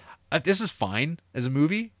like this is fine as a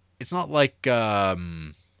movie. It's not like a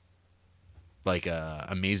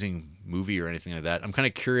amazing movie or anything like that. I'm kind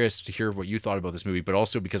of curious to hear what you thought about this movie, but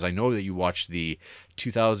also because I know that you watched the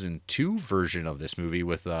 2002 version of this movie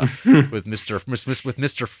with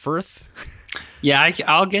Mr. Firth. Yeah,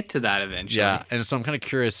 I'll get to that eventually. Yeah, and so I'm kind of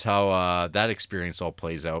curious how that experience all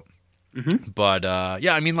plays out. But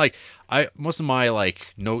yeah, I mean, like most of my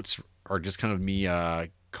like notes are just kind of me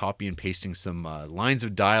copy and pasting some lines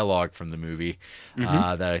of dialogue from the movie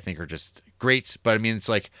that I think are just great. But I mean, it's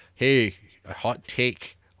like, hey, a hot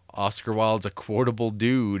take, Oscar Wilde's a quotable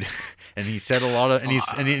dude, and he said a lot of, and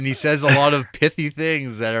he says a lot of pithy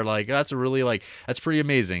things that are like, that's pretty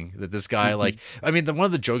amazing that this guy like, I mean, one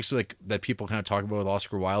of the jokes like that people kind of talk about with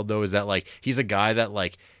Oscar Wilde though is that like he's a guy that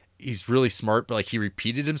like he's really smart, but like he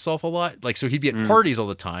repeated himself a lot, like so he'd be at parties all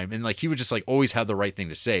the time, and like he would just like always have the right thing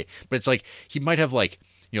to say, but it's like he might have like,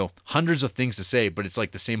 you know, hundreds of things to say, but it's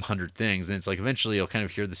like the same 100 things, and it's like eventually you'll kind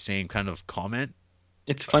of hear the same kind of comment.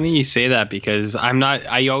 It's funny you say that because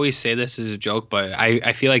I always say this as a joke, but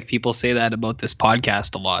I feel like people say that about this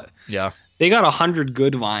podcast a lot. Yeah. They got 100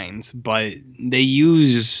 good lines, but they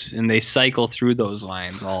use and they cycle through those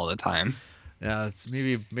lines all the time. Yeah, it's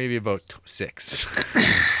maybe about 6.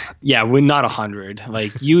 Yeah, we're not 100.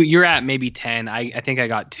 Like you're at maybe 10. I think I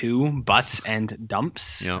got 2 butts and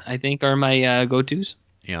dumps. Yeah. I think are my go-tos.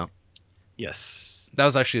 Yeah. Yes. That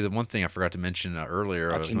was actually the one thing I forgot to mention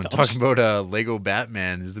earlier. When talking about Lego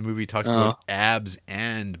Batman, is the movie talks about abs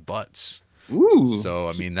and butts. Ooh. So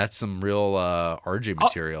I mean that's some real RJ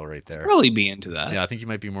material right there. Really be into that. Yeah, I think you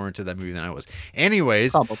might be more into that movie than I was.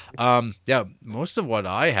 Anyways, yeah, most of what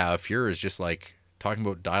I have here is just like talking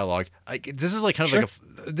about dialogue. This is like kind of like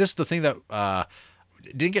this is the thing that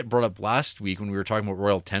didn't get brought up last week when we were talking about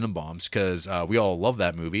Royal Tenenbaums, because we all love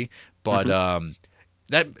that movie, but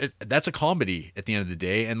that's a comedy at the end of the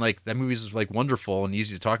day, and like that movie is like wonderful and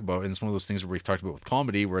easy to talk about, and it's one of those things where we've talked about with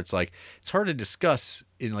comedy where it's like it's hard to discuss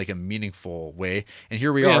in like a meaningful way, and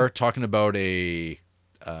here we are talking about a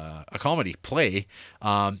comedy play,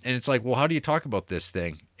 and it's like, well, how do you talk about this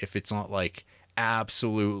thing if it's not like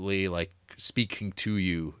absolutely like speaking to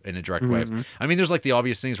you in a direct way? I mean, there's like the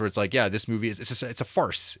obvious things where it's like, yeah, this movie is it's a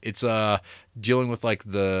farce. It's dealing with like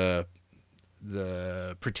the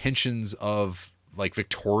pretensions of like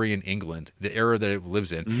Victorian England, the era that it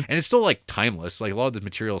lives in, and it's still like timeless. Like a lot of the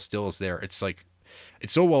material still is there. It's like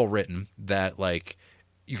it's so well written that like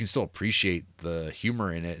you can still appreciate the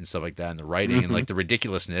humor in it and stuff like that, and the writing and like the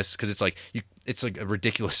ridiculousness, because it's like a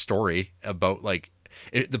ridiculous story about like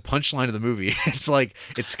the punchline of the movie. It's like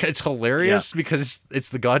it's hilarious because it's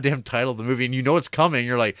the goddamn title of the movie, and you know it's coming.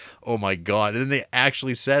 You're like, oh my god, and then they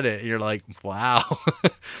actually said it, and you're like, wow.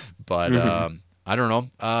 But I don't know.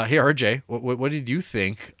 Hey RJ, what did you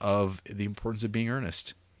think of The Importance of Being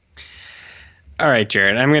Earnest? All right,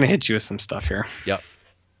 Jared, I'm gonna hit you with some stuff here. Yep.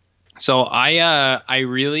 So I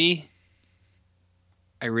really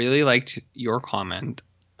liked your comment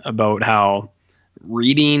about how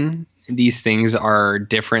reading these things are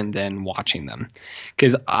different than watching them,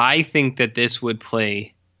 because I think that this would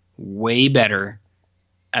play way better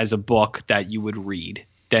as a book that you would read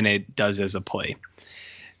than it does as a play.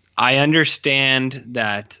 I understand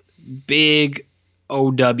that Big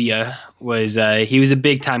OW was he was a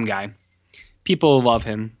big time guy. People love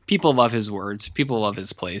him. People love his words. People love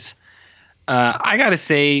his plays. I gotta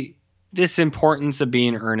say, this importance of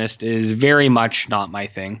being earnest is very much not my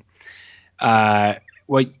thing.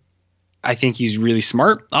 What I think he's really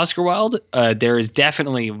smart, Oscar Wilde. There is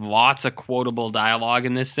definitely lots of quotable dialogue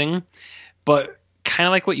in this thing, but kind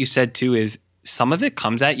of like what you said too, is some of it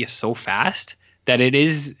comes at you so fast that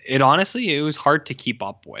it honestly was hard to keep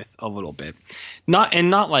up with a little bit.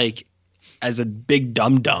 Not like as a big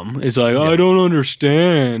dum-dum. It's like, I don't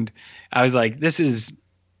understand. I was like,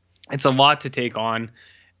 it's a lot to take on.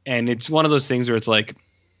 And it's one of those things where it's like,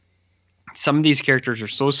 some of these characters are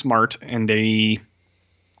so smart, and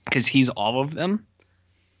because he's all of them.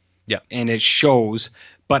 Yeah. And it shows,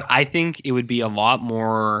 but I think it would be a lot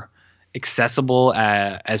more accessible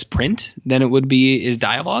as print than it would be as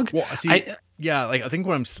dialogue. Well, see, I think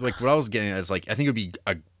what I was getting at is like, I think it would be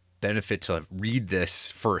a benefit to read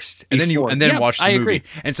this first and then watch the movie. Agree.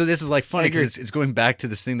 And so this is like funny because it's going back to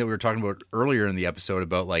this thing that we were talking about earlier in the episode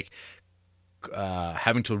about like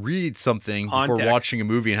having to read something before watching a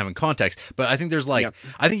movie and having context. But I think there's like,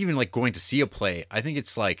 I think even like going to see a play, I think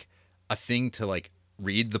it's like a thing to like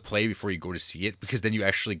read the play before you go to see it, because then you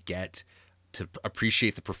actually get to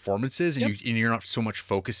appreciate the performances, and you're not so much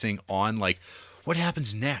focusing on like what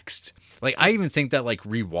happens next. Like I even think that like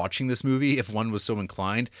rewatching this movie, if one was so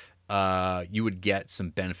inclined, you would get some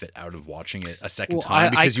benefit out of watching it a second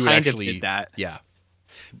time, because you would actually did that. Yeah.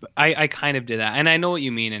 I kind of did that, and I know what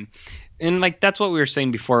you mean, and like that's what we were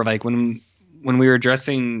saying before, like when we were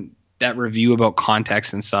addressing that review about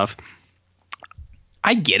context and stuff.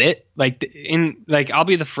 I get it. I'll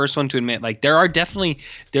be the first one to admit, like there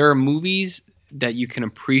are movies that you can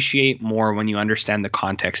appreciate more when you understand the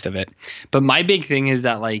context of it. But my big thing is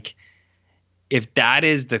that like, if that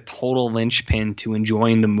is the total linchpin to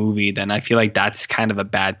enjoying the movie, then I feel like that's kind of a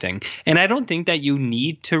bad thing. And I don't think that you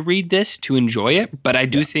need to read this to enjoy it, but I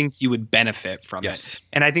do think you would benefit from it.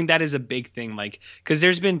 And I think that is a big thing. Like, cause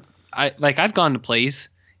there's been, I've gone to plays,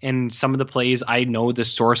 and some of the plays I know the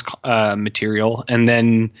source material, and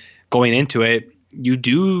then going into it,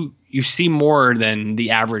 you see more than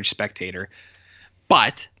the average spectator.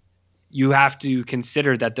 But you have to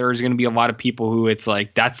consider that there's going to be a lot of people who it's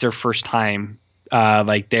like that's their first time,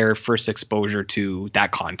 like their first exposure to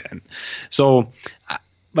that content. So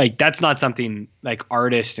like that's not something like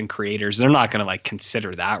artists and creators, they're not going to like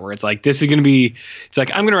consider that, where it's like this is going to be, it's like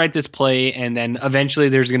I'm going to write this play and then eventually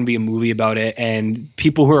there's going to be a movie about it, and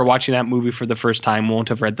people who are watching that movie for the first time won't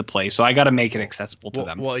have read the play, so I got to make it accessible to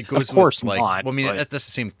them. Well, it goes, of course, with, like, not. Well, I mean, that's the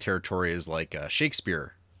same territory as like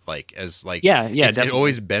Shakespeare. Like as like it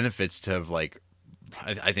always benefits to have like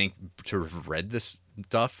I think to have read this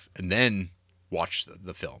stuff and then watch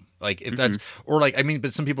the film. Like if that's or like I mean,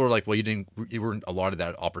 but some people are like, well, you weren't allotted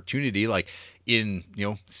that opportunity. Like in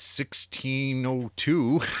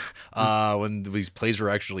 1602, when these plays were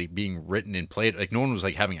actually being written and played, like no one was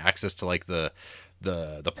like having access to like the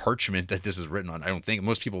parchment that this is written on. I don't think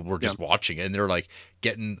most people were just watching it, and they're like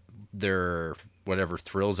getting their whatever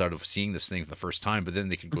thrills out of seeing this thing for the first time, but then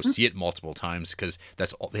they could go see it multiple times because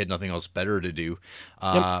that's all, they had nothing else better to do.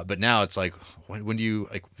 But now it's like when do you,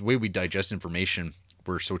 like the way we digest information,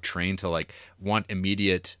 we're so trained to like want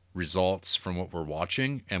immediate results from what we're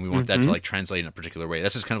watching, and we want that to like translate in a particular way.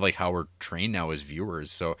 That's just kind of like how we're trained now as viewers.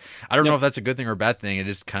 So I don't know if that's a good thing or a bad thing. It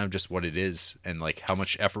is kind of just what it is, and like how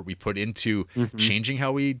much effort we put into changing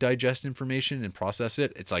how we digest information and process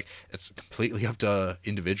it. It's like it's completely up to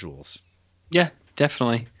individuals. Yeah,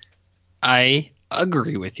 definitely. I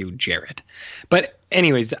agree with you, Jared. But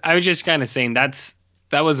anyways, I was just kind of saying that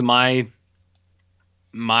was my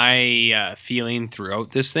feeling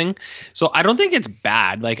throughout this thing. So I don't think it's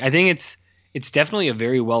bad. Like I think it's definitely a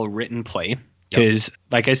very well written play, because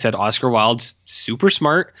like I said, Oscar Wilde's super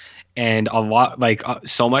smart, and a lot like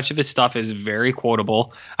so much of his stuff is very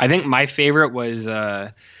quotable. I think my favorite was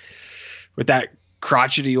with that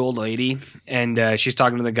crotchety old lady, and she's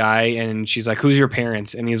talking to the guy, and she's like, who's your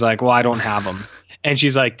parents? And he's like, well, I don't have them. And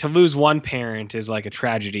she's like, to lose one parent is like a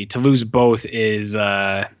tragedy, to lose both is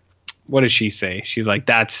what does she say? She's like,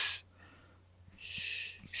 that's,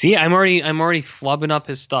 see, I'm already flubbing up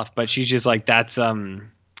his stuff, but she's just like, that's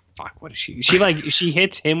fuck, what is she? She like she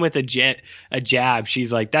hits him with a jab.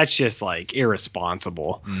 She's like, that's just like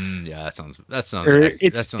irresponsible. Yeah, that sounds.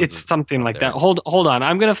 It's something like that. Hold on,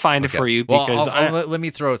 I'm gonna find it for you because let me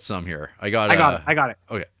throw out some here. I got it.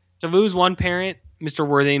 Okay. To lose one parent, Mr.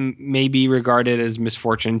 Worthing may be regarded as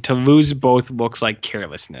misfortune. To lose both looks like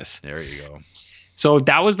carelessness. There you go. So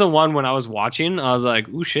that was the one when I was watching. I was like,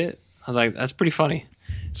 ooh, shit. I was like, that's pretty funny.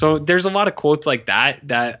 So there's a lot of quotes like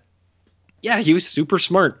that, yeah, he was super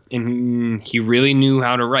smart and he really knew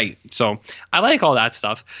how to write. So I like all that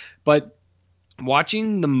stuff. But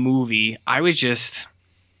watching the movie, I was just,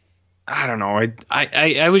 I don't know.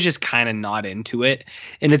 I was just kind of not into it.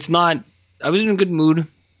 And it's not, I was in a good mood.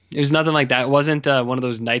 It was nothing like that. It wasn't one of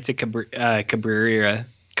those Nights at Cabiria.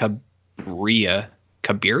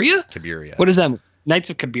 What is that? Nights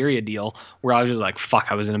of Cabiria deal where I was just like,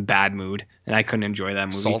 fuck, I was in a bad mood and I couldn't enjoy that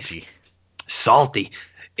movie. Salty.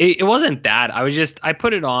 It wasn't that. I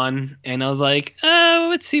put it on and I was like,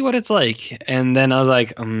 let's see what it's like. And then I was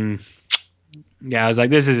like, yeah, I was like,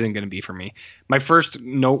 this isn't going to be for me. My first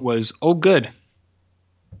note was, oh, good.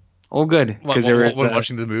 Because there was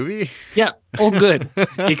watching the movie. Yeah. Oh, good.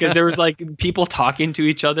 Because there was like people talking to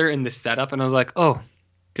each other in the setup. And I was like, oh,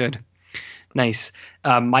 good. Nice.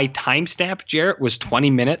 My timestamp, Jarrett, was 20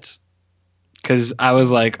 minutes. Because I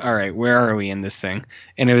was like, all right, where are we in this thing?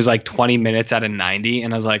 And it was like 20 minutes out of 90.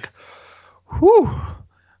 And I was like, whew. I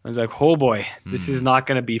was like, oh boy, this is not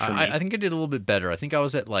going to be for me. I think I did a little bit better. I think I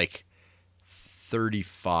was at like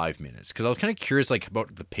 35 minutes because I was kind of curious like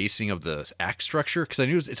about the pacing of the act structure because I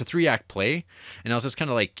knew it's a 3-act play and I was just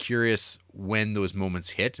kind of like curious when those moments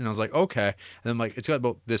hit and I was like okay and then like it's got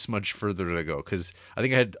about this much further to go because I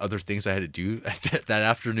think I had other things I had to do that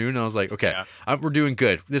afternoon and I was like okay we're doing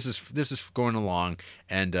good, this is going along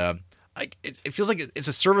and it feels like it's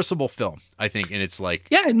a serviceable film I think and it's like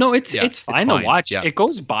it's fine to watch. It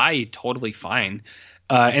goes by totally fine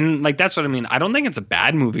and like that's what I mean. I don't think it's a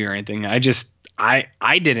bad movie or anything.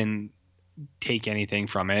 I didn't take anything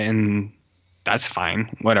from it and that's fine.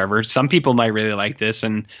 Whatever. Some people might really like this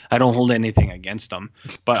and I don't hold anything against them,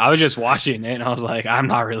 but I was just watching it and I was like, I'm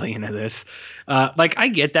not really into this. Like I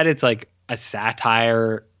get that it's like a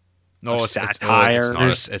satire. No, it's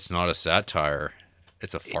not a satire.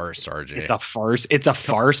 It's a farce, RJ. It's a farce. It's a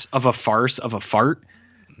farce of a farce of a fart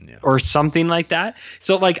or something like that.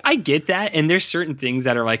 So like, I get that. And there's certain things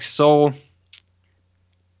that are like, so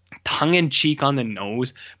tongue-in-cheek on the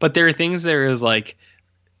nose, but there are things there is like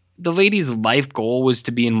the lady's life goal was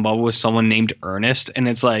to be in love with someone named Ernest and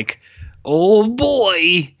it's like, oh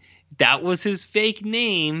boy, that was his fake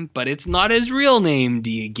name, but it's not his real name.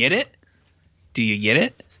 Do you get it?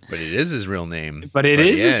 But it is his real name. But it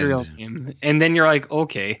is his real name. And then you're like,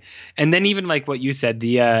 okay. And then even like what you said,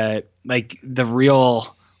 the like the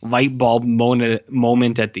real light bulb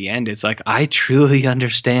moment at the end, it's like I truly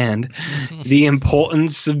understand the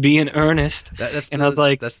importance of being earnest. I was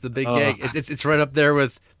like, that's the big gag. It's right up there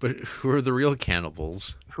with. But who are the real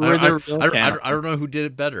cannibals? I don't know who did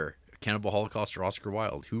it better, Cannibal Holocaust or Oscar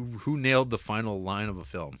Wilde. Who nailed the final line of a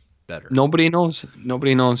film better? Nobody knows.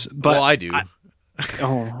 But well, I do.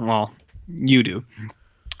 Oh well, you do.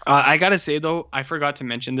 I gotta say though, I forgot to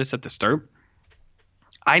mention this at the start.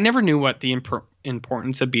 I never knew what the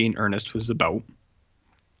importance of being earnest was about.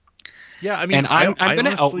 Yeah, I mean, and I'm going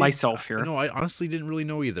to out myself here. No, I honestly didn't really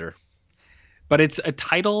know either. But it's a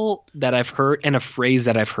title that I've heard and a phrase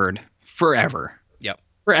that I've heard forever. Yep.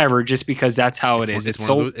 Forever, just because that's how it is. It's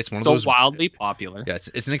so wildly popular. Yeah,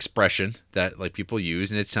 it's an expression that like people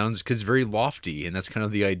use, and it sounds because it's very lofty, and that's kind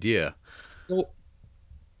of the idea. So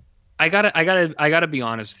I gotta be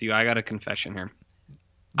honest with you. I got a confession here.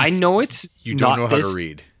 I know it's you don't know how to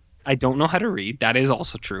read. I don't know how to read. That is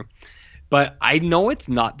also true. But I know it's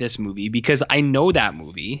not this movie because I know that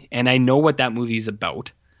movie and I know what that movie is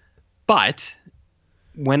about. But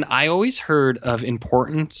when I always heard of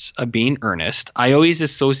importance of being earnest, I always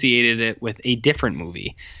associated it with a different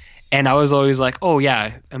movie. And I was always like, oh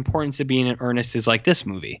yeah, importance of being in earnest is like this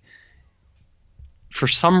movie. For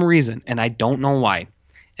some reason, and I don't know why.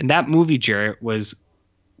 And that movie, Jarrett, was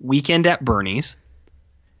Weekend at Bernie's.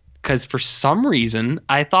 Because for some reason,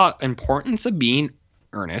 I thought importance of being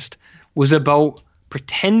earnest was about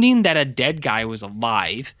pretending that a dead guy was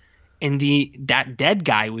alive, and that dead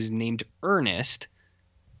guy was named Ernest,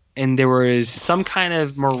 and there was some kind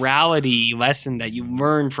of morality lesson that you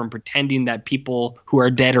learn from pretending that people who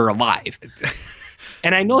are dead are alive.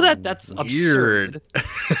 And I know that that's weird.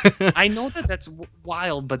 Absurd. I know that that's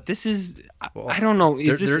wild, but this is I don't know.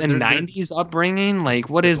 Is this a 90s upbringing? Like,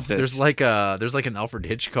 what is this? There's like an Alfred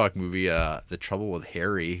Hitchcock movie, The Trouble with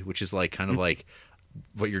Harry, which is like kind of like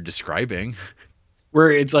what you're describing.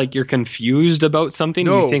 where it's like you're confused about something.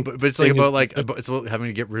 No, you think but it's like it's about having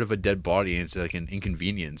to get rid of a dead body, and it's like an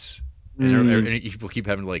inconvenience. And people keep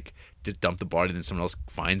having to like dump the body, and then someone else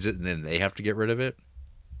finds it, and then they have to get rid of it.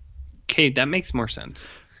 Okay, that makes more sense.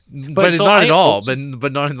 But so not at all.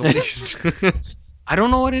 But not in the least. I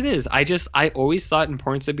don't know what it is. I always thought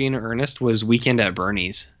Importance of Being Earnest was Weekend at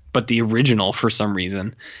Bernie's, but the original for some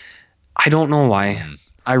reason. I don't know why.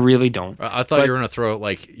 I really don't. I thought you were gonna throw it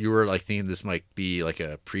like you were like thinking this might be like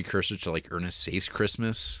a precursor to like Ernest Saves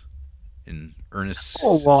Christmas, and Ernest.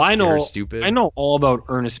 Oh well, I know. Stupid. I know all about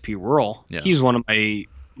Ernest P. Worrell. Yeah. He's one of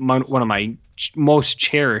my most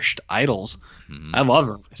cherished idols. Mm-hmm. I love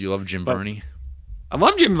Ernest. Do you love Jim Varney? I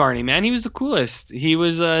love Jim Varney, man. He was the coolest. He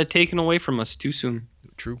was taken away from us too soon.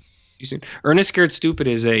 True. Too soon. Ernest Scared Stupid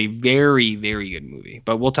is a very, very good movie,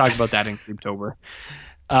 but we'll talk about that in Creeptober.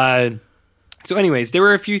 So anyways, there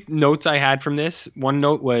were a few notes I had from this. One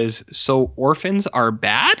note was, so orphans are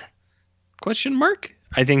bad? ? I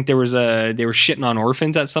think they were shitting on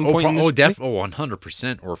orphans at some point.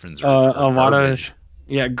 100% orphans are a lot of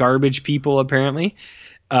garbage people apparently.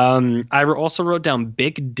 I also wrote down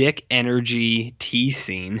big dick energy tea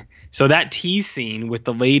scene. So that tea scene with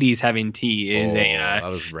the ladies having tea is that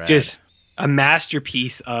was rad. Just a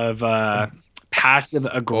masterpiece of passive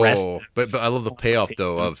aggressive. But I love the payoff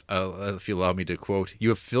though of if you allow me to quote, "You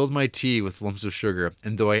have filled my tea with lumps of sugar,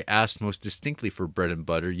 and though I asked most distinctly for bread and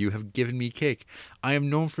butter, you have given me cake. I am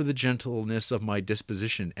known for the gentleness of my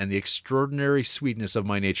disposition and the extraordinary sweetness of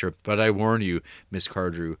my nature, but I warn you, Miss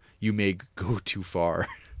Cardrew, you may go too far."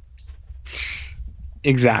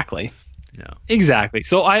 Exactly. Yeah. Exactly.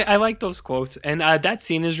 So I like those quotes, and that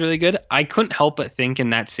scene is really good. I couldn't help but think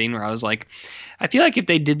in that scene where I was like, I feel like if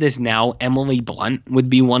they did this now, Emily Blunt would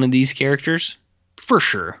be one of these characters. For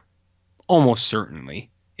sure. Almost certainly.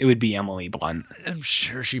 It would be Emily Blunt. I'm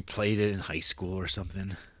sure she played it in high school or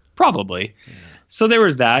something. Probably. Yeah. So there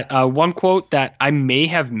was that. One quote that I may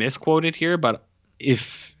have misquoted here, but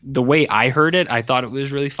if the way I heard it, I thought it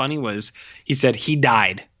was really funny, was he said, he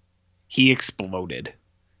died. He exploded.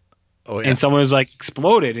 Oh, yeah. And someone was like,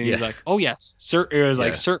 exploded. And he's like, oh, yes. It was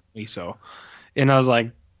like, certainly so. And I was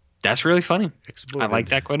like, that's really funny. Exploded. I like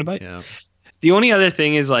that quite a bit. Yeah. The only other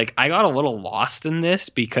thing is, like, I got a little lost in this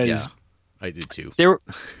because I did too. The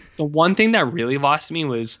one thing that really lost me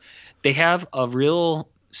was they have a real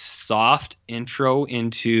soft intro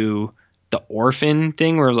into the orphan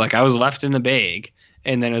thing where it was like, I was left in the bag.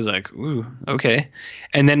 And then it was like, ooh, okay.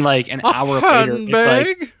 And then like an hour later, it's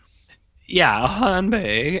like, yeah, a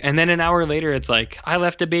handbag. And then an hour later, it's like, I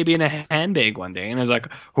left a baby in a handbag one day. And I was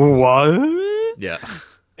like, what? Yeah.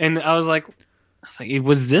 And I was like,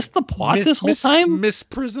 was this the plot this whole time? Miss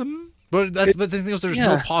Prism? But the thing is, there's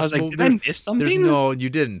no possible. I was like, did I miss something? No, you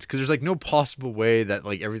didn't, because there's like no possible way that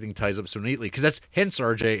like everything ties up so neatly. Because that's hence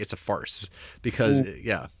RJ. It's a farce. Because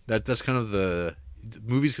that's kind of the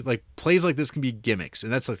movies, like plays like this can be gimmicks,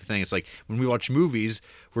 and that's like the thing. It's like when we watch movies,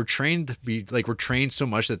 we're trained so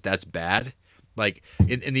much that that's bad. Like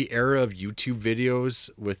in the era of YouTube videos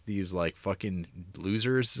with these like fucking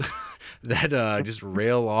losers that just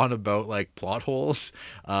rail on about like plot holes,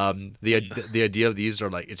 the idea of these are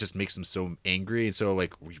like, it just makes them so angry, and so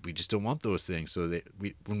like we just don't want those things. So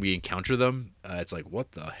when we encounter them, it's like,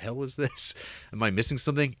 what the hell is this? Am I missing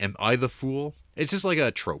something? Am I the fool? It's just like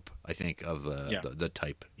a trope, I think, of the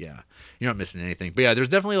type. Yeah, you're not missing anything. But yeah, there's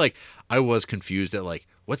definitely like, I was confused at like,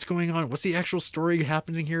 what's going on? What's the actual story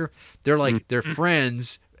happening here? They're like, they're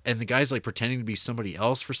friends, and the guy's like pretending to be somebody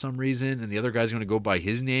else for some reason, and the other guy's going to go by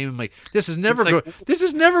his name. I'm like, this is never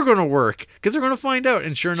going to work, because they're going to find out.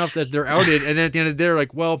 And sure enough, that they're outed. And then at the end of the day, they're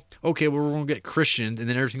like, well, okay, well, we're going to get Christianed, and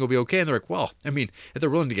then everything will be okay. And they're like, well, I mean, if they're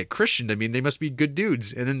willing to get Christianed, I mean, they must be good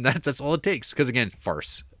dudes. And then that's all it takes. Because again,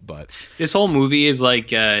 farce. But this whole movie is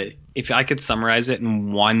like, if I could summarize it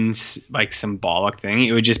in one like symbolic thing,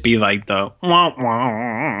 it would just be like the wah,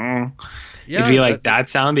 wah. It'd be like that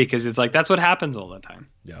sound, because it's like that's what happens all the time.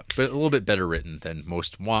 Yeah, but a little bit better written than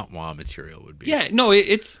most wah wah material would be. Yeah, no,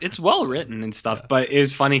 it's well written and stuff, but it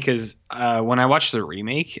was funny because when I watched the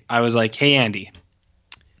remake, I was like, hey Andy,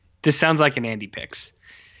 this sounds like an Andy Picks.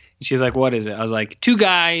 And she's like, what is it? I was like, two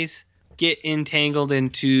guys get entangled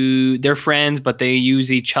into their friends, but they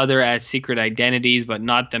use each other as secret identities, but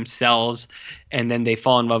not themselves. And then they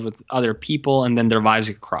fall in love with other people, and then their lives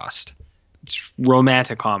get crossed. It's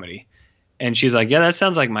romantic comedy. And she's like, yeah, that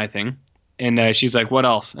sounds like my thing. And she's like, what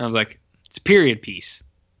else? And I was like, it's a period piece.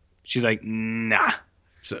 She's like, nah.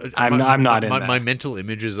 So I'm not in that. My mental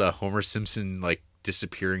image is Homer Simpson like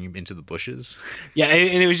disappearing into the bushes. Yeah,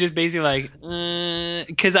 and it was just basically like,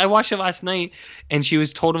 because I watched it last night and she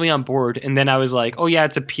was totally on board. And then I was like, oh yeah,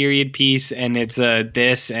 it's a period piece and it's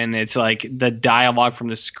this and it's like the dialogue from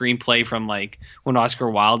the screenplay from like when Oscar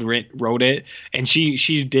Wilde wrote it. And she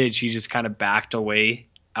just kind of backed away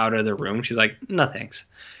out of the room. She's like, no thanks.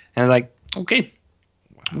 And I was like, okay.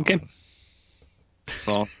 Wow. Okay.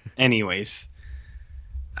 So anyways,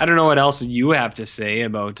 I don't know what else you have to say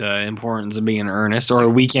about importance of being earnest or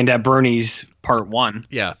Weekend at Bernie's Part 1.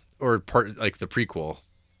 Yeah, or part like the prequel.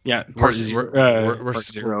 Yeah, versus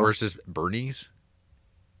Bernie's.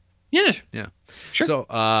 Yeah. Yeah. Sure. So,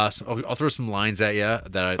 I'll throw some lines at you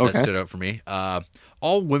that stood out for me.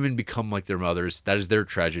 All women become like their mothers. That is their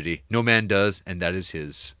tragedy. No man does, and that is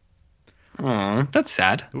his. Oh, that's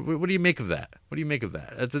sad. What do you make of that? What do you make of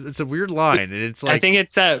that? It's a weird line, and it's like I think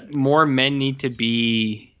it's that more men need to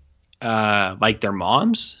be like their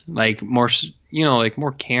moms, like more, like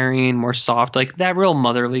more caring, more soft, like that real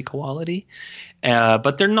motherly quality.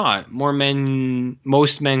 But they're not.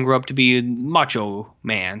 Most men grow up to be macho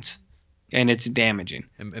mans, and it's damaging.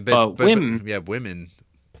 But women, women.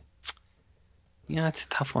 Yeah, it's a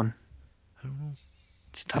tough one. I don't know.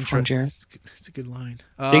 It's a tough one, Jared. It's a good line.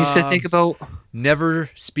 Things to think about. Never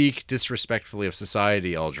speak disrespectfully of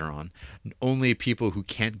society, Algernon. Only people who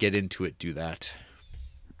can't get into it do that.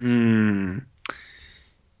 So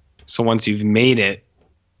once you've made it,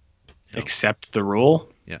 accept the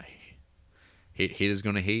rule. Yeah. Hate is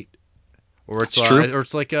going to hate. Or it's true. Or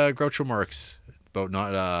it's like Groucho Marx about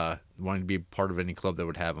not wanting to be part of any club that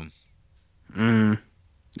would have him.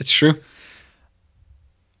 It's true.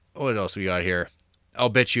 What else we got here? I'll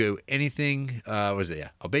bet you anything. What is it?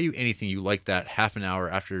 Yeah, I'll bet you anything you like that half an hour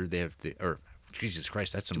after they have Jesus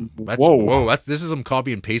Christ, that's this is some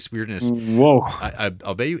copy and paste weirdness. Whoa.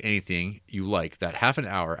 I'll bet you anything you like that half an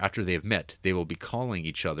hour after they have met, they will be calling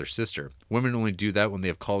each other sister. Women only do that when they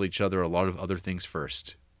have called each other a lot of other things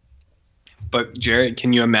first. But Jared,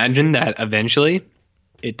 can you imagine that eventually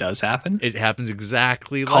it does happen? It happens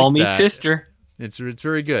exactly Call like that. me sister. It's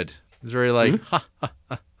very good. It's very like,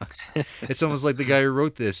 It's almost like the guy who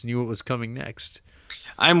wrote this knew what was coming next.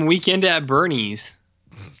 I'm Weekend at Bernie's,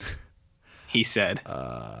 he said.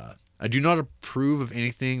 I do not approve of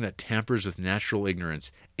anything that tampers with natural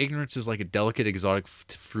ignorance. Ignorance is like a delicate exotic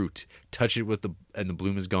fruit. Touch it and the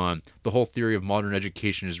bloom is gone. The whole theory of modern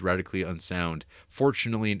education is radically unsound.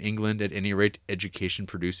 Fortunately, in England, at any rate, education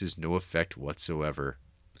produces no effect whatsoever.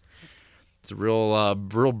 It's a real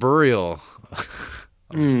burial.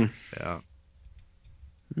 Yeah.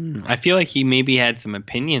 I feel like he maybe had some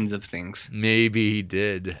opinions of things. Maybe he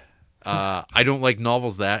did. I don't like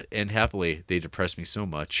novels that end happily. They depress me so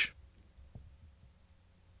much.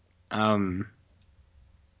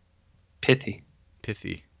 Pithy.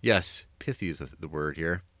 Yes, pithy is the word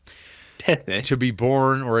here. Pithy. To be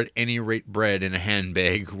born, or at any rate bred, in a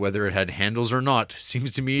handbag, whether it had handles or not,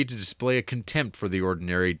 seems to me to display a contempt for the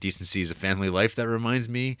ordinary decencies of family life that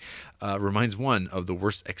reminds one of the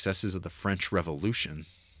worst excesses of the French Revolution.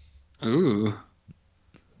 Ooh.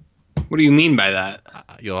 What do you mean by that?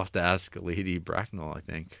 You'll have to ask Lady Bracknell, I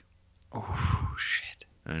think. Oh, shit.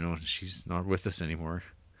 I know, she's not with us anymore.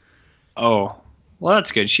 Oh. Well,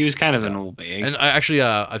 that's good. She was kind of an old bag. And I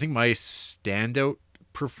think my standout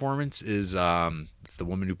performance is the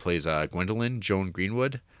woman who plays Gwendolyn, Joan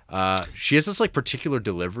Greenwood. She has this like particular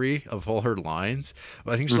delivery of all her lines.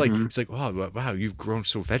 I think she's like, wow, you've grown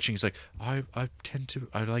so fetching. It's like, I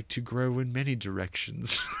like to grow in many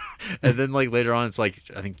directions. And then like later on, it's like,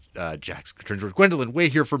 I think Jax turns around, Gwendolyn,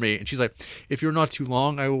 wait here for me. And she's like, if you're not too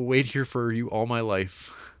long, I will wait here for you all my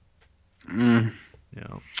life. Yeah.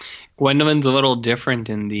 Gwendolyn's a little different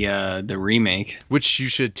in the remake, which you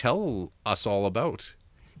should tell us all about.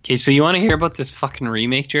 Okay, so you want to hear about this fucking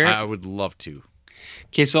remake, Jared? I would love to.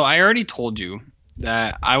 Okay, so I already told you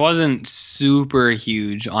that I wasn't super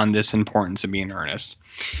huge on this importance of being earnest.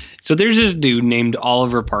 So there's this dude named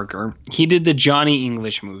Oliver Parker. He did the Johnny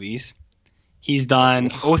English movies. He's done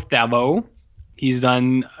Othello. He's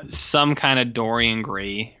done some kind of Dorian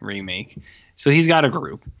Gray remake. So he's got a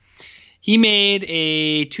group. He made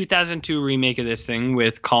a 2002 remake of this thing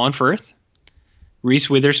with Colin Firth, Reese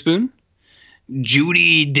Witherspoon,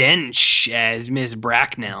 Judi Dench as Miss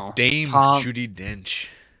Bracknell, Dame Judi Dench,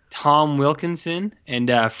 Tom Wilkinson,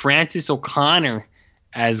 and Frances O'Connor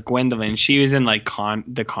as Gwendolyn. She was in like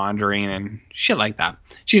The Conjuring and shit like that.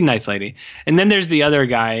 She's a nice lady. And then there's the other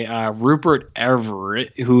guy, Rupert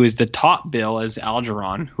Everett, who is the top bill as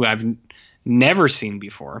Algernon, who I've never seen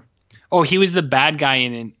before. Oh, he was the bad guy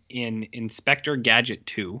in Inspector Gadget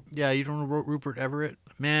 2. Yeah, you don't know Rupert Everett?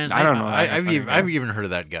 Man, I don't know. I've even heard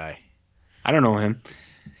of that guy. I don't know him.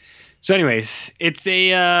 So, anyways, it's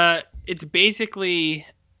basically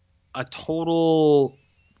a total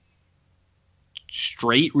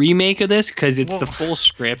straight remake of this because it's the full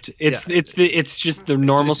script. It's just the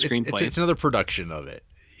normal screenplay. It's another production of it.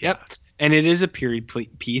 Yep, and it is a period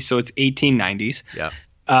piece, so it's 1890s. Yeah.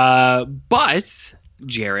 But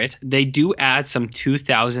Jarrett, they do add some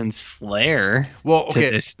 2000s flair to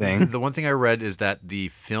this thing. The one thing I read is that the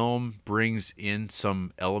film brings in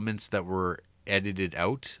some elements that were edited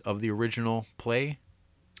out of the original play.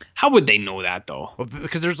 How would they know that though? Well,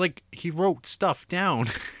 because there's he wrote stuff down.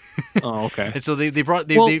 Oh, okay. And so they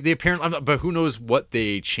apparently, but who knows what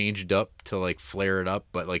they changed up to flare it up,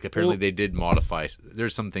 but apparently they did modify.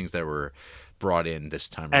 There's some things that were brought in this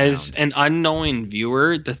time as around. An unknowing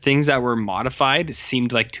viewer, the things that were modified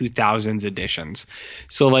seemed like 2000s editions.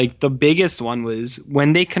 So the biggest one was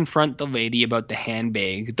when they confront the lady about the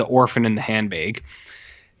handbag, the orphan in the handbag,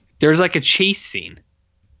 there's a chase scene.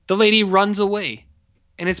 The lady runs away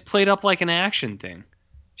and it's played up like an action thing.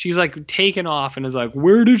 She's taken off and is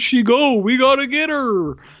where did she go? We gotta get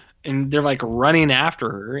her. And they're running after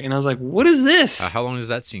her. And I was what is this? How long does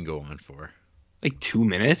that scene go on for? 2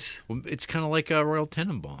 minutes. Well, it's kind of like Royal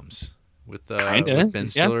Tenenbaums with Ben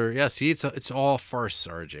Stiller. Yeah, see, it's all farce,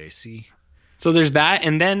 RJ. See, so there's that,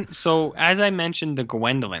 and then as I mentioned, the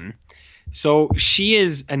Gwendolyn. So she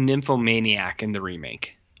is a nymphomaniac in the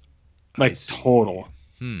remake, total.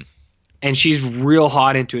 And she's real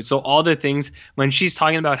hot into it. So all the things when she's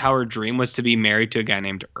talking about how her dream was to be married to a guy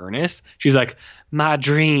named Ernest, she's my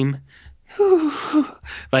dream.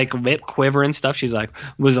 Lip quiver and stuff. She's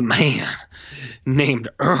was a man named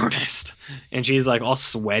Ernest, and she's all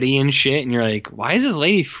sweaty and shit. And you're why is this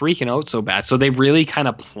lady freaking out so bad? So they really kind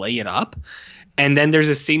of play it up. And then there's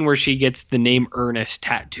a scene where she gets the name Ernest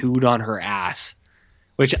tattooed on her ass,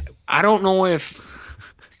 which I don't know if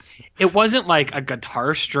it wasn't a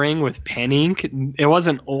guitar string with pen ink. It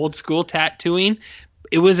wasn't old school tattooing.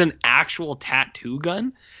 It was an actual tattoo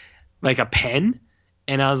gun, a pen.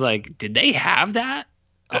 And I was did they have that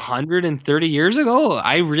 130 years ago?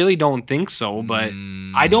 I really don't think so, but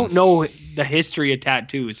I don't know the history of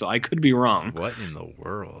tattoos, so I could be wrong. What in the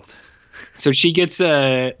world? So she gets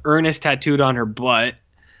Ernest tattooed on her butt.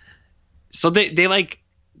 So they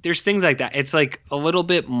there's things like that. It's a little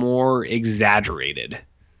bit more exaggerated.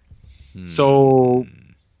 So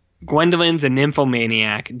Gwendolyn's a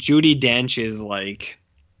nymphomaniac. Judi Dench is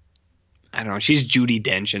I don't know. She's Judi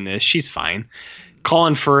Dench in this. She's fine.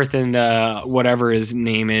 Colin Firth and whatever his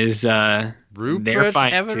name is, Rupert they're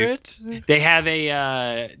fine Everett? too. They have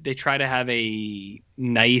they try to have a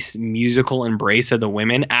nice musical embrace of the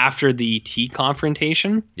women after the tea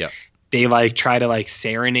confrontation. Yeah. They try to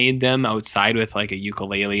serenade them outside with a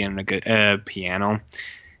ukulele and a piano.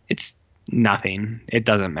 It's nothing. It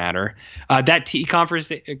doesn't matter. That tea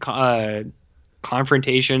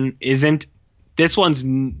confrontation isn't. This one's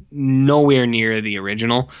nowhere near the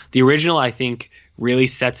original. The original, I think, really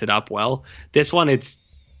sets it up well. This one, it's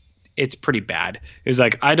pretty bad. It was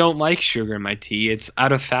I don't like sugar in my tea. It's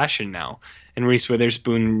out of fashion now. And Reese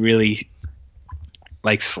Witherspoon really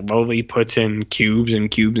slowly puts in cubes and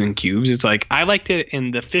cubes and cubes. It's I liked it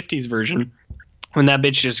in the 50s version when that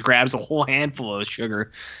bitch just grabs a whole handful of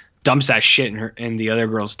sugar, dumps that shit in the other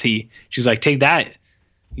girl's tea. She's take that,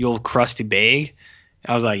 you old crusty bag.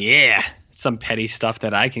 I was yeah. Some petty stuff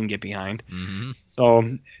that I can get behind. Mm-hmm.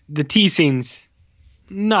 So the tea scene's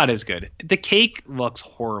not as good. The cake looks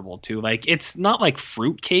horrible too. It's not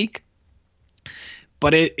fruit cake,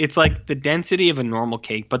 but it's the density of a normal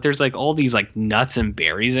cake, but there's all these nuts and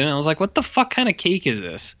berries in it. I was what the fuck kind of cake is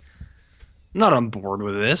this? I'm not on board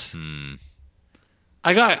with this.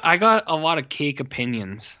 I got a lot of cake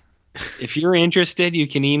opinions. If you're interested, you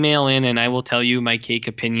can email in and I will tell you my cake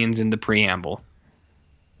opinions in the preamble.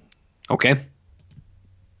 Okay.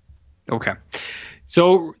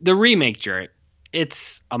 So the remake, Jarrett,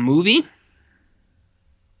 it's a movie.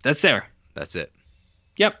 That's it.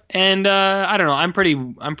 Yep. And I don't know. I'm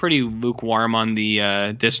pretty lukewarm on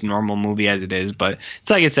the this normal movie as it is, but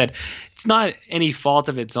it's like I said, it's not any fault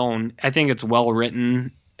of its own. I think it's well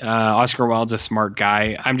written. Oscar Wilde's a smart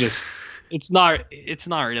guy. It's not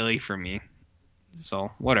really for me.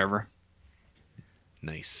 So whatever.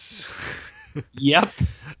 Nice. Yep.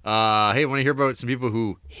 Hey, want to hear about some people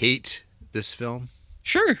who hate this film?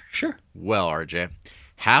 Sure. Well, RJ,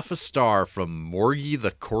 half a star from Morgie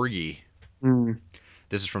the Corgi.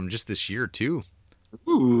 This is from just this year, too.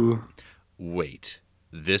 Ooh. Wait,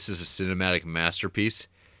 this is a cinematic masterpiece?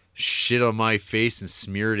 Shit on my face and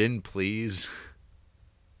smear it in, please.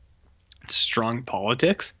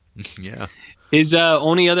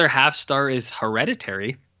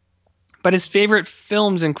 But his favorite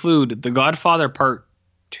films include The Godfather Part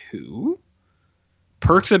 2,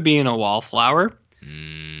 Perks of Being a Wallflower,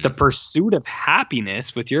 The Pursuit of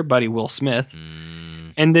Happiness with your buddy Will Smith,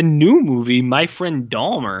 and the new movie My Friend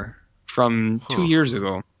Dahmer from 2 years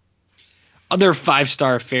ago. Other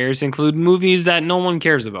 5-star affairs include movies that no one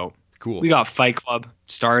cares about. Cool. We got Fight Club,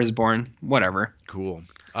 Star is Born, whatever. Cool.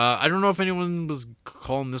 I don't know if anyone was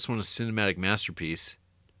calling this one a cinematic masterpiece.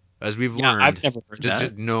 As we've learned, I've never heard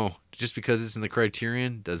that. Just because it's in the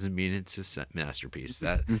Criterion doesn't mean it's a masterpiece.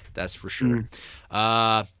 That's for sure.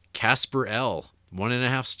 Casper L,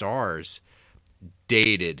 1.5 stars.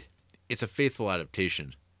 Dated. It's a faithful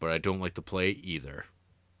adaptation, but I don't like the play either.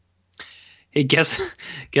 Hey, guess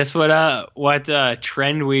what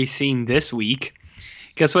trend we've seen this week?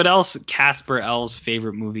 Guess what else Casper L's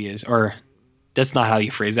favorite movie is? Or that's not how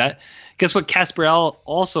you phrase that. Guess what Casper L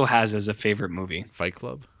also has as a favorite movie? Fight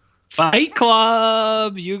Club. Fight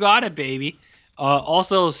Club. You got it, baby.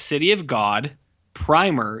 Also, City of God,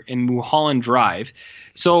 Primer, and Mulholland Drive.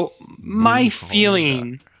 So my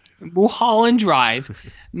feeling is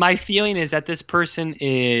that this person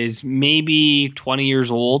is maybe 20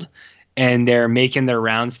 years old and they're making their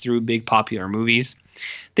rounds through big popular movies.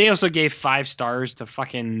 They also gave 5 stars to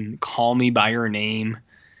fucking Call Me by Your Name.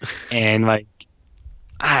 And like,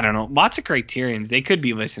 I don't know, lots of Criterions. They could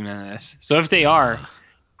be listening to this. So if they are,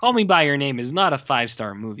 Call Me by Your Name is not a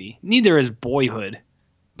 5-star movie. Neither is Boyhood.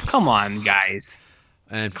 Come on, guys.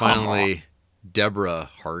 And finally, Deborah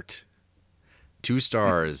Hart, 2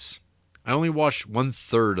 stars. I only watched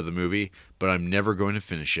 1/3 of the movie, but I'm never going to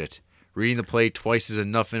finish it. Reading the play twice is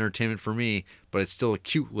enough entertainment for me, but it's still a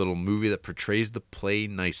cute little movie that portrays the play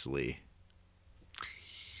nicely.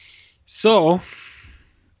 So,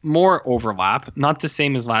 more overlap, not the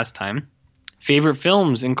same as last time. Favorite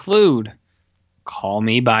films include Call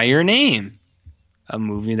Me by Your Name, a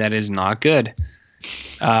movie that is not good.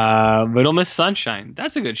 Little Miss Sunshine,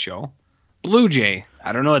 that's a good show. Blue Jay,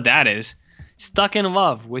 I don't know what that is. Stuck in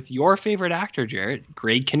Love with your favorite actor, Jarrett,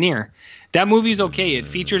 Greg Kinnear. That movie's okay. It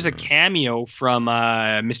features a cameo from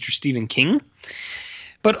Mr. Stephen King.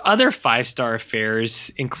 But other 5-star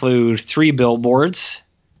affairs include 3 Billboards,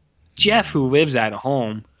 Jeff Who Lives at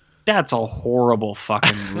Home. That's a horrible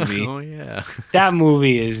fucking movie. Oh, yeah. That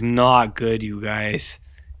movie is not good, you guys.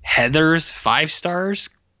 Heathers, 5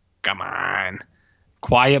 stars? Come on.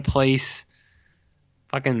 Quiet Place.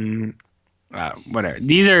 Fucking... whatever.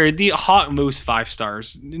 These are the Hot Moose 5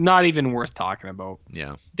 stars. Not even worth talking about.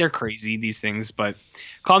 Yeah. They're crazy, these things. But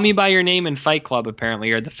Call Me by Your Name and Fight Club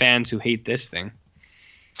apparently are the fans who hate this thing.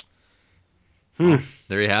 Well,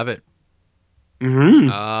 there you have it.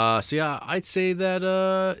 Mm-hmm. So yeah, I'd say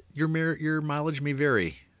that your mileage may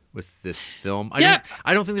vary with this film. I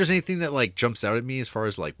don't think there's anything that like jumps out at me as far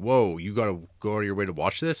as like, whoa, you got to go out of your way to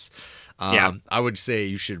watch this. I would say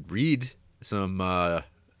you should read some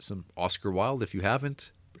Oscar Wilde if you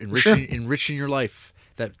haven't. Enriching your life.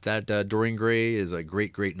 That Dorian Gray is a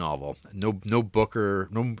great novel. No book or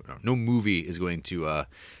no movie is going to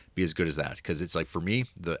be as good as that, because it's like, for me,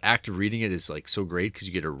 the act of reading it is like so great because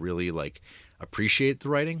you get to really like appreciate the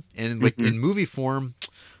writing. And like in movie form,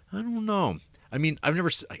 I don't know. I mean, I'm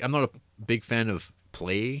not a big fan of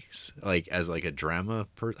plays like as like a drama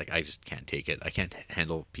like I just can't take it. I can't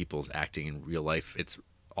handle people's acting in real life. It's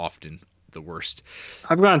often the worst.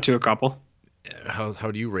 I've gone to a couple.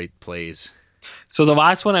 How do you rate plays? So the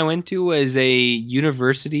last one I went to was a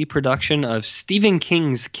university production of Stephen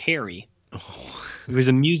King's Carrie. Oh. It was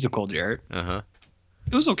a musical, Jarrett. Uh-huh.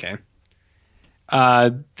 It was okay.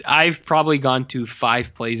 I've probably gone to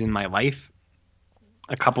 5 plays in my life.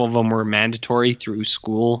 A couple of them were mandatory through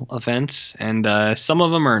school events, and some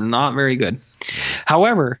of them are not very good.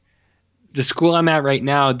 However, the school I'm at right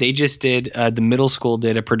now, they just did, the middle school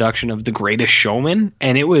did a production of The Greatest Showman,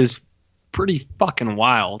 and it was pretty fucking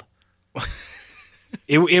wild.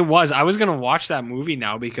 It was. I was going to watch that movie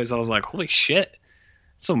now because I was like, holy shit,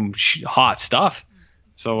 some hot stuff.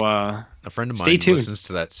 So a friend of mine listens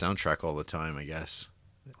to that soundtrack all the time, I guess.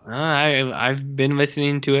 I've been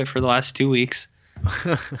listening to it for the last 2 weeks.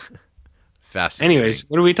 Fascinating. Anyways,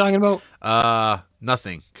 what are we talking about?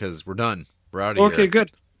 Nothing, because we're done. We're out of here. Okay,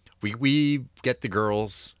 good. We get the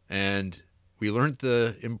girls, and we learned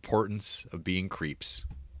the importance of being creeps.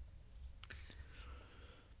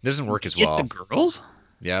 It doesn't work as well. Get the girls?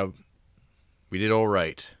 Yeah, we did all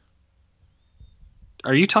right.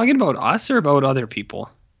 Are you talking about us or about other people?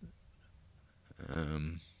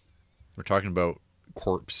 We're talking about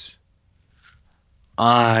corpse.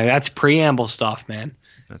 That's preamble stuff, man.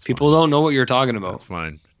 People don't know what you're talking about. That's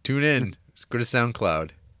fine. Tune in. Just go to SoundCloud.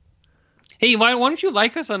 Hey, why don't you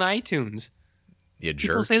like us on iTunes? You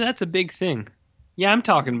People jerks. say that's a big thing. Yeah, I'm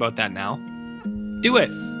talking about that now. Do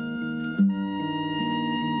it.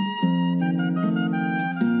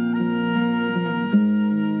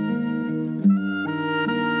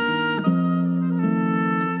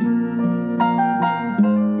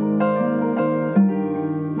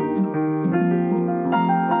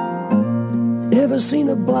 Ever seen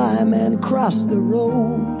a blind man cross the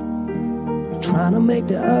road, trying to make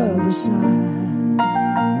the other side?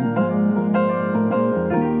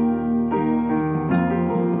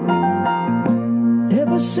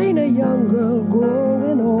 Ever seen a young girl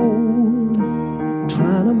growing old,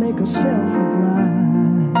 trying to make herself a bride?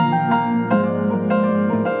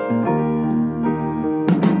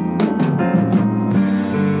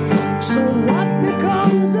 So what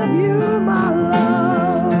becomes of you, my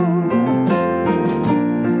love,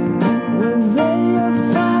 when they have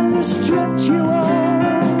finally stripped you of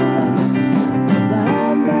the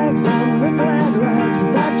handbags and the glad rags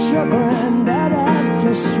that your granddad had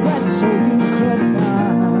to sweat so you could buy?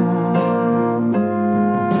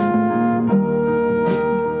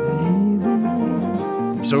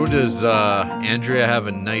 So does Andrea have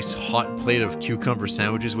a nice hot plate of cucumber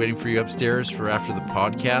sandwiches waiting for you upstairs for after the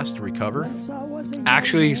podcast to recover?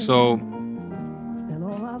 Actually, so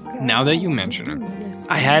now that you mention it,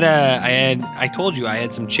 I told you I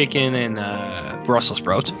had some chicken and Brussels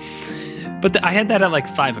sprouts, but I had that at like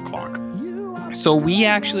 5 o'clock. So we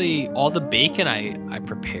actually, all the bacon I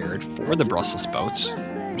prepared for the Brussels sprouts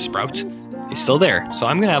is still there. So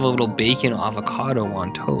I'm gonna have a little bacon avocado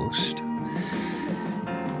on toast.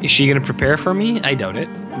 Is she gonna prepare for me? I doubt it,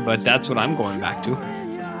 but that's what I'm going back to.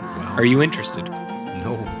 Are you interested?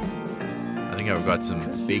 No. I think I've got some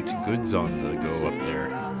baked goods on the go up there.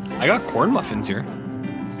 I got corn muffins here.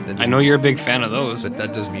 I know you're a big fan of those. But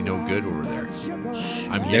that does me no good over there.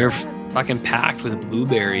 I'm here. They're fucking packed with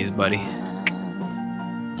blueberries, buddy.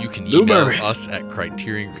 You can email us at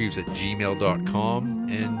criterioncreeps@gmail.com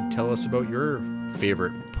and tell us about your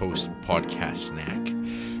favorite post-podcast snack.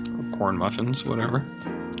 Corn muffins, whatever.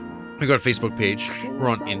 We got a Facebook page. We're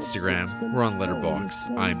on Instagram. We're on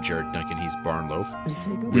Letterboxd. I'm Jared Duncan. He's Barnloaf.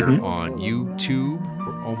 We're on YouTube.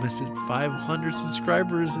 We're almost at 500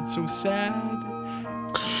 subscribers. It's so sad.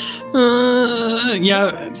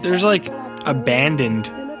 Yeah, there's like abandoned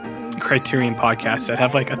Criterion podcasts that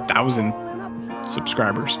have like 1,000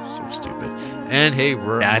 subscribers. So stupid. And hey,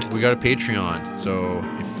 we got a Patreon. So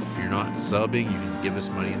if you're not subbing, you can give us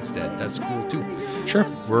money instead. That's cool too. Sure.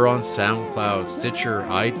 We're on SoundCloud, Stitcher,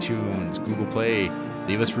 iTunes, Google Play.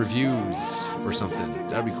 Leave us reviews or something.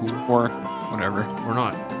 That'd be cool. Or whatever. Or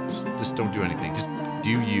not. Just don't do anything. Just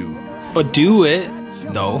do you. But do it,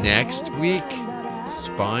 though. Next week,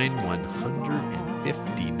 Spine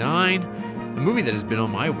 159. A movie that has been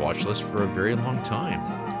on my watch list for a very long time.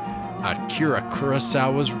 Akira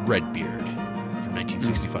Kurosawa's Redbeard from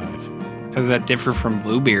 1965. How does that differ from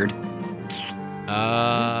Bluebeard?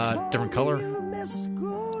 Different color.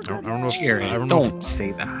 I don't know if Jerry, don't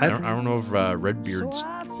say that. I don't know if Redbeard's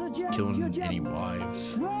killing any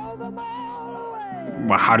wives.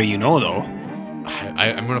 Well, how do you know though?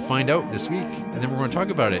 I'm going to find out this week, and then we're going to talk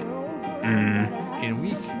about it in a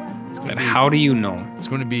week. But how do you know? It's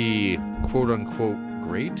going to be quote unquote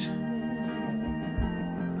great.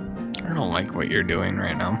 I don't like what you're doing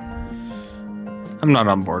right now. I'm not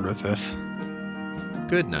on board with this.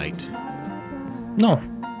 Good night. No.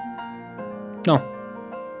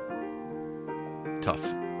 Tough.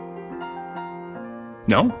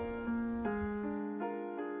 No.